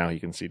 and so now he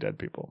can see dead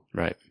people.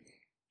 Right.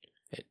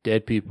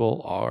 Dead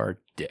people are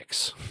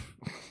dicks.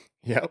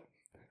 Yep.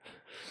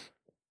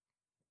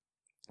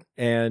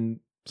 And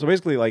so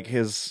basically, like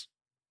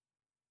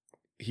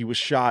he was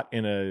shot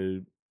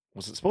in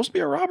was it supposed to be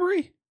a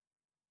robbery?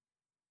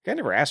 Guy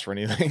never asked for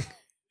anything.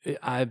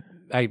 I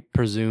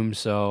presume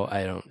so.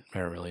 I don't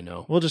really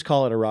know. We'll just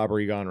call it a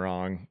robbery gone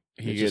wrong.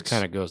 He just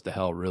kind of goes to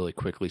hell really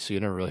quickly, so you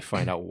never really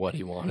find out what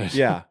he wanted.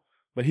 Yeah,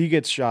 but he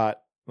gets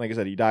shot. Like I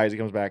said, he dies. He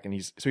comes back, and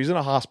he's in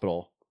a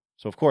hospital.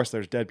 So of course,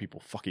 there's dead people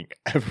fucking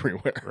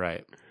everywhere.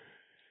 Right.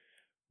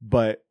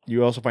 But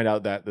you also find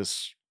out that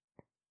this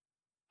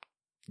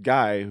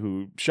guy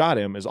who shot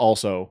him is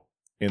also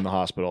in the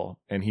hospital,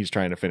 and he's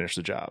trying to finish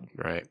the job.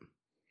 Right.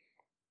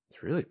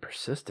 It's really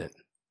persistent.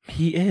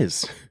 He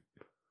is.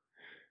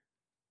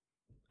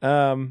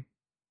 Yeah,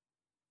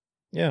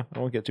 I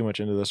won't get too much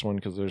into this one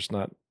because there's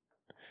not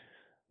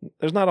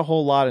a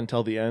whole lot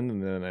until the end,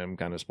 and then I'm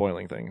kind of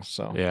spoiling things.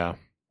 So Yeah.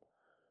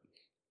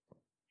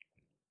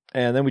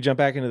 And then we jump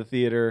back into the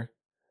theater,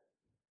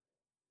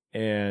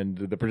 and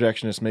the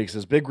projectionist makes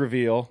this big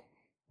reveal,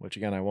 which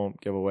again I won't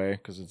give away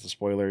because it's a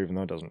spoiler, even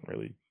though it doesn't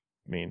really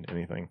mean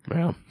anything.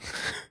 Yeah.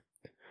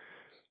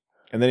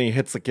 And then he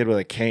hits the kid with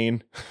a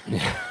cane. And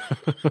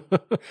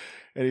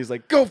he's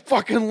like, "Go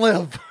fucking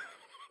live."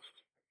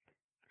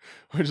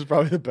 Which is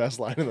probably the best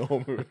line in the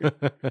whole movie.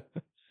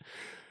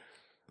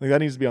 Like, that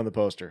needs to be on the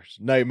poster.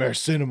 Nightmare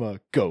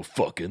Cinema, go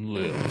fucking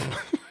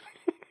live.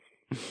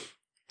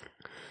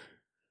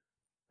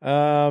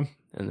 And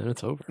then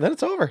it's over. Then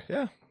it's over.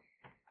 Yeah.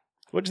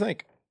 What'd you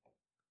think?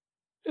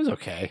 It was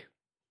okay.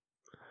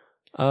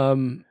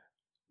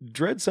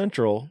 Dread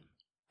Central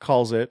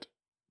calls it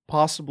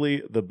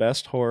possibly the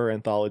best horror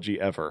anthology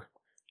ever.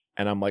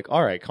 And I'm like,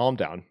 all right, calm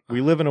down.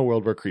 We live in a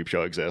world where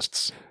Creepshow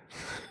exists.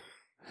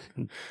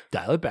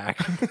 Dial it back.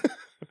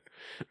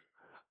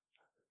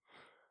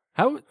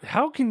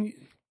 How can you...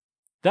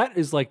 That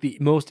is like the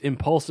most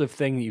impulsive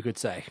thing that you could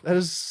say. That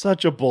is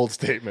such a bold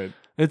statement.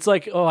 It's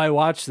like, oh, I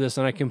watched this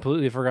and I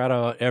completely forgot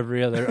about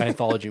every other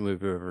anthology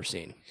movie I've ever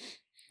seen.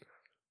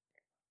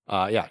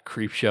 Yeah,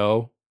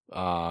 Creepshow,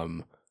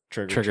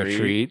 Trick or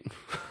Treat.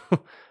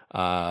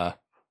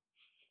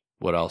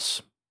 What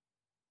else?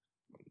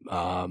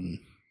 I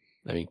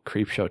mean,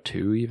 Creepshow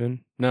 2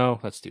 even? No,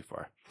 that's too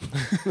far.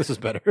 This is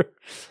better.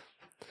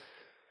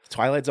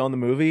 Twilight Zone the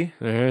movie?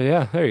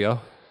 Yeah, there you go.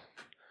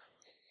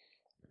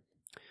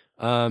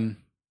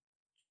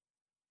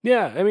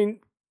 Yeah, I mean,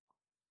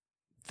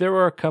 there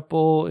were a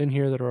couple in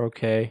here that are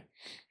okay.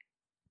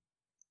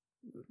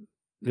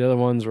 The other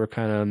ones were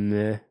kind of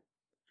meh.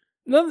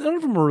 None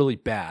of them were really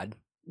bad.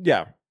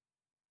 Yeah.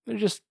 They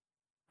just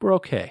were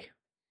okay.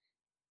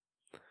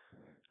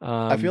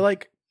 I feel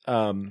like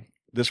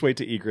This Way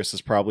to Egress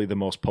is probably the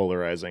most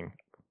polarizing.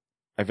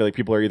 I feel like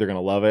people are either going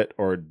to love it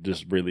or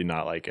just really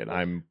not like it.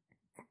 I'm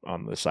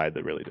on the side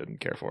that really didn't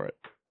care for it.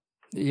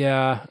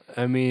 Yeah,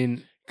 I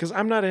mean... Because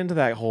I'm not into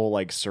that whole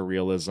like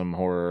surrealism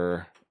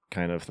horror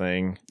kind of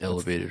thing.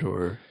 Elevated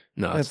horror.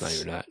 No, it's not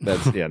even that. No,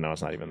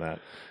 it's not even that.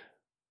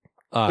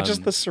 But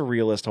just the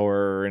surrealist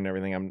horror and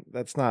everything,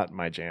 that's not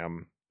my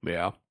jam.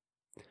 Yeah.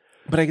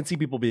 But I can see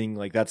people being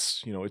like,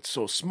 that's, it's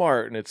so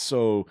smart and it's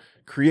so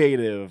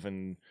creative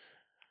and...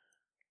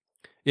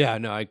 Yeah,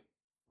 no,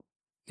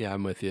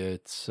 I'm with you.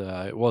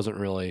 It wasn't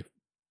really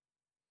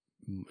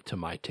to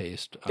my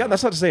taste. Yeah,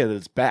 that's not to say that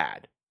it's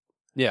bad.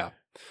 Yeah.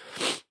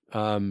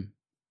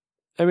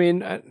 I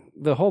mean,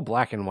 the whole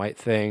black and white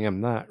thing,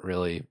 I'm not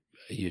really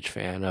a huge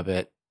fan of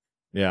it.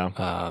 Yeah.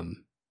 I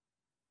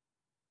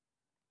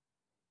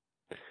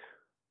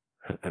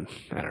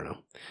don't know.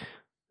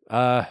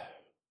 But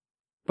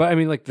I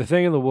mean, like The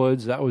Thing in the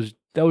Woods, that was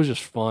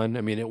just fun.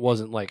 I mean, it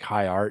wasn't like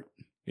high art.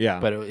 Yeah.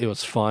 But it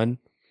was fun.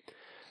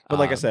 But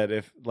like I said,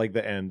 if like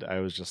the end, I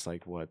was just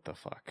like, what the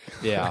fuck?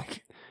 Yeah.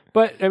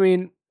 But I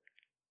mean,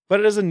 but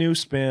it is a new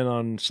spin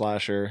on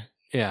slasher.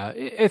 Yeah,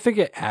 I think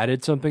it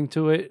added something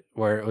to it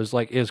where it was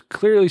like, it was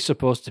clearly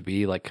supposed to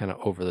be like kind of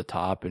over the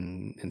top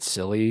and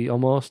silly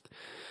almost.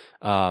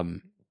 I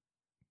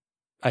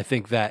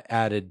think that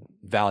added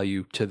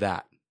value to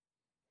that.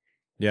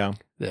 Yeah.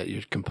 That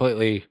you're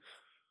completely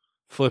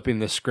flipping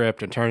the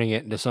script and turning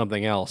it into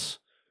something else.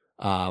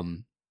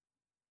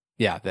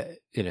 Yeah, and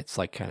it's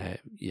like kind of,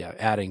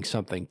 adding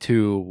something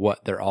to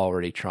what they're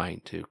already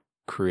trying to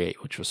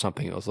create, which was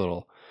something that was a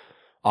little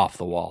off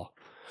the wall.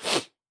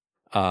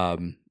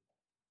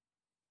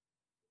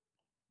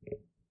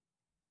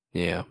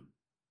 Yeah.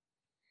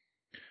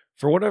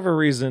 For whatever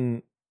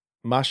reason,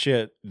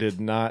 Mashit did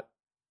not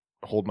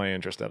hold my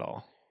interest at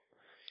all.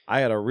 I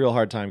had a real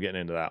hard time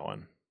getting into that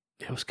one.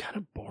 It was kind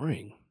of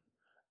boring.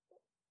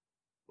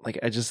 Like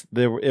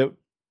it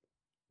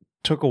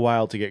took a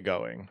while to get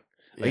going.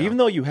 Like Yeah. even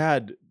though you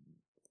had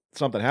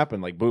something happen,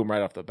 like boom,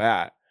 right off the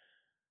bat,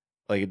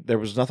 like there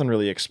was nothing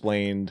really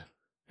explained.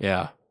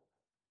 Yeah.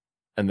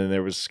 And then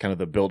there was kind of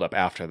the build up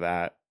after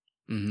that.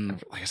 Mm-hmm.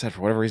 Like I said,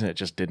 for whatever reason, it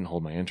just didn't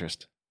hold my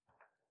interest.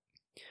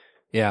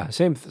 Yeah,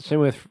 same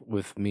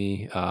with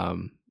me.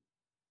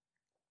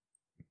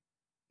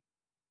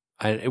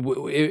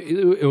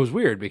 It was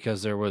weird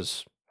because there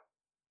was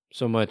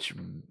so much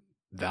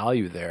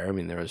value there. I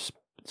mean, there was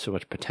so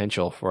much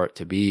potential for it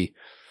to be,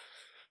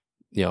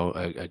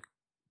 a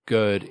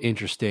good,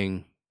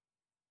 interesting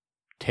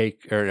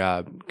take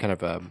or kind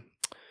of a.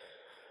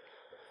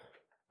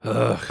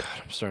 God,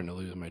 I'm starting to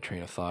lose my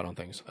train of thought on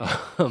things.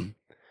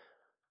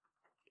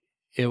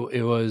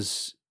 It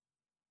was.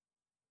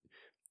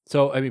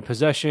 So, I mean,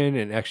 possession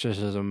and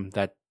exorcism,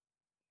 that's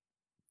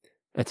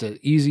an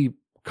easy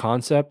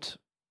concept,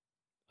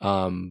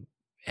 and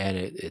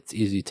it's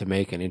easy to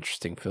make an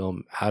interesting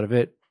film out of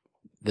it.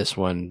 This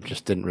one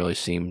just didn't really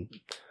seem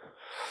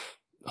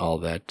all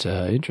that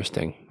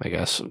interesting, I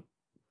guess.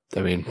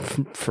 I mean,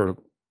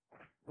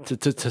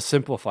 to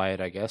simplify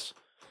it, I guess.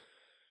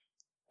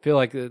 I feel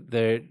like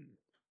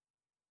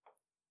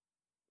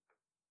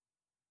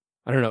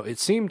I don't know. It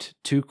seemed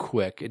too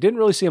quick. It didn't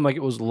really seem like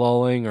it was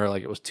lulling or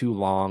like it was too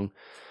long.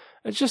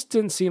 It just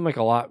didn't seem like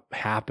a lot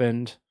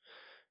happened,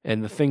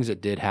 and the things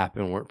that did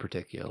happen weren't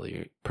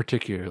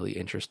particularly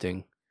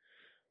interesting.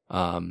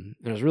 It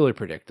was really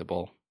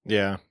predictable.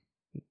 Yeah,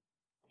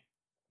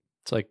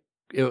 it's like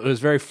it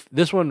was very.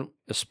 This one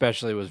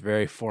especially was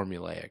very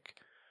formulaic.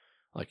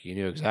 Like you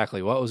knew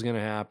exactly what was going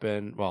to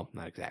happen. Well,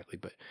 not exactly,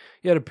 but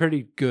you had a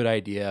pretty good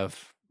idea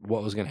of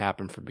what was going to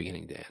happen from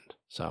beginning to end.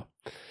 So,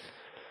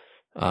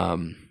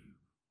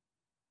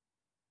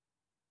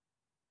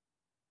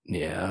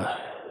 yeah.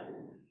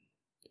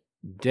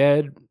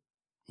 Dead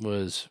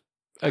was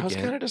I was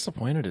again. kind of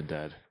disappointed in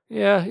Dead.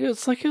 Yeah,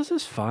 it's like this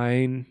is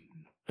fine.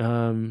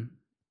 But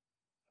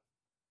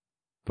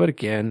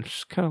again,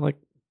 just kind of like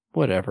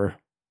whatever.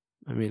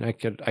 I mean, I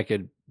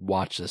could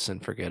watch this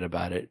and forget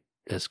about it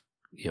as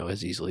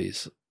as easily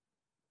as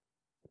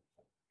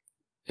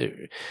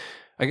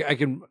I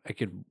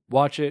could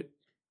watch it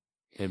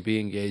and be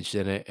engaged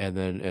in it, and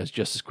then as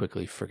just as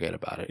quickly forget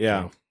about it.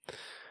 Yeah.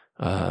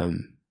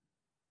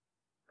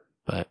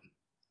 But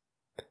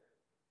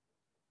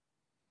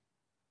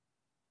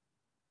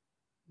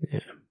yeah.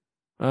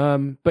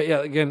 But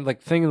yeah, again,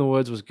 like Thing in the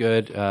Woods was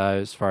good.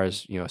 As far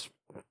as as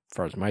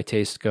far as my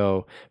tastes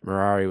go,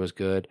 Mirari was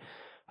good.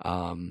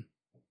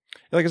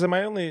 Like I said,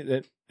 my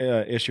only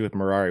issue with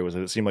Mirari was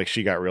that it seemed like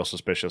she got real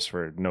suspicious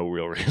for no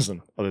real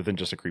reason other than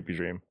just a creepy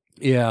dream.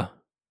 Yeah.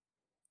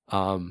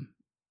 That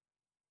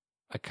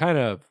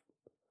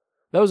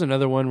was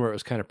another one where it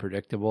was kind of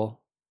predictable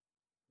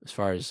as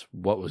far as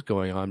what was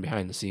going on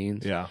behind the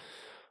scenes. Yeah.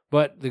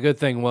 But the good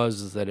thing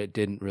is that it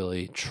didn't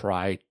really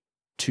try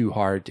too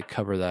hard to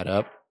cover that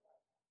up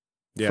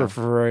for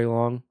very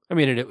long. I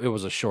mean, it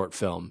was a short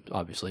film,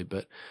 obviously,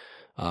 but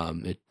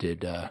it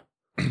did.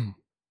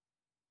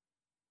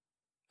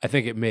 I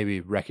think it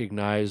maybe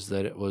recognized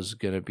that it was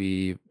going to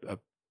be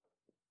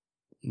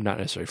not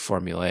necessarily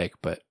formulaic,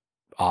 but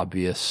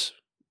obvious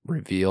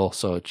reveal.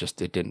 So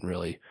it didn't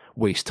really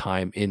waste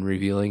time in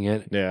revealing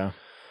it. Yeah.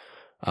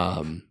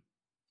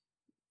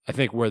 I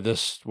think where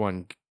this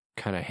one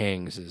kind of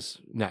hangs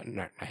is not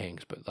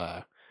hangs,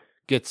 but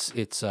gets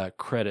its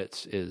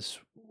credits is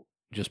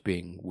just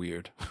being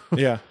weird.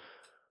 Yeah.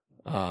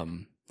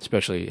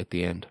 Especially at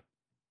the end.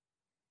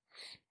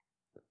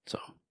 So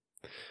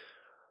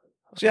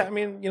yeah, I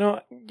mean,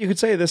 you could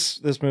say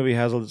this movie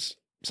has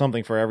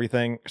something for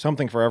everything,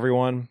 something for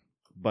everyone.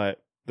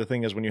 But the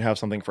thing is, when you have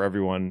something for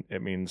everyone,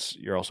 it means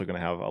you're also going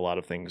to have a lot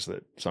of things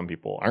that some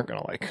people aren't going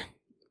to like.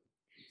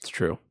 It's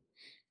true.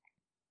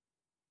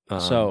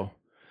 So,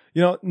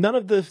 none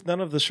of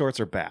the shorts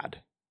are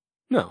bad.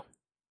 No.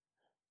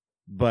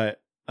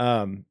 But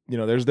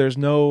there's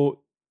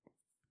no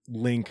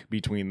link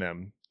between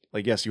them.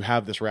 Like, yes, you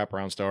have this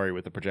wraparound story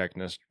with the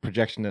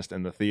projectionist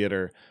and the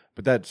theater,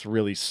 but that's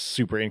really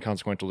super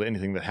inconsequential to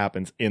anything that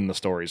happens in the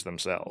stories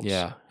themselves.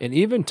 Yeah, and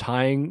even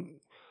tying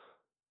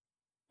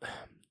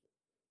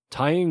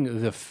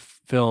the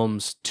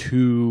films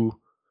to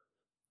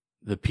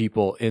the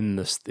people in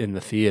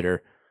the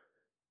theater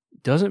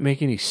doesn't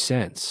make any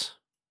sense.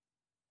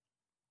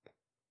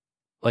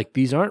 Like,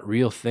 these aren't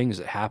real things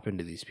that happen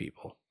to these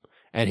people,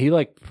 and he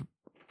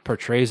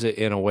portrays it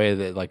in a way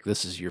that like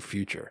this is your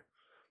future.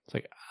 It's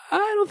like, I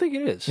don't think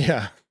it is.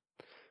 Yeah.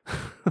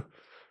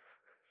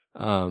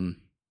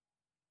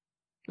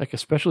 Like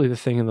especially the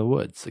Thing in the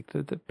Woods. Like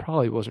that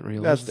probably wasn't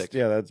realistic.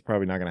 That's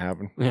probably not going to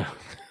happen. Yeah.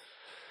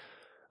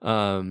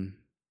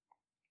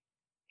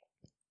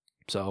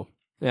 So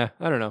yeah,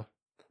 I don't know.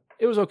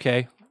 It was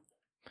okay.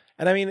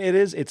 And I mean,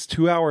 it's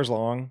 2 hours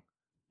long,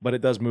 but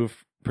it does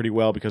move pretty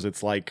well because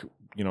it's like,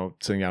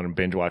 sitting down and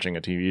binge watching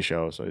a TV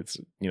show. So it's,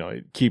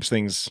 it keeps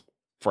things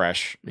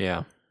fresh.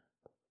 Yeah.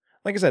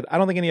 Like I said, I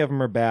don't think any of them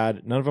are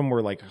bad. None of them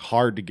were like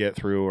hard to get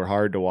through or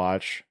hard to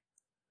watch.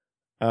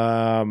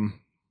 I'll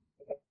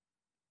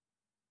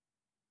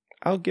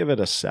give it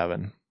a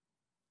 7.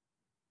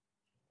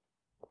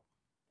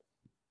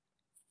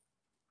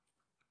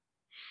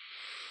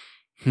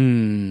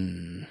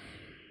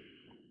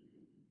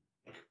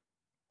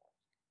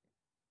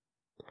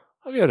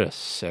 I'll give it a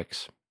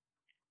 6.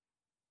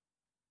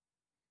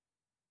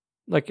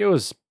 Like it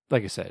was,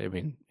 like I said, I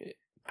mean,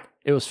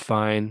 it was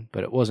fine,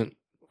 but it wasn't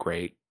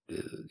great.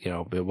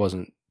 It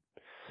wasn't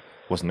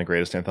the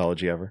greatest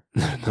anthology ever.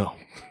 No.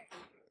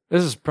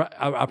 This is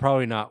I'll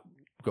probably not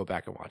go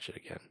back and watch it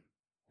again.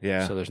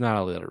 Yeah. So there's not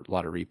a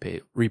lot of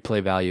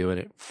replay value in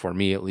it for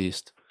me, at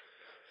least.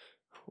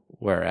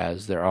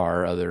 Whereas there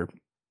are other,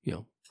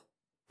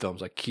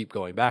 films I keep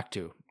going back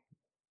to,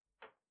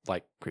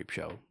 like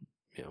Creepshow,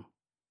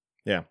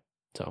 Yeah.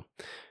 So,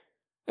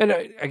 and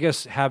I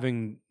guess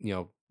having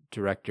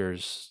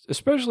directors,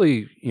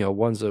 especially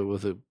ones that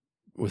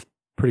with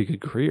pretty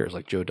good careers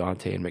like Joe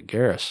Dante and Mick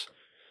Garris,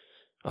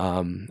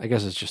 I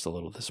guess it's just a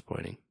little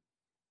disappointing.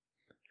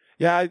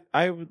 Yeah,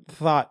 I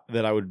thought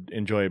that I would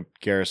enjoy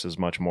Garris's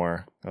much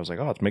more. I was like,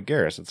 oh, it's Mick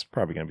Garris. It's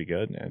probably going to be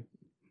good. And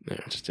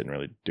it just didn't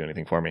really do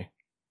anything for me.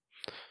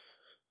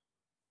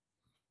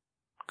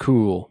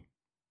 Cool.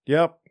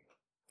 Yep.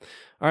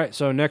 All right,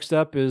 so next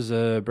up is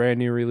a brand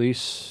new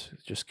release. It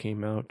just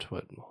came out,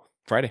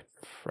 Friday,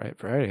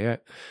 yeah.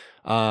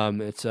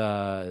 It's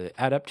an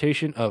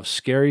adaptation of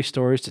Scary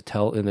Stories to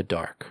Tell in the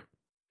Dark.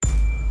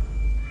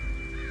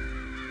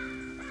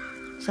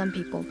 Some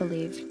people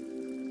believe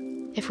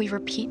if we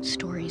repeat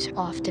stories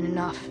often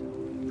enough,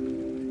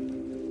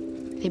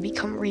 they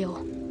become real.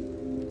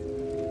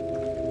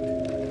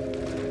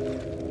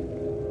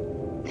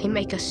 They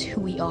make us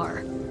who we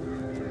are.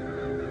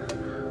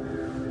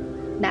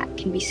 That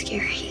can be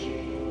scary.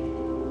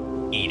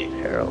 Eat it,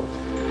 Harold.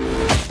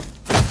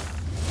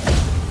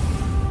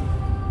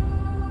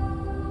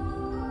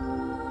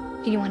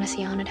 Do you want to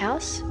see a haunted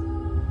house?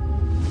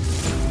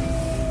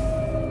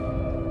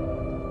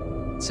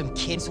 Some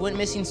kids went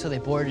missing, so they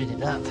boarded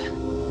it up.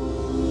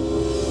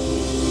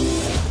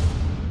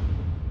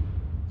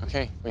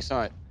 Okay, we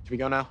saw it. Should we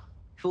go now?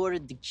 Who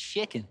ordered the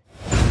chicken?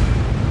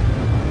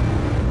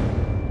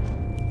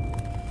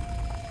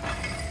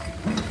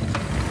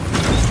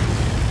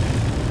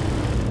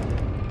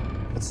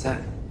 What's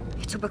that?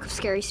 It's a book of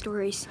scary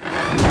stories.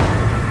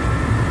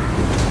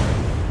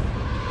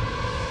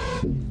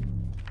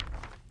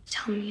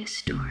 Tell me a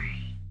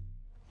story.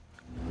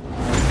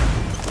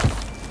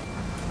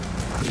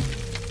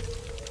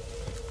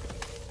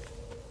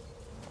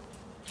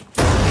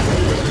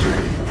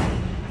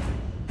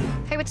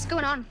 Hey, what's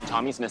going on?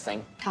 Tommy's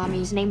missing.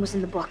 Tommy's name was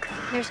in the book.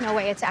 There's no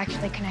way it's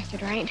actually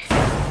connected, right?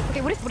 Okay,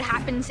 what if what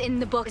happens in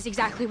the book is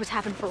exactly what's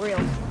happened for real?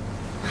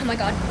 Oh my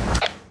god.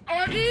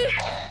 Augie!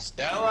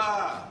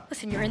 Stella!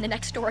 Listen, you're in the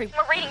next story.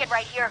 We're reading it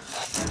right here.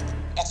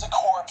 It's a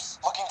corpse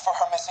looking for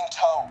her missing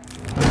toe.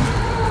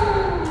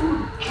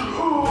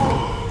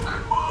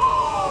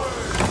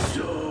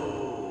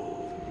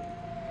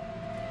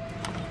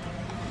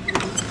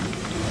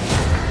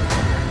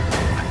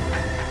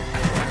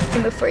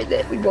 I'm afraid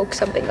that we woke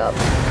something up.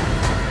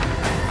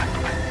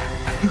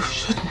 You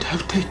shouldn't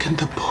have taken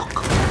the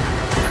book.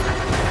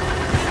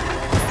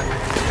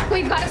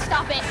 We've got to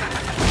stop it.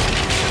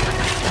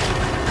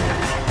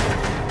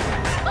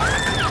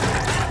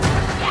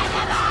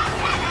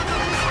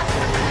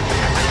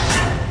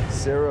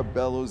 Sarah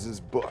Bellows'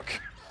 book,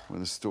 where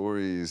the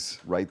stories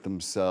write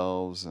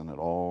themselves and it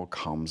all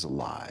comes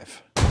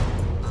alive.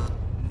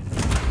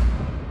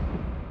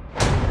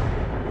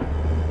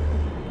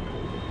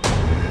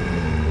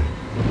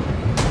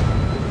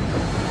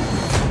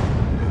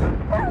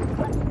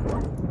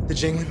 The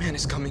jangling man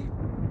is coming.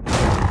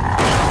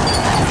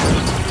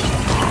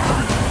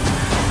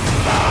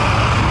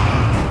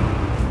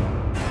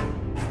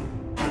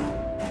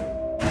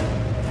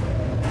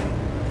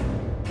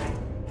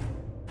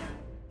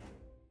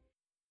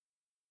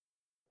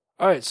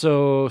 All right,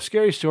 so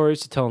scary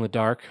stories to tell in the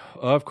dark,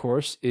 of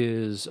course,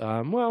 is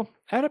well,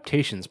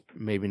 adaptations.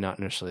 Maybe not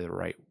necessarily the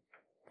right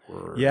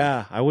word.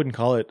 Yeah, I wouldn't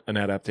call it an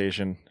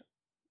adaptation.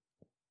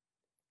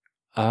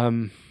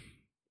 Not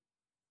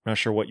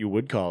sure what you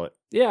would call it.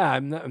 Yeah,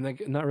 I'm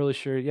not really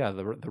sure. Yeah,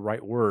 the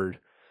right word.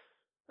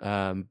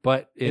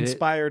 But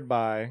Inspired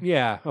by.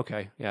 Yeah.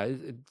 Okay. Yeah.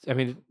 I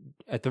mean,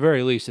 at the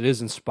very least, it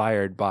is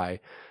inspired by,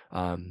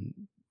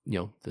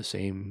 the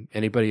same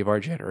anybody of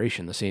our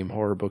generation, the same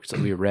horror books that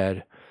we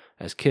read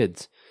as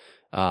kids.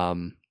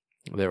 They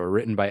were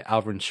written by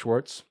Alvin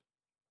Schwartz.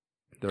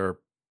 There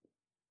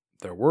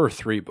were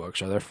 3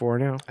 books. Are there 4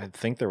 now? I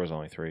think there was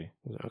only 3.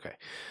 Okay.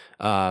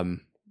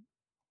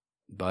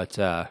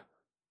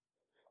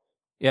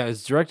 Yeah,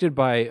 it's directed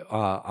by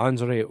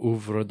André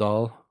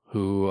Øvredal,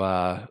 who,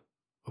 of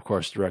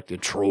course,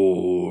 directed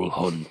Troll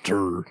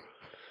Hunter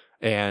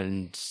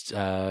and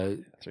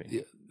 3.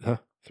 Huh?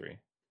 3.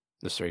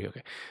 There's 3.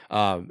 Okay.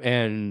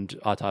 And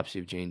Autopsy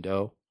of Jane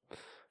Doe.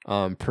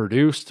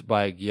 Produced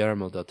by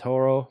Guillermo del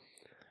Toro.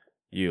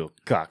 You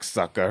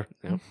cocksucker.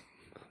 Yep.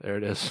 There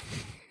it is.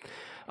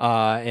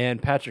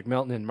 And Patrick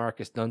Melton and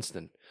Marcus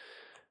Dunstan.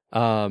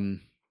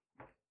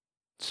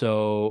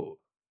 So,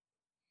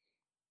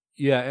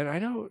 yeah, and I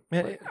know...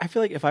 Man, I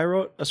feel like if I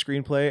wrote a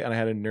screenplay and I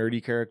had a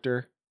nerdy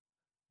character,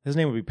 his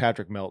name would be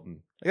Patrick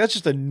Melton. Like, that's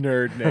just a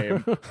nerd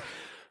name.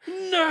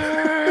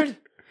 Nerd!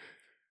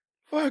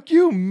 Fuck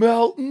you,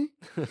 Melton!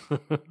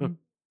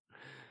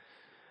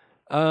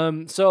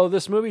 So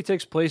this movie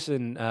takes place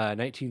in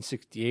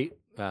 1968.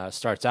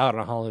 Starts out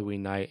on a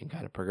Halloween night and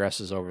kind of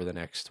progresses over the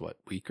next,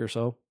 week or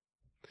so?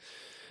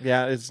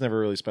 Yeah, it's never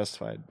really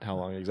specified how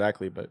long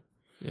exactly, but...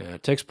 Yeah,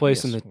 it takes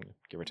place in the...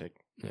 Give or take.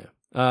 Yeah.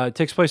 It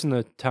takes place in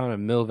the town of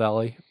Mill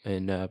Valley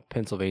in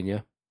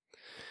Pennsylvania.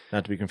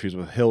 Not to be confused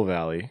with Hill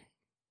Valley.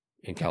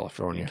 In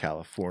California.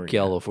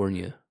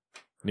 California.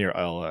 Near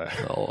LA.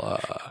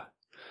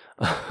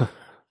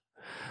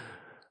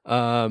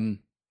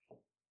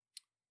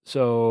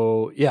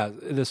 So, yeah,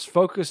 this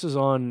focuses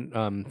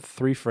on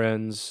 3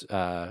 friends,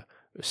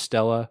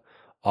 Stella,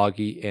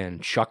 Augie,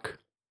 and Chuck,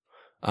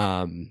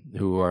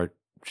 who are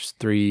just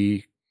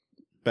 3...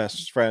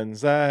 best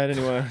friends that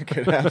anyone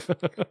could have.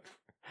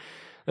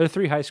 They're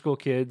 3 high school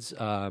kids,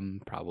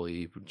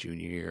 probably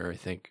junior year, I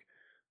think.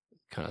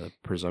 Kind of the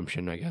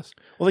presumption, I guess.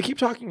 Well, they keep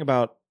talking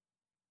about,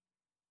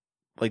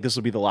 like, this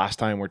will be the last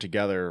time we're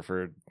together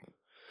for...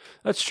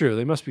 That's true.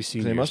 They must be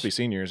seniors. They must be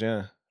seniors,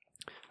 yeah.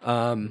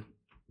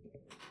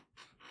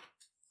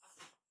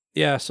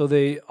 Yeah, so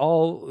they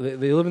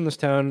live in this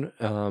town,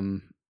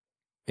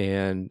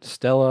 and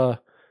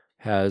Stella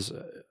has...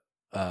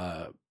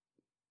 or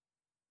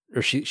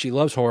she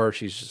loves horror.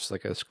 She's just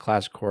like a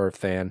classic horror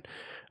fan.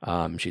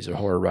 She's a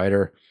horror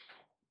writer.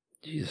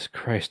 Jesus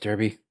Christ,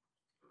 Derby.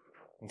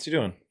 What's he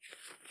doing?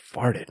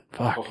 Farted.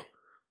 Fuck.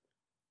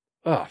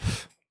 Oh,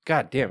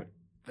 God damn it.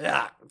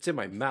 Ah, it's in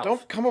my mouth.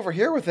 Don't come over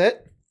here with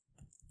it.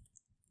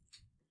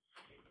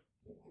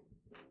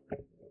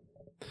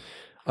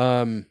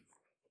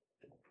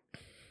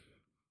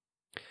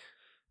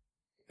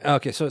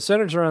 Okay, so it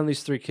centers around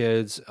these three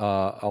kids,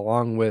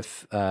 along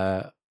with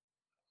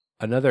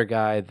another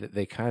guy that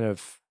they kind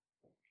of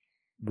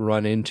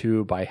run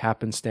into by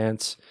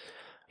happenstance.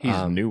 He's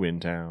new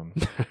in town.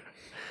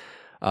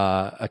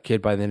 A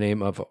kid by the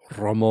name of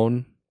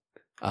Ramon.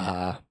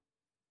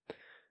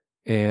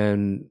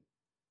 And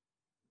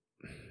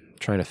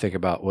trying to think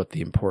about what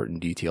the important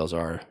details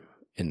are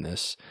in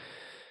this.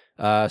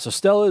 So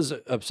Stella's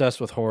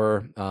obsessed with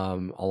horror,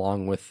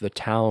 along with the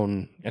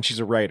town. And she's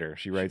a writer.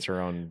 She writes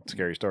her own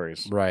scary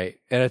stories. Right.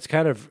 And it's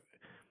kind of...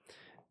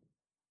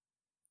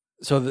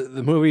 So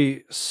the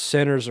movie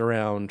centers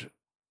around...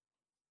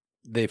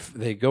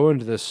 They go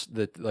into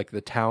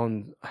the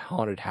town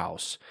haunted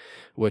house,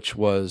 which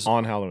was...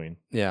 On Halloween.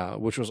 Yeah,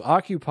 which was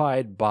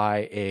occupied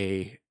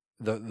by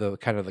the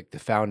kind of like the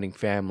founding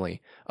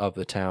family of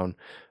the town.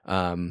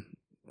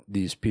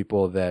 These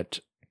people that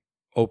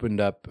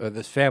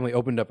this family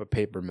opened up a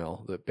paper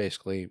mill that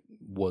basically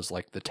was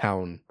like the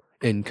town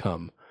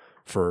income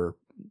for,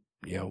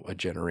 a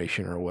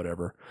generation or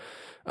whatever.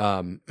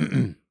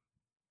 And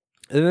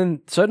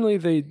then suddenly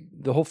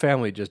the whole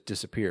family just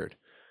disappeared.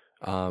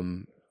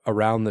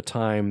 Around the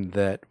time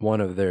that one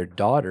of their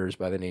daughters,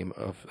 by the name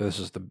of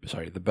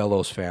the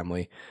Bellows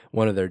family,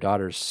 one of their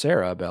daughters,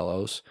 Sarah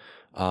Bellows,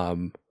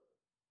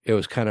 it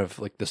was kind of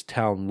like this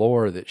town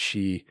lore that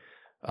she,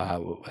 I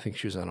think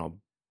she was an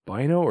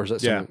albino, or is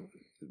that something?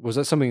 Was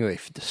that something they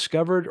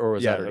discovered, or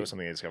was that was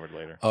something they discovered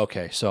later?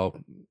 Okay,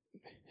 so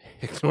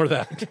ignore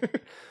that.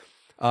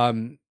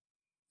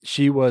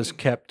 She was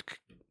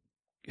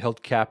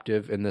held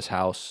captive in this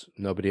house.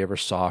 Nobody ever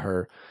saw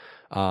her.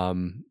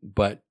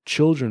 But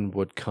children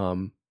would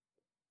come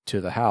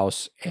to the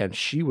house and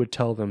she would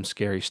tell them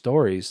scary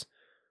stories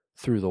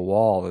through the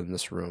wall in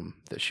this room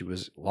that she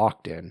was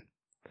locked in.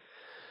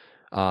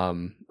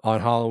 On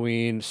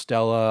Halloween,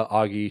 Stella,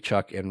 Augie,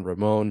 Chuck, and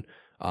Ramon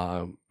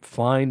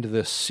find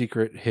this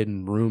secret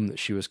hidden room that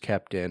she was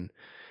kept in,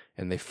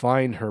 and they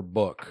find her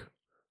book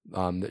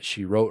that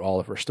she wrote all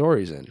of her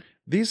stories in.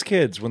 These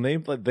kids, when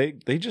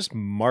they just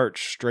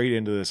march straight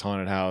into this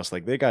haunted house,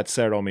 like they got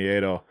Cero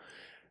Miedo,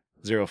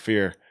 Zero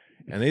Fear,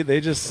 and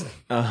they just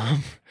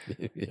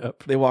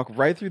Yep. They walk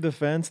right through the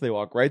fence, they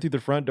walk right through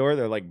the front door,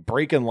 they're like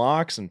breaking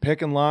locks and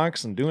picking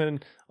locks and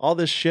doing all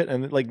this shit,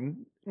 and like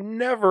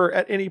never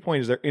at any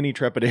point is there any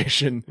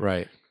trepidation.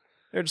 Right.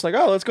 They're just like,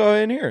 oh, let's go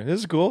in here.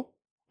 This is cool.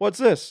 What's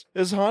this?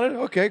 Is it haunted?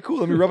 Okay, cool.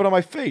 Let me rub it on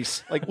my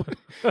face. Like,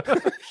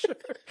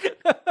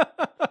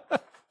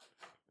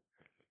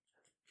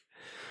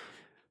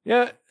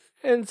 yeah,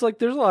 and it's like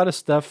there's a lot of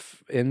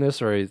stuff in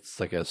this, or it's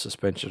like a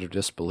suspension of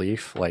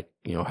disbelief, like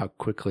how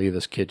quickly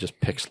this kid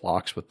just picks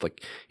locks with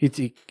like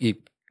he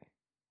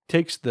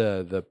takes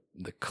the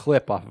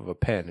clip off of a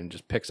pen and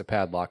just picks a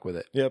padlock with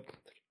it. Yep.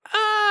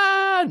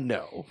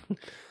 No.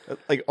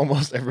 Like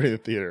almost everybody in the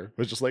theater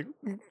was just like,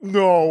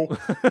 no,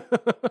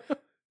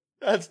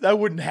 that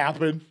wouldn't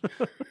happen.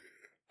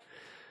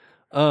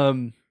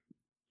 And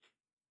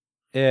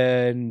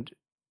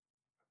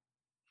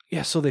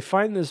yeah, so they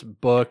find this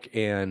book,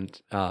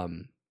 and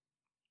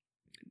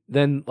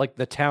then like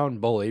the town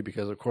bully,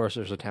 because of course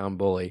there's a town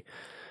bully,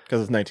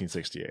 because it's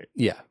 1968.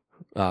 Yeah,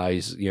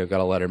 he's got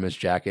a Letterman's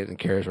jacket and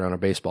carries around a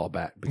baseball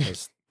bat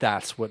because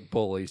that's what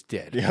bullies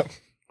did. Yep.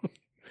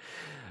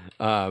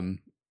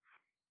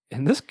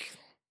 And this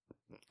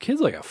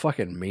kid's like a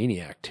fucking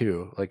maniac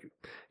too. Like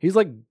he's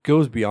like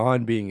goes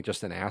beyond being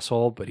just an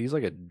asshole, but he's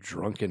like a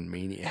drunken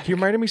maniac. He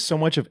reminded me so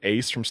much of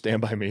Ace from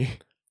Stand By Me.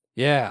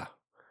 Yeah,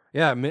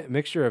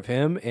 mixture of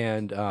him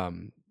and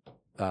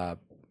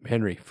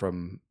Henry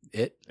from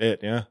It.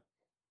 Yeah.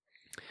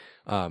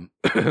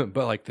 But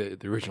like the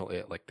original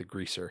It, like the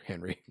greaser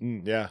Henry.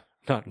 Yeah.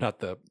 Not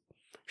the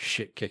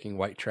shit kicking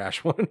white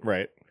trash one.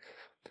 Right.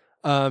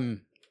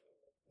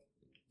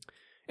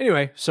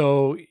 Anyway,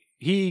 so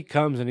he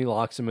comes and he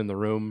locks him in the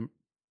room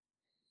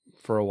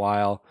for a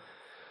while.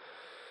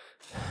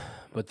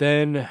 But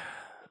then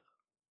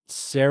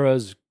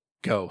Sarah's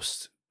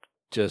ghost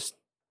just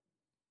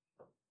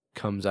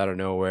comes out of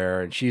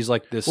nowhere, and she's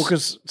like this. Well,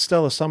 because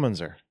Stella summons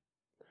her.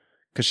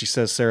 Because she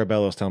says, Sarah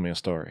Bellows, tell me a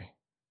story.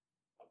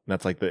 And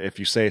that's like if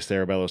you say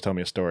Sarah Bellows, tell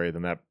me a story,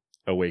 then that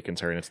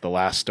awakens her, and it's the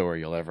last story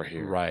you'll ever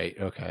hear. Right.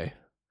 Okay.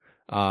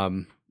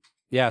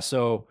 Yeah.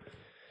 So,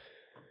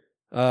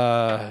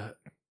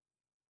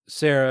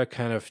 Sarah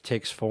kind of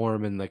takes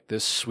form in like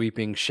this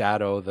sweeping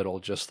shadow that'll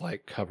just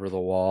like cover the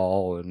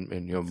wall, and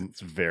it's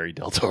very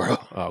Del Toro.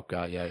 Oh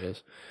God, yeah, it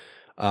is.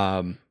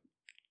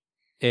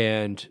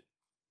 And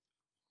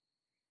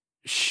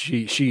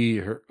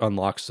she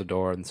unlocks the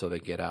door, and so they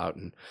get out,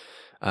 and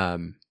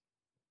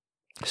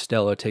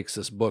Stella takes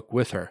this book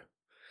with her.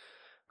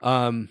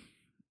 And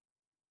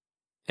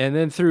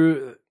then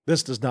through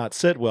this does not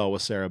sit well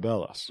with Sarah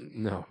Bellows.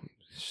 No,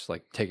 she's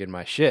like taking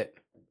my shit.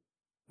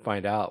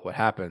 Find out what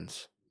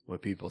happens when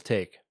people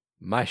take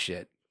my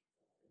shit.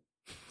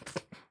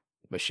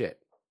 My shit.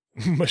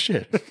 My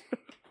shit.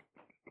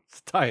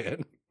 Let's tie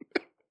in.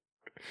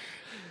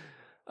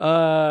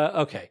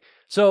 Okay.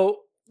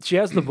 So she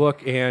has the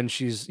book and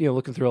she's,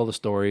 looking through all the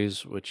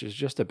stories, which is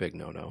just a big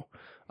no-no.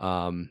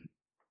 And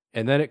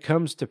then it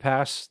comes to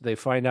pass, they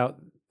find out,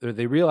 or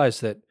they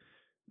realize that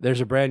there's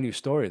a brand new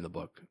story in the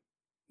book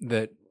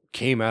that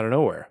came out of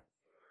nowhere.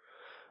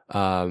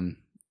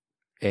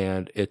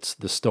 And it's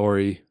the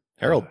story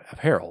of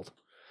Harold.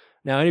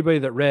 Now, anybody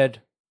that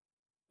read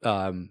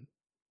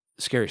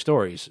Scary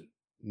Stories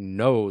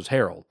knows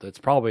Harold. It's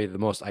probably the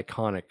most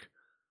iconic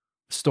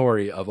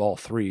story of all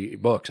 3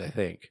 books, I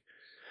think.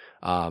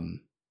 And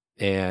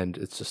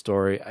it's a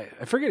story.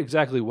 I forget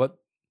exactly what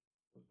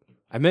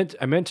I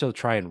meant to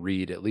try and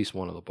read at least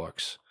one of the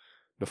books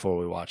before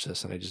we watched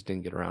this, and I just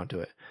didn't get around to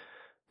it.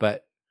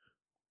 But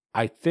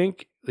I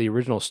think the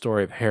original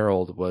story of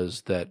Harold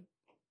was that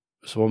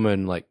this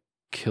woman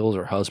kills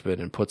her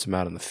husband and puts him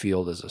out in the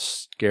field as a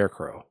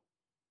scarecrow.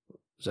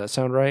 Does that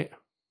sound right?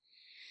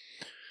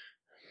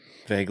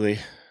 Vaguely.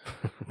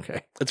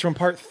 Okay. It's from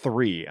part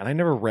 3, and I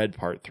never read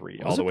part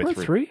 3 all the way part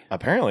through. 3?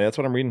 Apparently, that's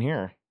what I'm reading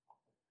here.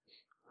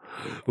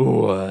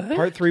 What?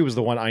 Part 3 was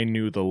the one I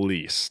knew the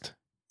least.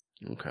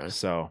 Okay.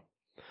 So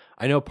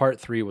I know part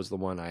 3 was the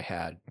one I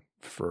had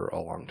for a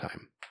long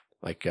time.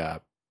 I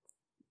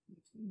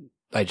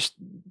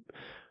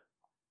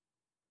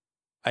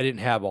didn't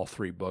have all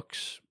 3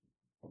 books.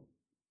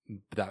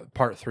 That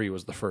part 3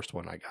 was the first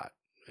one I got,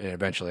 and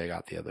eventually I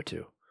got the other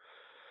 2.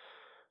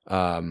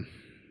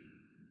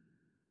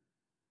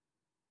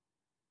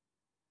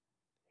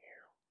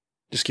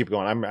 Just keep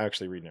going. I'm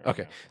actually reading it. Right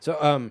Okay.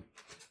 So,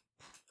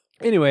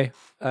 anyway,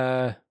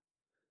 but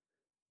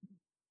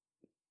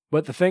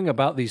the thing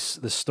about the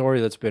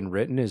story that's been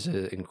written is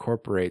it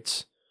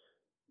incorporates,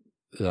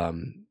 the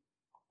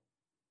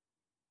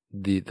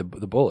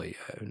bully.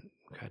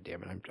 God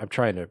damn it. I'm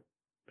trying to.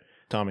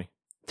 Tommy.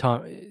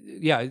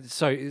 Yeah.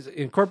 Sorry. It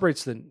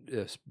incorporates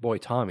this boy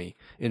Tommy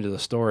into the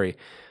story.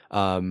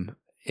 And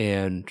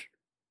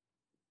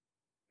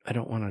I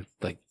don't want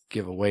to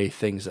give away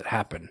things that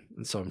happen.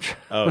 And so I'm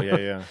Oh,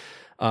 yeah.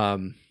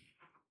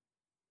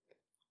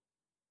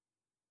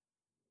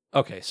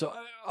 Okay, so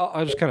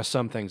I'll just kind of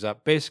sum things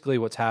up. Basically,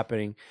 what's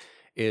happening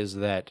is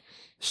that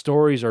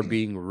stories are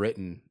being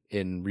written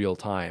in real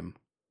time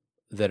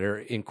that are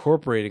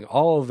incorporating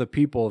all of the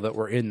people that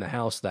were in the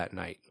house that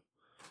night.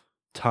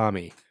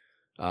 Tommy,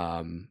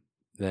 then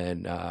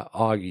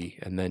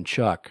Augie, and then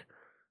Chuck,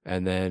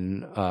 and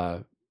then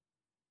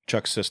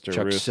Chuck's sister,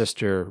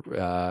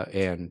 Ruth.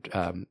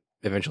 And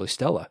eventually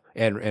Stella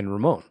and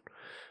Ramon.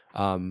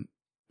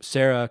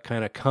 Sarah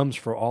kind of comes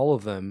for all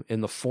of them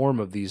in the form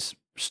of these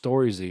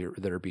stories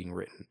that are being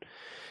written.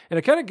 And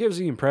it kind of gives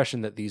the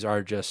impression that these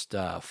are just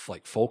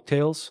folk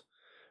tales,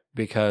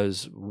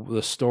 because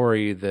the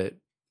story that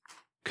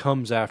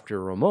comes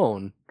after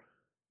Ramon,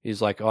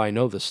 he's like, oh, I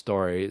know this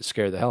story. It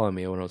scared the hell out of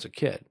me when I was a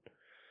kid.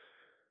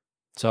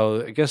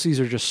 So I guess these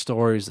are just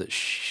stories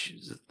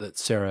that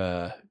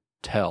Sarah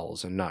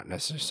tells and not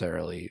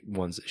necessarily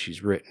ones that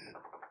she's written.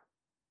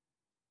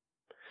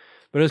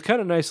 But it's kind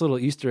of a nice little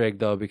Easter egg,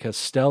 though, because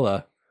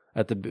Stella,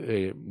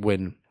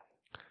 when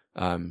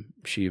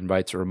she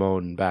invites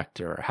Ramon back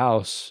to her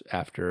house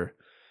after,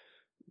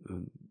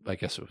 I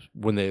guess it was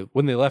when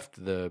they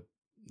left the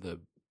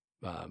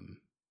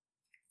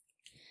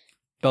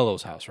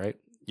Bellows house, right?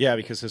 Yeah,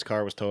 because his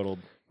car was totaled.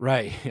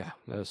 Right. Yeah,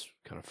 that was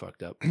kind of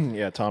fucked up.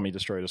 Yeah, Tommy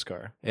destroyed his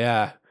car.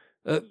 Yeah,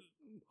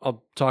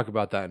 I'll talk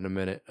about that in a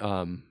minute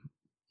when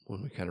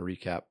we kind of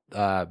recap.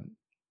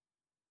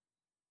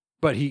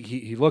 But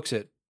he looks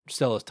at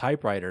Stella's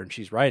typewriter and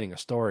she's writing a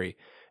story.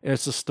 And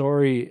it's a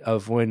story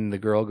of when the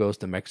girl goes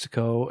to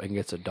Mexico and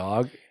gets a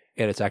dog,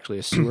 and it's actually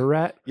a sewer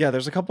rat. Yeah,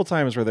 there's a couple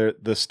times where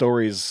the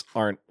stories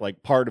aren't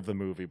part of the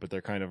movie, but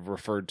they're kind of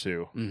referred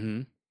to.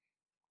 Mm-hmm.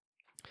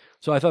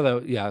 So I thought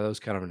that was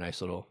kind of a nice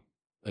little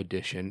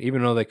addition.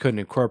 Even though they couldn't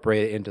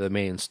incorporate it into the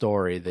main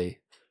story, they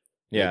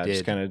did.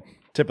 Just kind of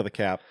tip of the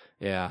cap.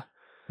 Yeah.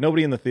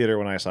 Nobody in the theater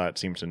when I saw it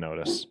seemed to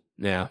notice.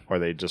 Yeah. Or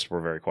they just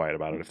were very quiet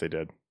about it if they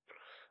did.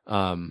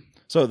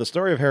 So the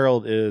story of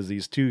Harold is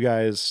these 2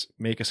 guys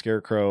make a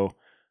scarecrow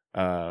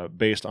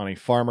based on a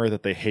farmer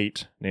that they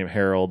hate named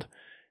Harold,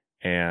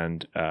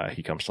 and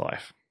he comes to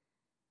life.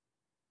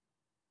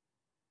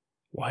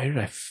 Why did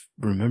I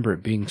remember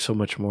it being so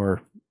much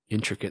more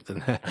intricate than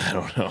that? I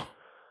don't know.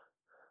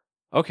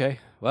 Okay,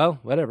 well,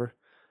 whatever.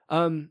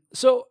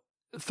 So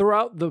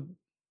throughout the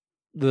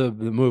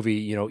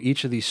movie,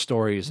 each of these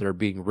stories that are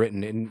being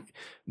written, and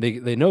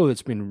they know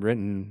it's been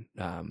written.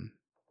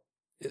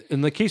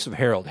 In the case of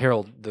Harold,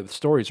 the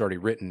story's already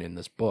written in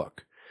this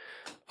book.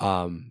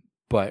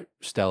 But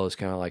Stella's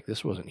kind of like,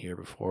 this wasn't here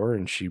before,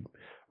 and she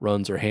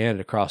runs her hand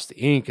across the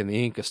ink, and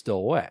the ink is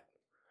still wet.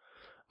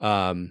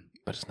 But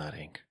it's not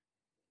ink.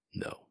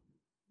 No.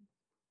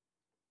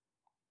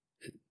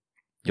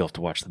 You'll have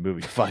to watch the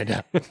movie to find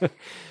out.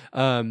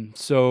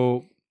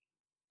 So,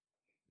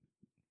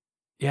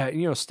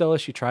 yeah, Stella,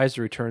 she tries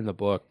to return the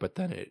book, but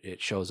then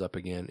it shows up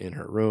again in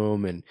her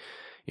room, and,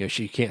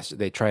 she can't,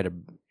 they try to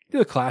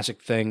the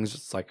classic things.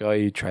 It's like, oh,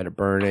 you try to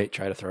burn it,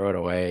 try to throw it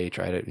away,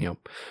 try to,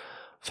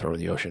 throw it in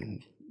the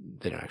ocean.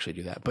 They don't actually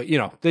do that. But,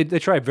 they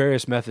try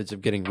various methods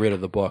of getting rid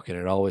of the book, and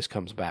it always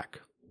comes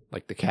back.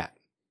 Like the cat.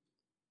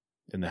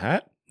 In the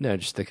hat? No,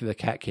 just the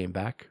cat came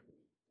back.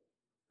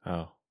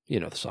 Oh. You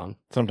know the song.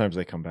 Sometimes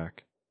they come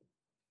back.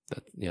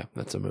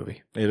 That's a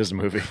movie. It is a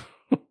movie.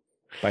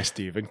 By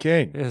Stephen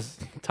King. Yes,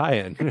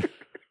 tie-in.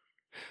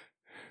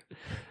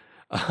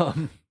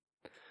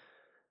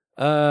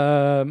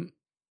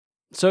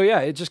 So yeah,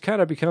 it just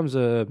kind of becomes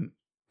a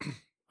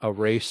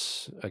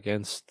race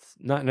against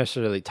not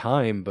necessarily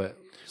time, but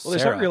well, they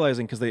start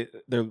realizing because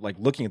they're like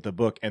looking at the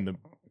book and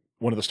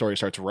one of the stories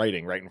starts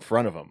writing right in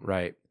front of them.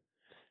 Right.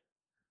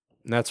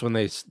 And that's when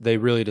they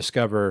really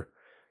discover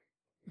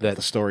that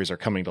the stories are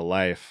coming to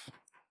life.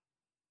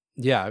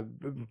 Yeah,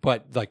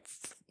 but like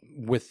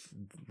with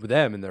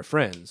them and their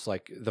friends,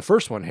 like the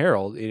first one,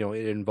 Harold,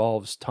 it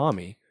involves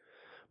Tommy,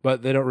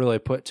 but they don't really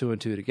put two and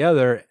two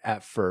together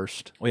at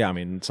first. Well, yeah, I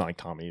mean, it's not like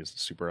Tommy is a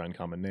super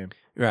uncommon name.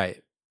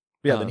 Right.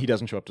 Yeah, then he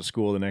doesn't show up to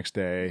school the next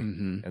day,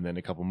 Mhm. and then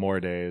a couple more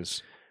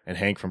days, and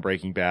Hank from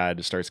Breaking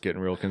Bad starts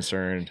getting real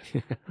concerned.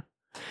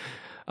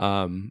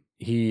 After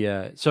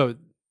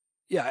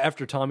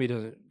Tommy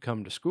doesn't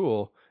come to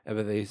school,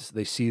 but they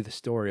see the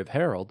story of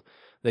Harold,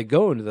 they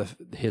go into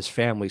his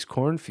family's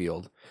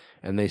cornfield,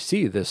 and they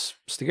see this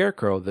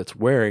scarecrow that's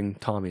wearing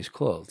Tommy's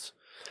clothes.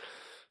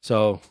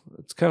 So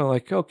it's kind of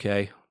like,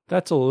 okay,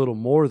 that's a little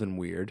more than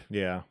weird.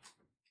 Yeah.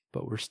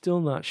 But we're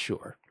still not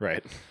sure.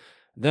 Right.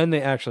 Then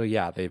they actually,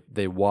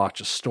 they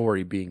watch a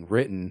story being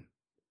written,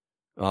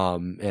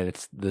 and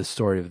it's the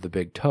story of the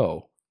Big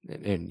Toe.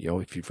 And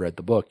if you've read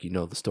the book, you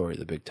know the story of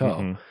the Big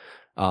Toe.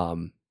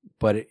 Mhm.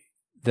 But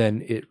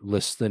then it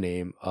lists the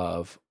name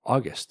of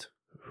August,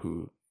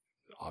 who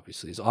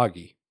obviously is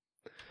Augie.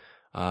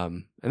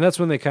 And that's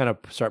when they kind of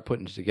start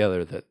putting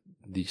together that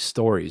these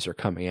stories are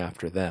coming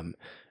after them.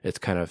 It's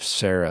kind of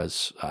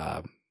Sarah's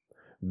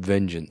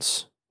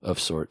vengeance of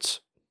sorts.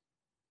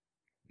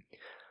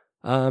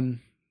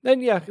 Then,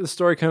 the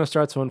story kind of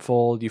starts to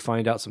unfold. You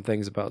find out some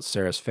things about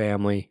Sarah's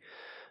family,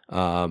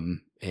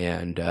 and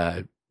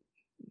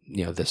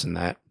this and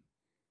that.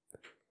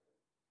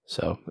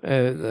 So,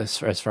 as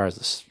far as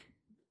this,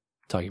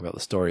 talking about the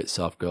story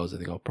itself goes, I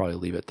think I'll probably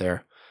leave it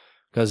there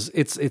because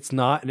it's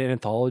not an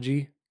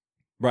anthology,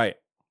 right?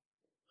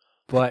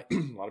 But a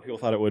lot of people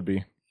thought it would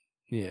be.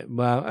 Yeah,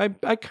 well,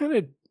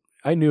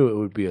 I knew it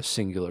would be a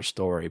singular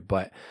story,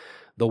 but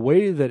the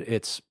way that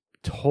it's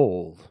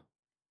told,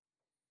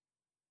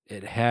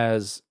 it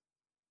has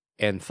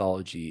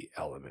anthology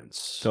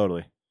elements.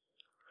 Totally.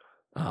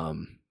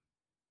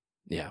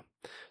 Yeah.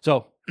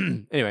 So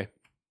anyway,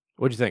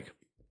 what'd you think?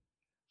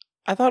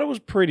 I thought it was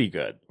pretty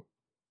good.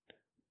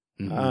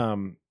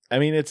 Mhm. I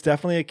mean, it's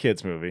definitely a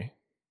kid's movie.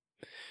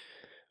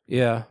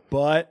 Yeah.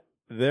 But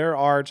there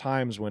are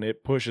times when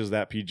it pushes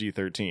that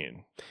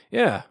PG-13.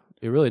 Yeah,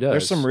 it really does.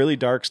 There's some really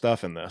dark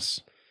stuff in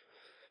this.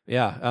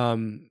 Yeah.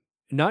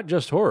 Not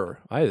just horror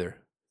either.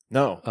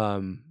 No.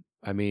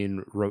 I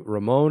mean,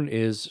 Ramon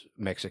is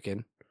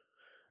Mexican.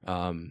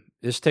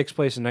 This takes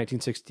place in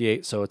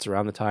 1968, so it's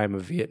around the time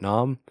of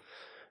Vietnam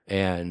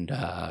and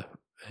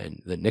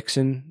the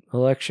Nixon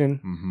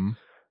election.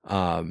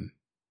 Mm-hmm.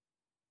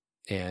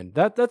 And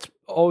that's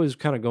always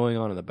kind of going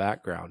on in the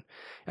background.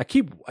 I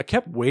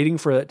kept waiting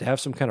for it to have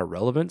some kind of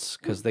relevance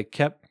because they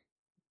kept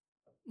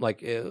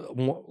like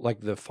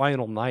the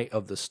final night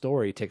of the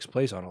story takes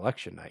place on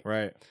election night,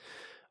 right?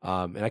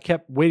 And I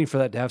kept waiting for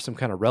that to have some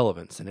kind of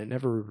relevance, and it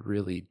never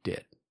really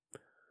did,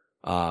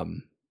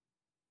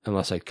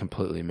 unless I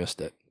completely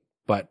missed it.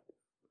 But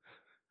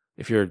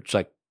if you're just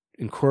like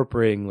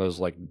incorporating those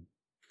like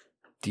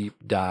deep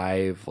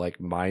dive, like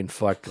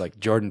mindfuck, like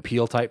Jordan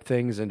Peele type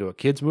things into a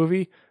kids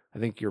movie, I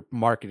think you're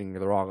marketing to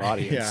the wrong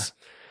audience.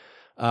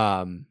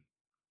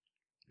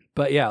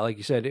 But yeah, like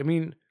you said, I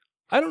mean,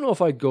 I don't know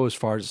if I'd go as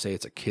far as to say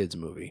it's a kids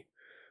movie,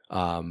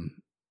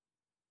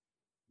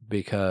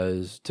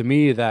 because to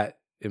me that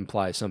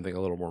implies something a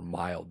little more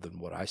mild than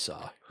what I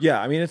saw.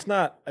 Yeah, I mean, it's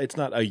not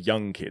a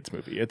young kids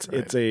movie.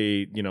 It's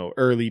a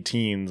early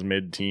teens,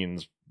 mid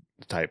teens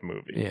type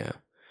movie. Yeah,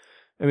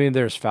 I mean,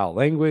 there's foul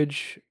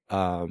language.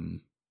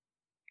 There's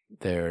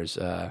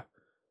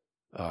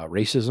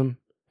racism.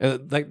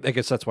 I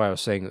guess that's why I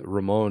was saying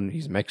Ramon,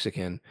 he's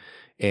Mexican,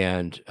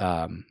 and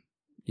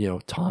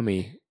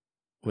Tommy,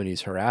 when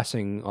he's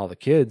harassing all the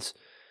kids,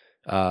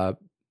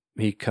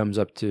 he comes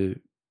up to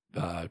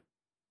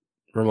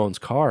Ramon's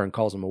car and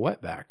calls him a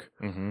wetback.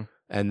 Mm-hmm.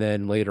 And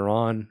then later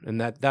on,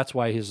 and that's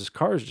why his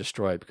car is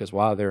destroyed, because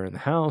while they're in the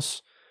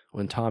house,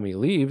 when Tommy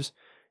leaves,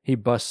 he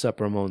busts up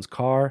Ramon's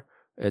car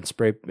and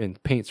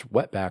paints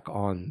wetback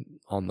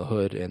on the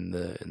hood and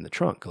the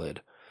trunk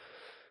lid.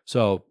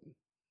 So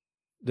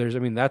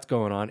that's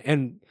going on,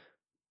 and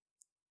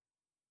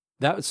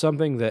that was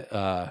something that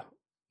I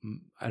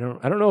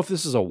don't know if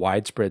this is a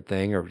widespread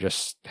thing or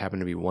just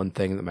happened to be one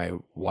thing that my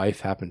wife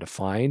happened to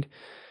find,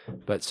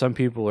 but some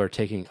people are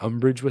taking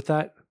umbrage with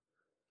that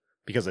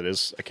because it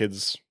is a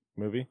kids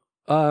movie.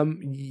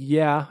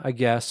 Yeah, I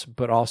guess,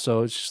 but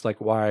also it's just like,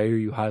 why are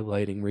you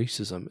highlighting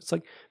racism? It's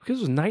like because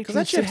it was 1968. Because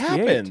that shit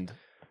happened.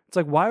 It's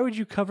like, why would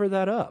you cover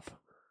that up?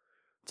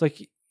 It's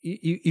like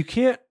you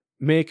can't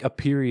make a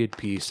period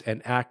piece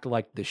and act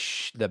like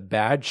the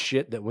bad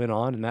shit that went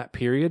on in that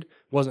period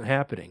wasn't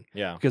happening.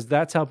 Yeah. Because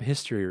that's how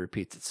history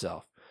repeats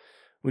itself.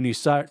 When you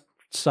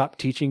stop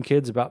teaching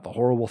kids about the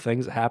horrible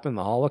things that happened in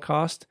the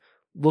Holocaust,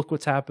 look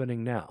what's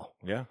happening now.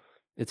 Yeah.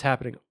 It's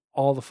happening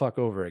all the fuck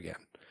over again.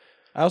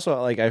 I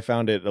also I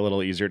found it a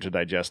little easier to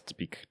digest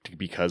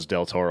because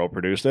Del Toro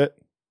produced it.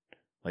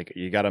 Like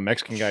you got a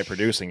Mexican guy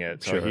producing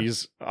it, so Sure.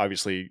 he's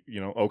obviously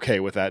okay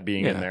with that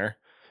being in Yeah. there.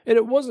 And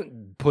it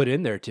wasn't put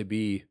in there to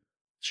be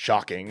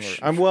Shocking.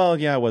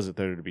 Was it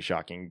there to be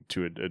shocking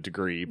to a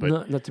degree,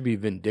 but not to be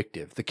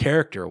vindictive. The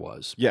character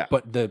was, Yeah.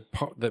 but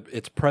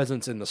its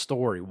presence in the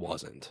story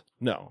wasn't.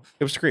 no,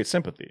 it was to create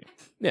sympathy.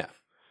 Yeah.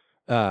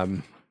 Yeah,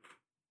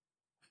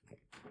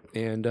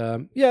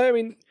 I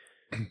mean,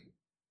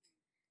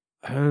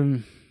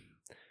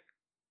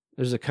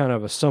 there's a kind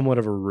of a somewhat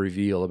of a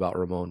reveal about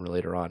Ramon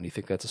later on. Do you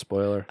think that's a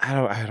spoiler? I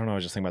don't know. I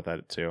was just thinking about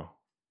that too.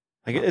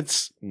 Like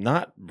it's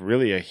not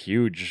really a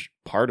huge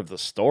part of the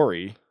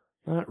story.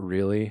 Not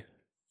really.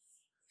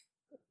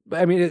 But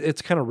I mean,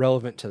 it's kind of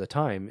relevant to the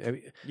time. I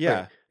mean,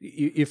 Yeah. like,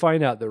 you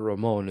find out that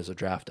Ramon is a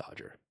draft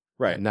dodger.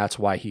 Right. And that's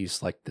why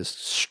he's like this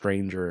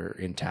stranger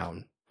in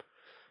town.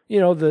 You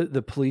know,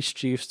 the police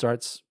chief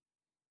starts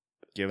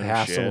Giving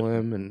hassle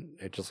him, and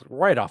it just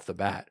right off the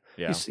bat.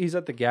 Yeah. He's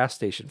at the gas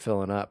station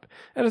filling up.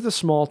 And it's a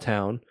small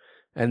town.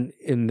 And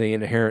in the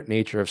inherent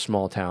nature of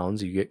small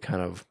towns, you get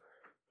kind of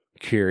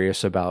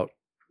curious about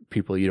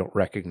people you don't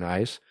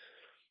recognize.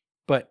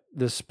 But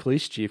this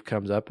police chief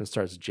comes up and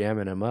starts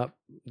jamming him up,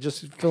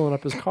 just filling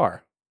up his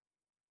car.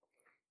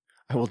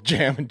 I will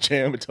jam and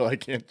jam until I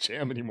can't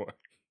jam anymore.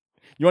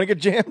 You want to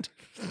get jammed?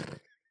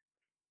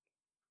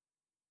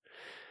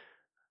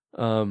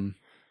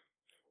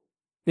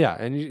 Yeah,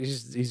 and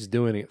he's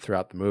doing it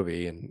throughout the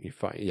movie, and you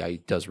find he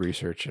does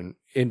research and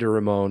into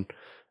Ramon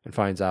and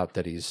finds out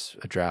that he's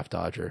a draft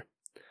dodger.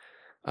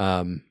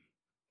 So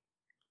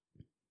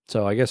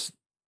I guess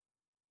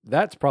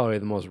that's probably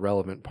the most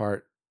relevant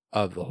part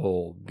of the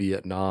whole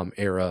Vietnam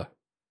era,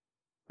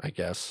 I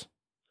guess.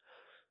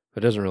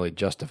 But it doesn't really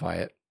justify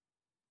it.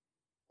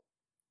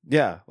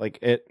 Yeah,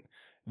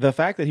 the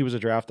fact that he was a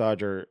draft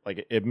dodger,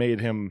 it made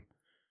him,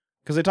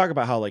 because they talk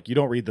about how you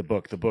don't read the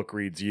book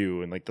reads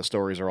you, and the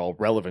stories are all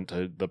relevant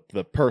to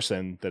the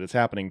person that it's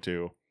happening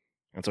to.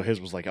 And so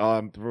his was like, oh,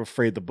 I'm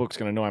afraid the book's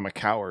gonna know I'm a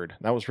coward.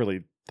 That was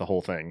really the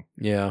whole thing.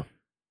 Yeah.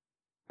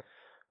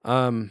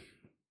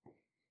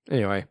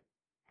 Anyway,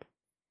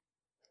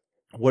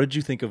 what did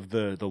you think of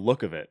the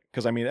look of it?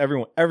 Because I mean,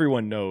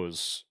 everyone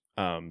knows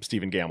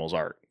Stephen Gammell's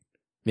art.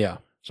 Yeah.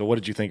 So what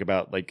did you think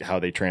about how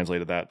they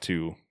translated that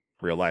to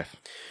real life?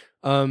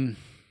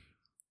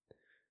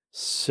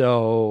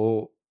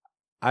 So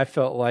I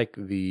felt like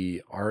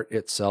the art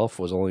itself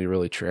was only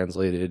really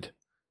translated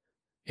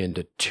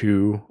into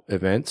 2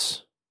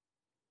 events.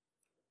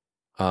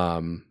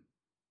 For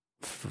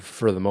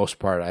the most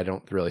part, I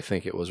don't really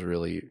think it was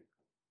really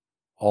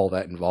all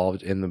that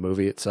involved in the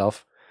movie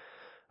itself.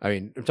 I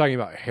mean, I'm talking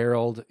about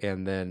Harold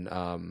and then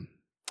the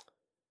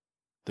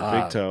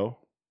big toe.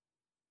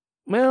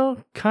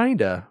 Well,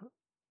 kinda.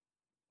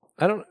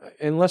 I don't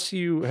unless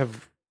you're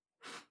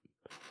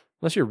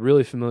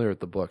really familiar with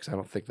the books, I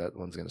don't think that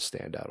one's going to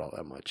stand out all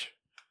that much.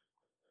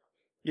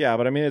 Yeah,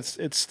 but I mean, it's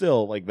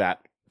still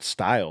that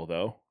style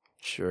though.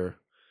 Sure.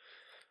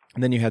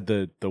 And then you had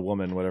the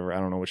woman, whatever, I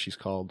don't know what she's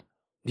called.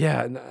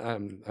 Yeah,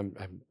 I'm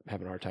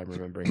having a hard time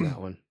remembering that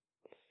one.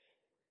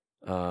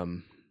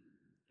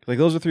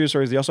 Those are 3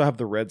 stories. They also have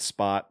the red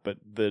spot, but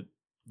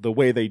the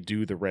way they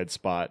do the red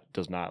spot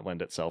does not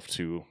lend itself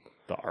to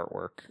the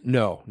artwork.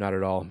 No, not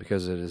at all,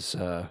 because it is.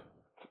 I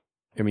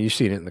mean, you've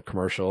seen it in the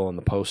commercial and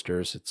the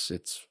posters.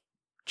 It's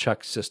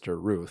Chuck's sister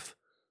Ruth,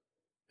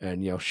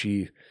 and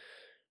she,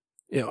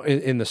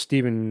 in the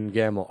Stephen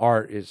Gammell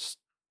art, it's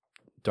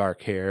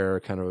dark hair,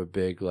 kind of a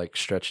big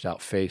stretched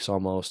out face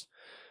almost,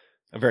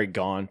 a very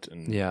gaunt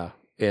and yeah.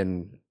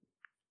 And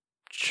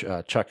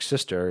Chuck's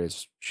sister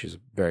she's a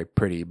very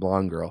pretty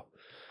blonde girl.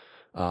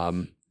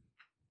 So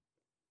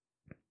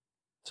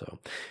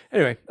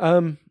anyway,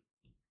 I'm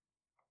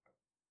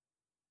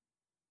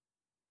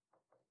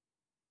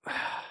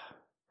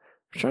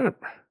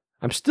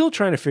still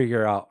trying to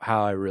figure out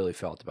how I really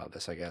felt about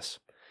this, I guess.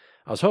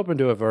 I was hoping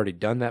to have already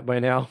done that by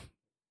now.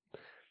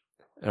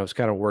 And I was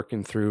kind of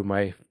working through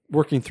my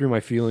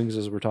feelings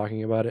as we're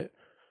talking about it.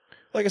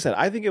 Like I said,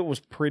 I think it was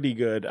pretty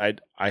good.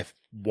 I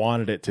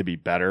wanted it to be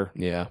better.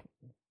 Yeah.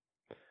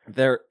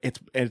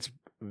 It's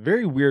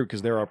very weird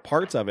because there are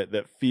parts of it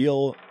that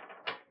feel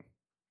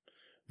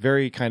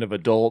very kind of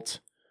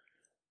adult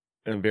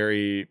and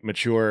very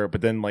mature,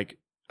 but then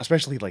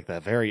especially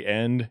the very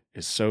end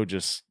is so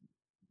just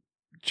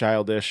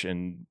childish,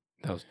 and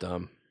that was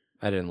dumb.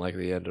 I didn't like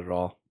the end at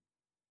all.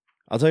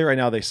 I'll tell you right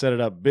now, they set it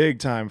up big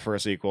time for a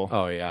sequel.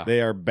 Oh yeah. They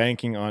are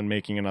banking on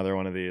making another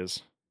one of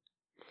these.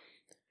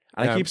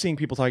 And I keep seeing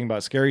people talking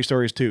about Scary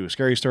Stories 2,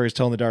 Scary Stories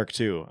Tell in the Dark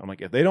 2. I'm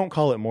like, if they don't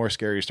call it more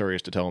Scary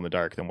Stories to Tell in the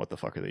Dark, then what the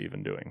fuck are they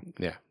even doing?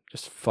 Yeah,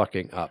 just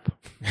fucking up.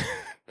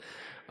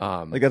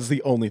 Like, that's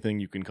the only thing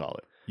you can call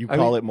it. You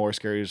call it more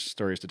Scary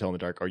Stories to Tell in the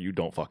Dark, or you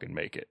don't fucking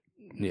make it.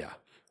 Yeah.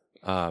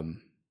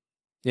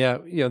 Yeah,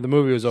 the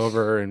movie was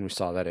over, and we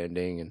saw that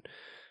ending, and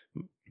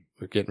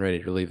we're getting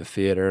ready to leave the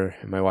theater.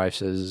 And my wife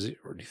says,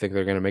 "Do you think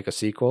they're going to make a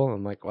sequel?"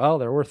 I'm like, "Well,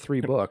 there were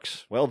 3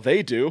 books." Well,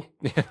 they do.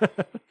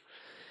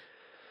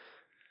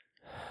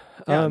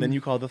 Yeah, and then you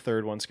call the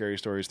third one Scary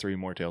Stories 3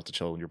 More Tales to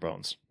Chill in Your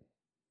Bones.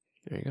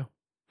 There you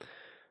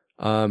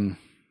go.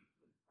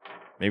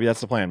 Maybe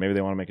that's the plan. Maybe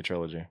they want to make a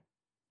trilogy.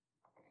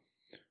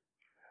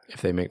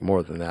 If they make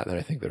more than that, then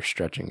I think they're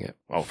stretching it.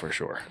 Oh, for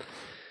sure.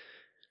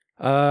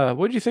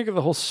 What did you think of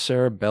the whole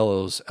Sarah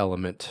Bellows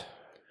element?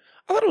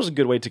 I thought it was a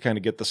good way to kind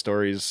of get the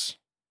stories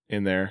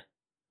in there.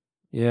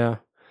 Yeah.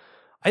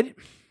 I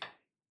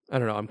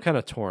don't know. I'm kind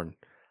of torn.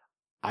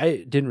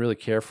 I didn't really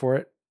care for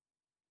it,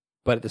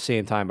 but at the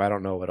same time, I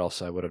don't know what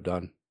else I would have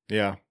done.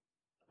 Yeah.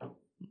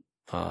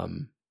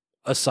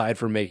 Aside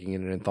from making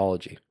it an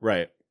anthology.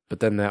 Right.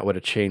 But then that would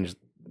have changed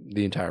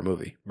the entire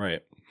movie.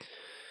 Right.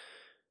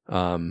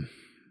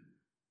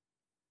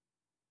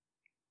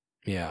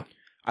 Yeah.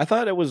 I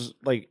thought it was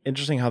like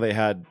interesting how they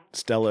had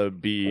Stella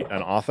be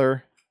an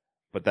author,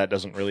 but that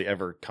doesn't really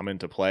ever come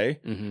into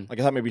play. Mm-hmm. Like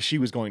I thought maybe she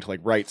was going to like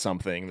write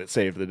something that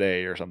saved the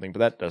day or something,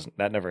 but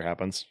that never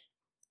happens.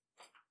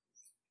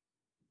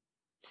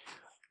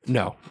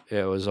 No,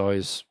 it was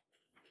always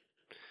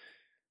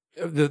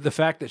the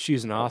fact that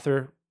she's an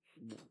author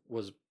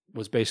was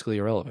basically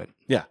irrelevant.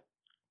 Yeah.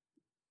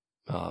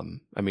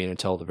 I mean,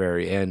 until the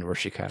very end where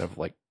she kind of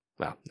like,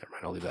 well, never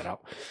mind, I'll leave that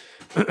out.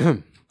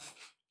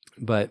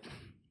 But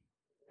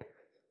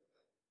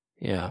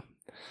yeah,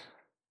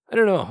 I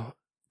don't know.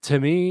 To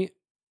me,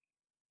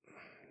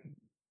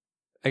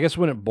 I guess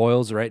when it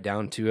boils right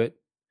down to it,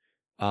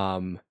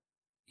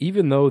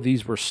 even though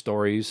these were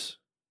stories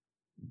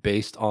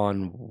based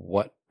on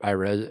what I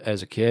read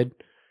as a kid,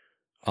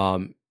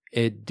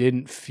 it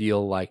didn't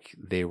feel like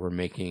they were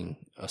making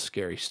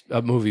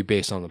a movie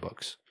based on the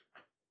books.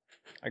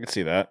 I could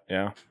see that.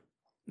 Yeah.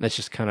 That's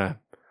just kind of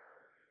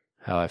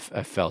how I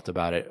felt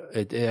about it.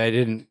 I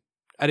didn't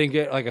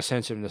get like a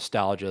sense of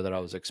nostalgia that I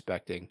was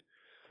expecting.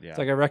 Yeah. It's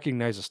like I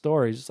recognize the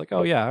stories. It's like,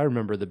 oh yeah, I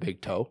remember the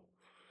big toe.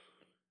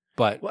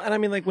 But well, and I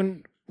mean, like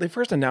when they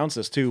first announced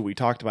this too, we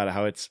talked about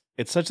how it's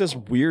such this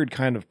weird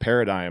kind of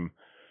paradigm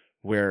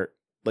where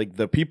like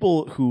the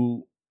people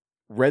who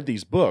read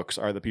these books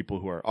are the people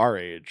who are our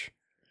age.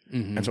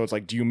 Mm-hmm. And so it's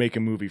like, do you make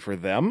a movie for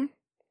them,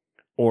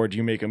 or do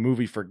you make a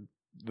movie for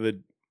the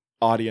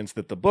audience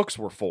that the books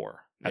were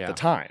for at the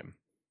time?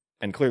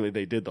 And clearly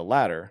they did the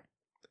latter.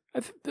 I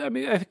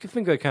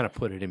think they kind of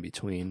put it in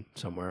between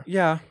somewhere.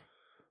 Yeah.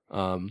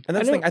 And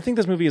that's the thing. I think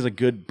this movie is a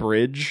good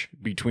bridge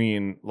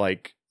between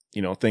like,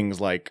 you know, things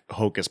like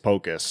Hocus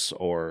Pocus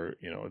or,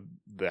 you know,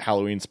 the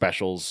Halloween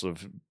specials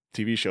of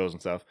TV shows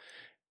and stuff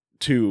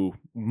to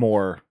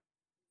more,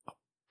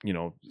 you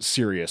know,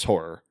 serious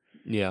horror.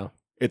 Yeah.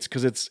 It's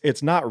because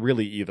it's not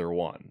really either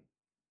one.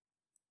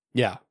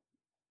 Yeah.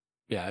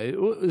 Yeah.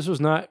 This was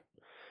not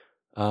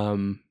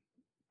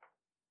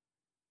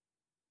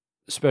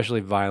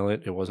especially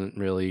violent. It wasn't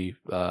really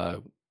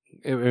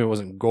it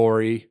wasn't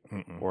gory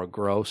or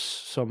gross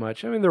so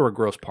much. I mean, there were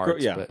gross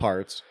parts. But,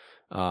 parts.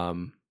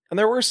 And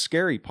there were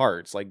scary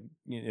parts. Like,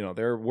 you know,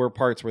 there were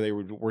parts where they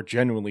were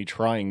genuinely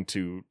trying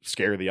to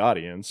scare the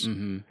audience.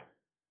 Mm-hmm.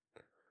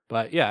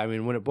 But yeah, I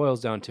mean, when it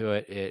boils down to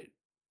it, it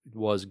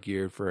was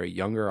geared for a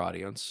younger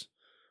audience,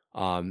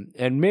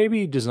 and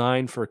maybe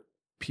designed for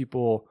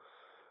people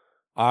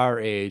our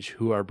age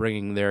who are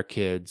bringing their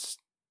kids,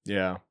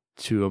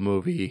 to a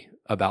movie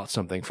about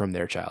something from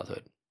their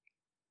childhood.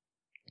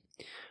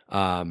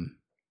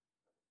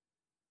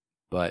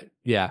 But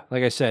yeah,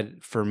 like I said,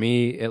 for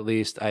me at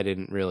least, I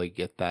didn't really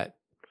get that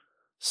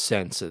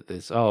sense that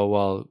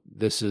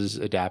this is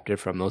adapted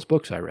from those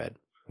books I read.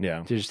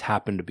 Yeah, they just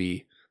happened to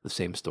be the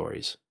same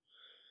stories.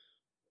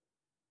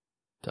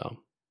 So,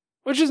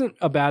 which isn't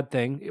a bad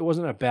thing. It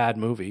wasn't a bad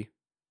movie.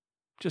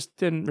 Just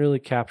didn't really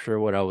capture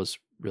what I was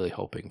really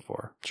hoping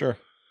for. Sure.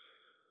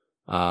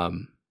 Yeah.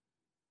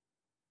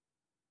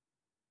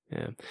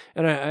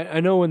 And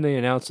I know when they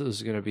announced it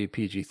was going to be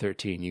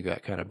PG-13, you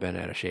got kind of bent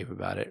out of shape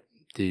about it.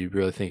 Do you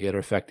really think it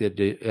affected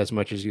it as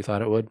much as you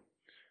thought it would?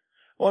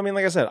 Well, I mean,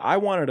 like I said, I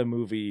wanted a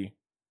movie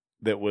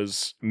that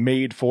was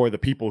made for the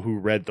people who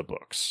read the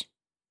books.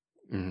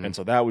 Mm-hmm. And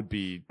so that would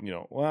be, you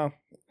know, well,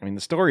 I mean,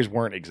 the stories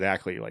weren't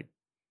exactly like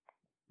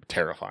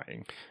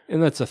terrifying.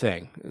 And that's the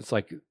thing. It's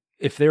like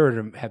if they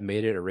were to have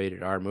made it a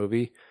rated R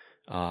movie,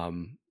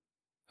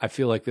 I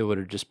feel like they would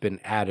have just been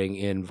adding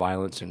in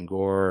violence and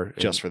gore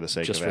just for the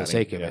sake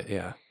of it.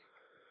 Yeah.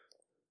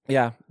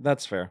 Yeah,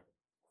 that's fair.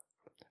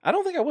 I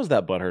don't think I was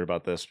that butthurt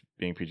about this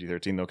being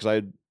PG-13 though, because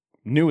I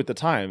knew at the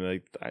time,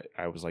 like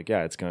I was like,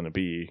 yeah, it's going to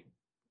be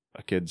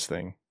a kids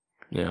thing.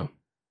 Yeah.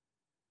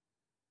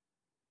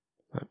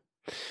 But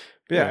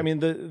yeah, I mean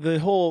the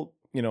whole,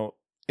 you know,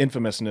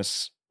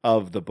 infamousness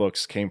of the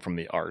books came from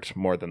the art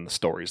more than the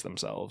stories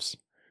themselves,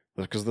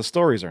 because the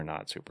stories are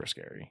not super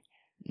scary.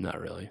 Not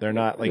really. They're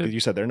not, like you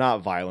said, they're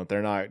not violent.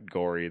 They're not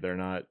gory. They're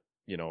not,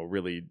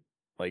 really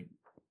like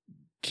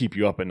keep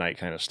you up at night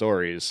kind of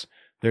stories.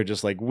 They're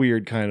just like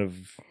weird kind of,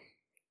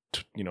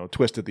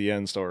 twist at the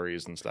end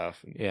stories and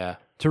stuff. Yeah.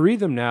 To read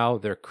them now,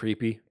 they're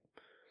creepy.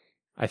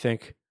 I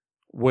think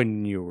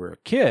when you were a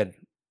kid,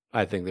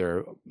 I think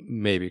they're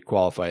maybe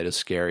qualified as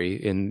scary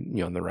in,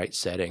 in the right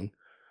setting.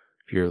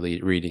 If you're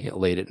reading it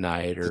late at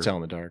night or To Tell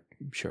in the Dark.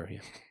 Sure. Yeah.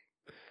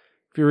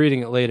 If you're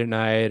reading it late at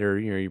night or,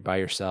 you're by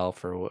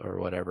yourself or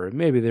whatever,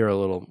 maybe they're a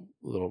little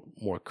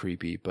more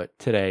creepy, but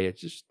today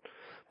it's just,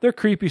 they're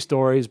creepy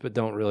stories, but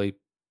don't really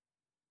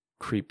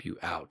creep you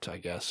out, I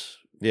guess.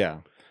 Yeah.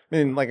 I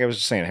mean, like I was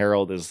just saying,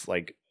 Harold is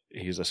like,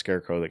 he's a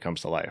scarecrow that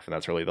comes to life, and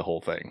that's really the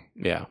whole thing.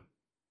 Yeah.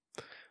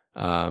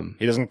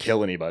 He doesn't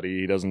kill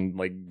anybody. He doesn't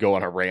like go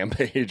on a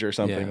rampage or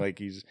something. Yeah. Like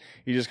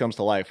he just comes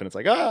to life, and it's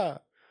like, ah.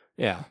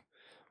 Yeah.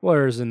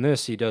 Whereas in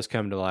this, he does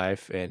come to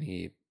life, and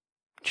he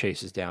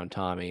chases down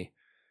Tommy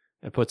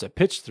and puts a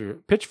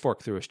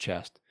pitchfork through his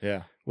chest.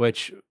 Yeah.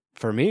 Which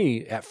for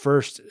me, at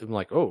first, I'm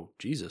like, oh,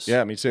 Jesus.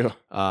 Yeah, me too.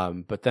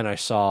 But then I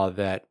saw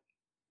that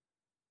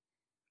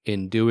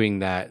in doing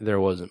that, there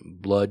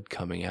wasn't blood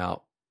coming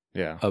out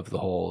of the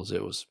holes.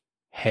 It was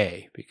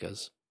hay,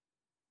 because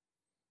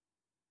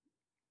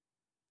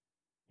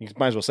you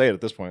might as well say it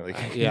at this point.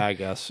 Like, yeah, I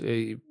guess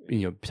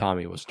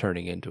Tommy was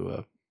turning into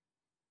a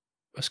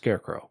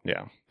scarecrow.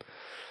 Yeah.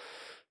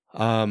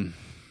 Yeah.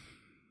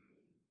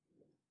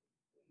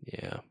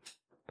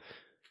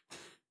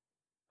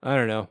 I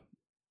don't know.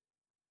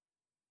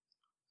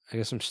 I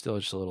guess I'm still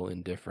just a little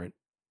indifferent.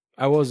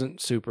 I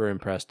wasn't super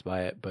impressed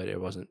by it, but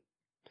it wasn't.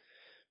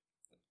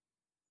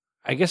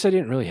 I guess I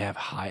didn't really have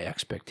high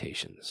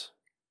expectations.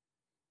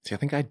 See, I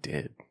think I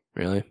did.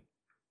 Really?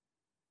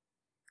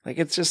 Like,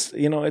 it's just,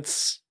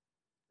 it's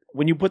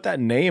when you put that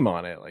name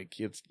on it, like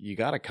you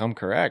got to come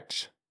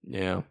correct.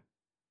 Yeah.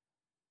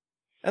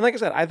 And like I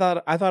said, I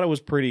thought it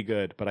was pretty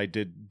good, but I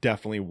did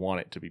definitely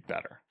want it to be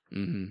better.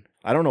 Mm-hmm.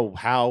 I don't know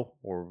how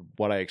or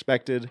what I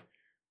expected,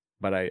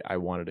 but I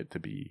wanted it to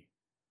be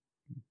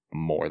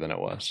more than it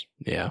was.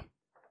 Yeah.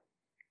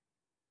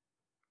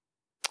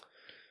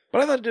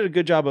 But I thought it did a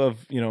good job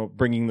of,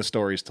 bringing the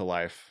stories to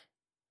life.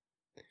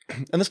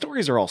 And the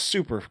stories are all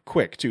super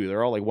quick, too.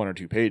 They're all like 1 or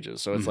 2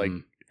 pages. So it's like,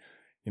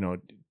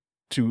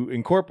 to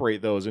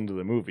incorporate those into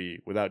the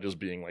movie without just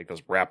being like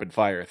this rapid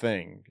fire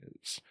thing,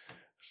 it's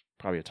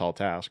probably a tall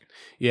task.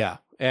 Yeah.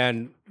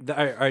 And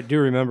I do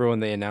remember when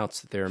they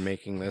announced that they were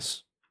making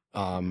this.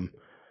 I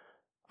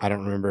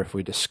don't remember if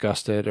we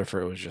discussed it or if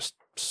it was just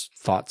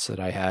thoughts that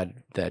I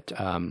had that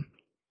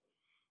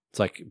it's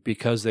like,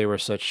 because they were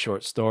such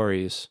short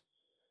stories,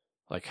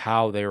 like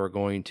how they were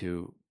going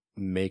to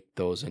make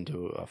those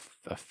into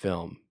a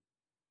film.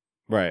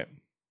 Right.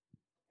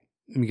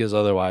 Because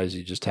otherwise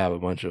you just have a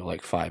bunch of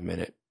like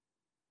 5-minute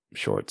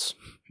shorts.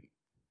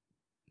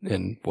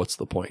 And what's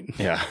the point?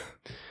 Yeah.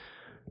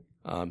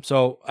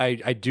 So I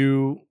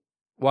do,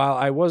 while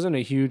I wasn't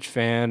a huge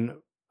fan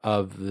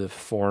of the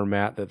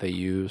format that they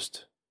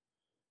used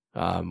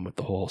with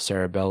the whole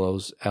Sarah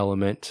Bellows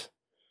element,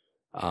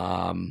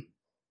 I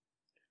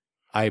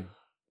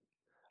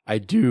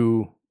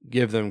do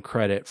give them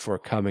credit for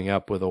coming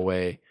up with a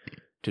way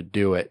to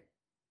do it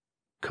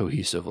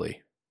cohesively,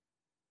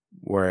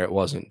 where it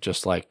wasn't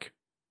just like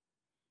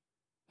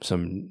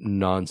some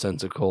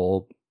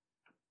nonsensical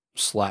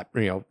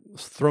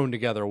thrown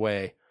together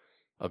way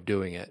of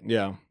doing it.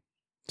 Yeah.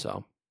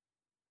 So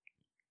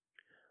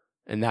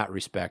in that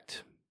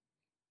respect,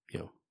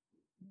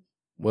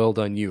 well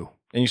done you.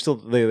 And you still,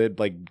 they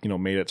like,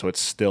 made it so it's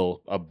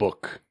still a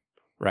book.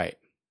 Right.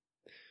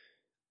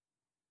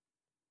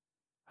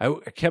 I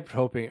kept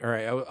hoping,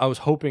 or I was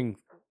hoping,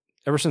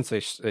 ever since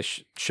they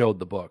showed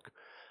the book,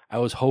 I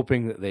was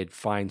hoping that they'd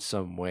find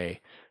some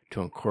way to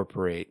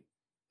incorporate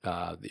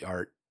the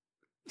art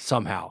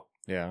somehow.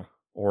 Yeah.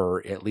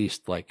 Or at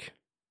least like,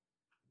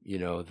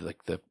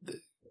 the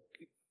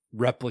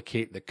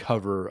replicate the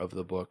cover of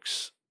the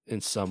books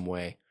in some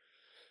way.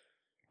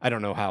 I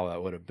don't know how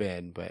that would have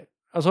been, but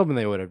I was hoping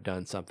they would have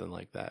done something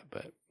like that,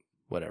 but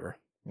whatever.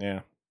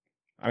 Yeah.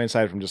 I mean,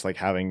 aside from just like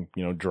having,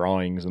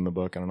 drawings in the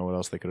book, I don't know what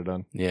else they could have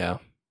done. Yeah.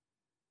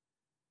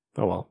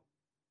 Oh, well.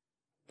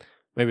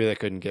 Maybe they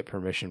couldn't get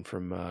permission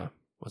from,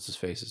 what's his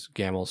face's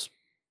Gamel's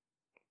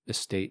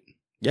estate.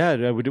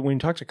 Yeah. When you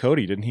talked to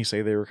Cody, didn't he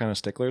say they were kind of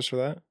sticklers for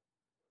that?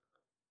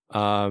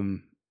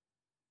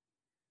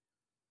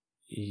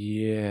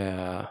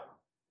 Yeah.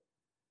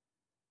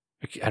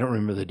 I don't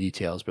remember the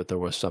details, but there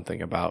was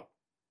something about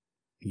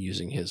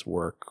using his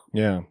work.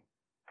 Yeah.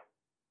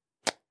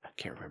 I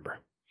can't remember.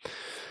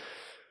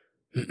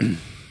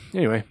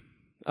 Anyway,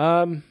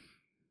 I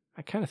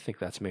kind of think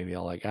that's maybe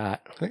all I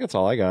got. I think that's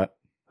all I got.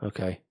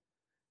 Okay.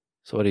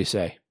 So what do you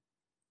say?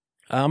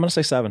 I'm going to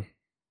say 7.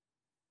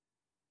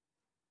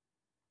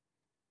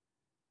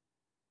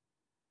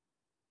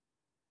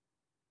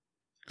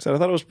 So I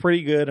thought it was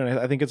pretty good, and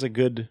I think it's a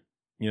good,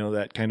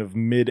 that kind of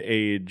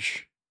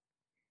mid-age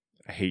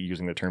I hate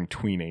using the term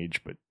tweenage,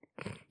 but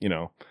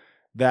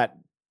that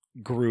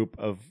group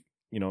of,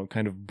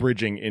 kind of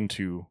bridging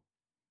into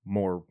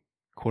more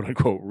quote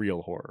unquote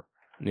real horror.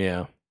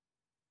 Yeah.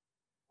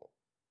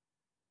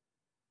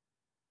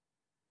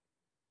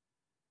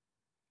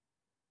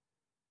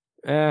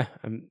 I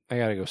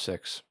gotta go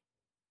 6.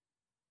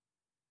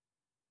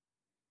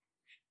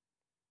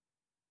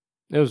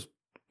 It was,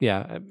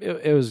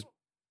 it was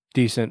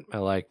decent. I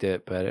liked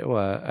it, but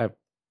I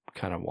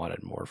kind of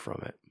wanted more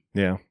from it.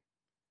 Yeah,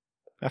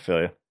 I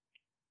feel you.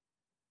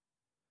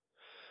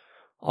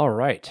 All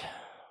right.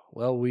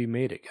 Well, we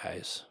made it,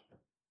 guys.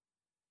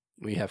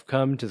 We have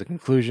come to the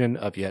conclusion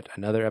of yet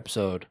another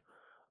episode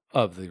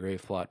of the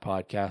Grave Plot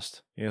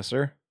Podcast. Yes,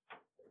 sir.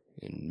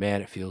 And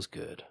man, it feels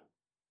good.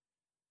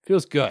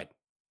 Feels good.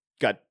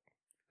 Good.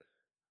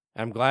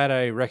 I'm glad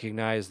I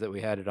recognized that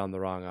we had it on the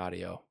wrong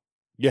audio.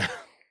 Yeah.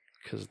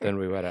 Because then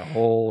we had a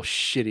whole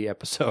shitty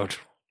episode.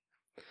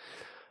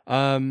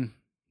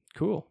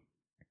 Cool.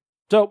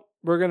 So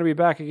we're going to be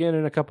back again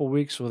in a couple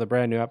weeks with a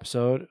brand new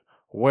episode,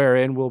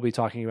 wherein we'll be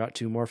talking about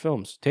 2 more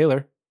films.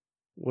 Taylor,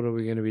 what are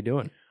we going to be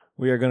doing?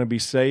 We are going to be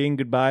saying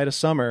goodbye to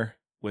summer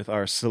with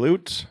our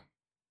salute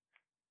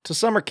to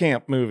summer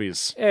camp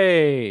movies.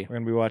 Hey! We're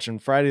going to be watching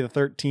Friday the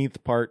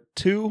 13th, Part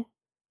 2,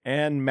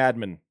 and Mad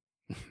Men.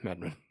 Mad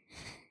Men.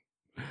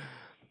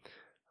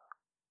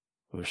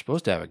 We were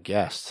supposed to have a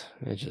guest.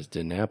 It just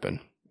didn't happen.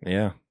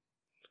 Yeah.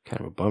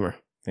 Kind of a bummer.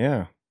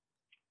 Yeah.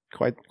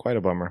 Quite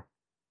a bummer.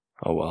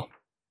 Oh, well.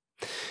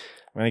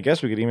 I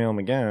guess we could email him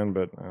again,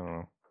 but I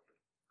don't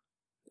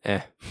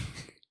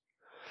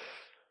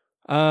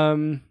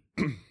know.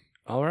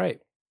 All right.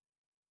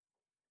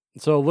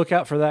 So look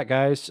out for that,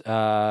 guys.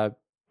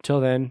 Till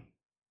then,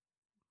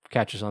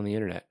 catch us on the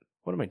internet.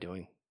 What am I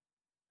doing?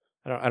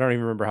 I don't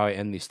even remember how I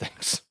end these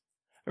things.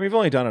 I mean, we've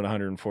only done it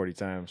 140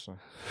 times. So.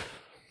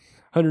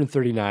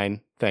 139.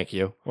 Thank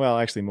you. Well,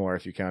 actually more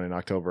if you count in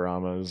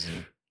Octoberamas.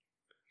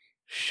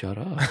 Shut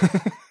up.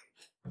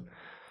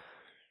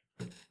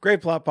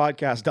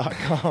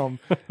 GravePlotPodcast.com.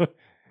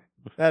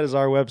 That is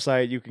our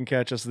website. You can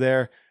catch us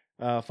there.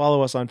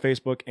 Follow us on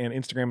Facebook and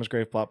Instagram as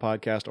Grave Plot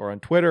Podcast, or on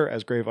Twitter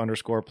as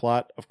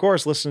Grave_Plot. Of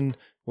course, listen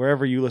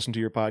wherever you listen to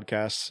your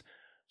podcasts.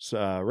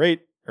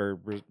 Rate,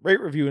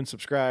 review, and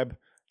subscribe.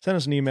 Send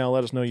us an email.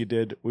 Let us know you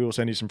did. We will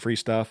send you some free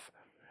stuff.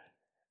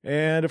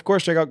 And of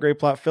course, check out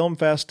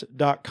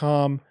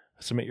GravePlotFilmFest.com.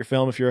 Submit your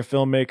film if you're a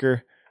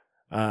filmmaker.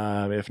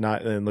 If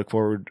not, then look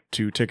forward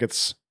to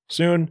tickets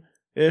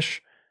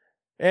soon-ish.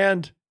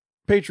 And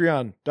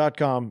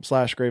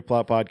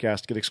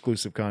Patreon.com/GravePlotPodcast. Get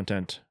exclusive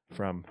content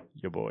from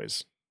your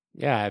boys.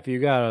 Yeah, if you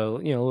got a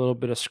little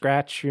bit of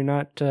scratch you're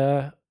not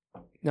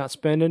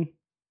spending,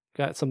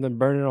 got something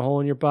burning a hole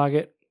in your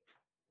pocket,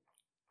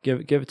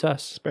 give it to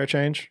us. Spare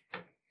change.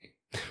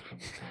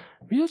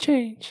 Real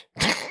change.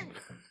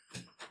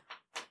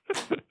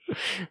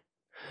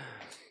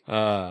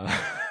 All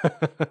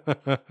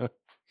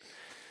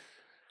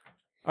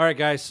right,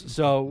 guys.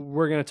 So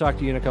we're going to talk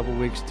to you in a couple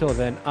weeks. Till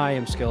then, I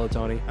am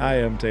Skeletoni. I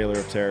am Taylor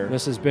of Terror.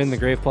 This has been the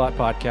Grave Plot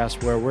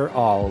Podcast, where we're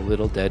all a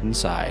little dead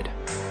inside.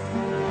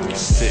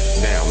 Sit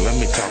down, let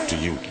me talk to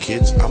you,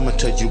 kids. I'ma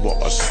tell you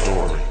a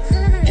story.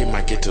 It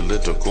might get a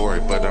little gory,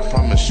 but I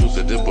promise you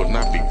that it will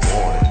not be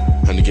boring.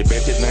 Honey, get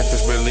back at night,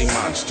 there's really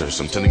monsters.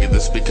 I'm telling you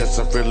this because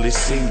I've really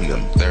seen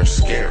them. They're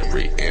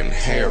scary and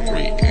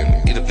hairy,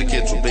 and eat up the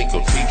kids with big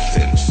old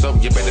teeth in. So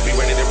you better be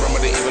ready to run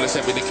with the evil. It's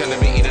happy to kind of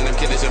be eating them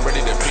kids and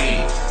ready to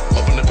feed.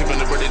 Open the people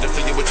and ready to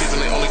fill you with cheese,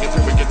 and they only get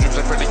perfect your dreams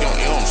like Freddy on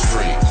Elm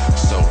Street.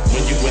 So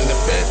when you in the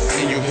bed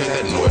and you hear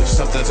that noise,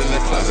 something's in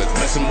the closet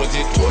messing with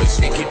your toys.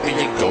 It could be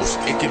your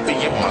ghost, it could be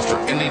your monster,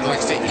 and he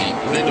likes to eat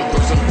little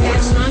girls and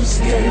boys. I'm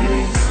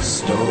scary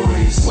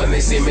stories. When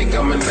they see me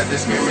coming, let they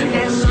screaming.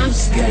 I'm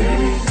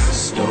scary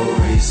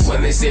stories.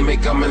 When they see me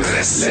coming,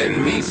 let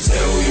me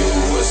tell you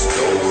a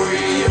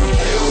story and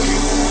tell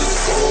you a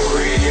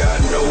story. I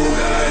know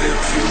not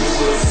if you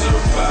will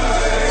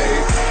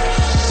survive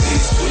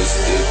these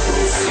twisted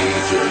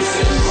procedures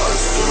and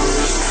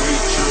monstrous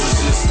creatures.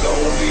 It's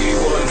gonna be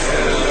one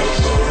hell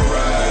of a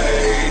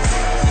ride.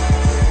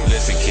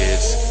 Listen,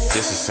 kids,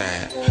 this is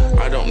sad.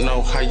 I don't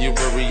know how you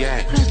will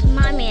react. Where's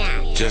mommy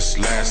at? Just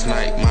last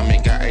night, mommy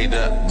got ate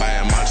up by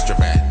a monster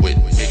bat with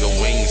big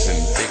ol' wings and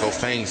big ol'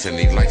 fangs, and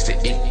he likes to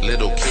eat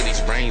little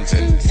kitties' brains.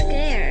 And I'm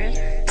scared.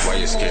 why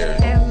you scared?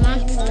 They're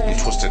monsters. I'm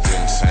twisted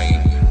and insane.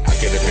 I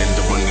get up in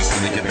the windows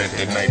when they get back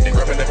at night. They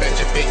grabbing the bed,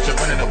 your feet, you're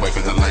running away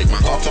from the light.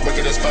 My thoughts are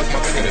wicked as fuck, my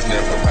thinking is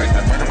never right.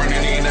 I'm running around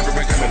and he ain't never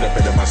been coming up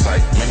into my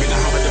sight. Maybe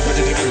not how much the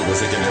budget to do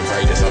was again and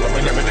right. It's all up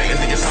and every day, and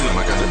think it's all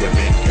I gotta be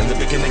big. In the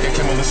beginning, I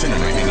came on the scene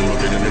and I ain't no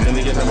good. And in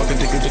the end, I can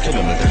take it to kill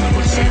him, and then I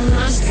would say,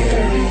 I'm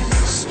scary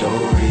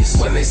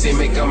stories. When they see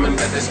me coming,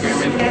 let they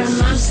screaming.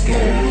 I'm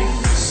scary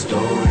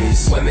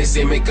stories. When they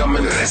see me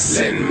coming, let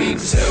me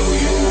tell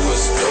you a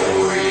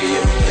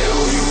story and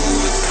tell you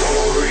a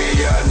story.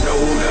 I know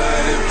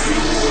not if you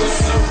will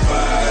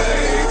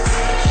survive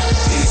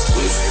these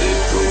twisted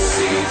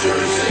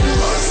procedures and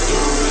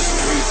monstrous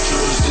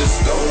creatures. It's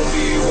gonna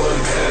be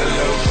one hell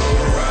of a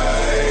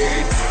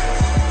ride.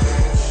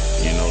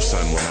 you know, son,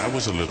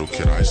 was a little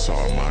kid, I saw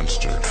a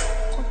monster.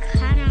 What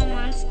kind of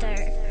monster?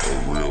 A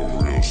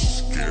real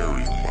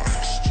scary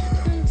monster.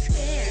 I'm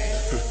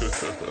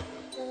scared.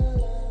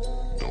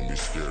 Don't be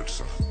scared,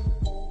 son.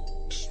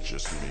 It's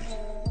just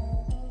me.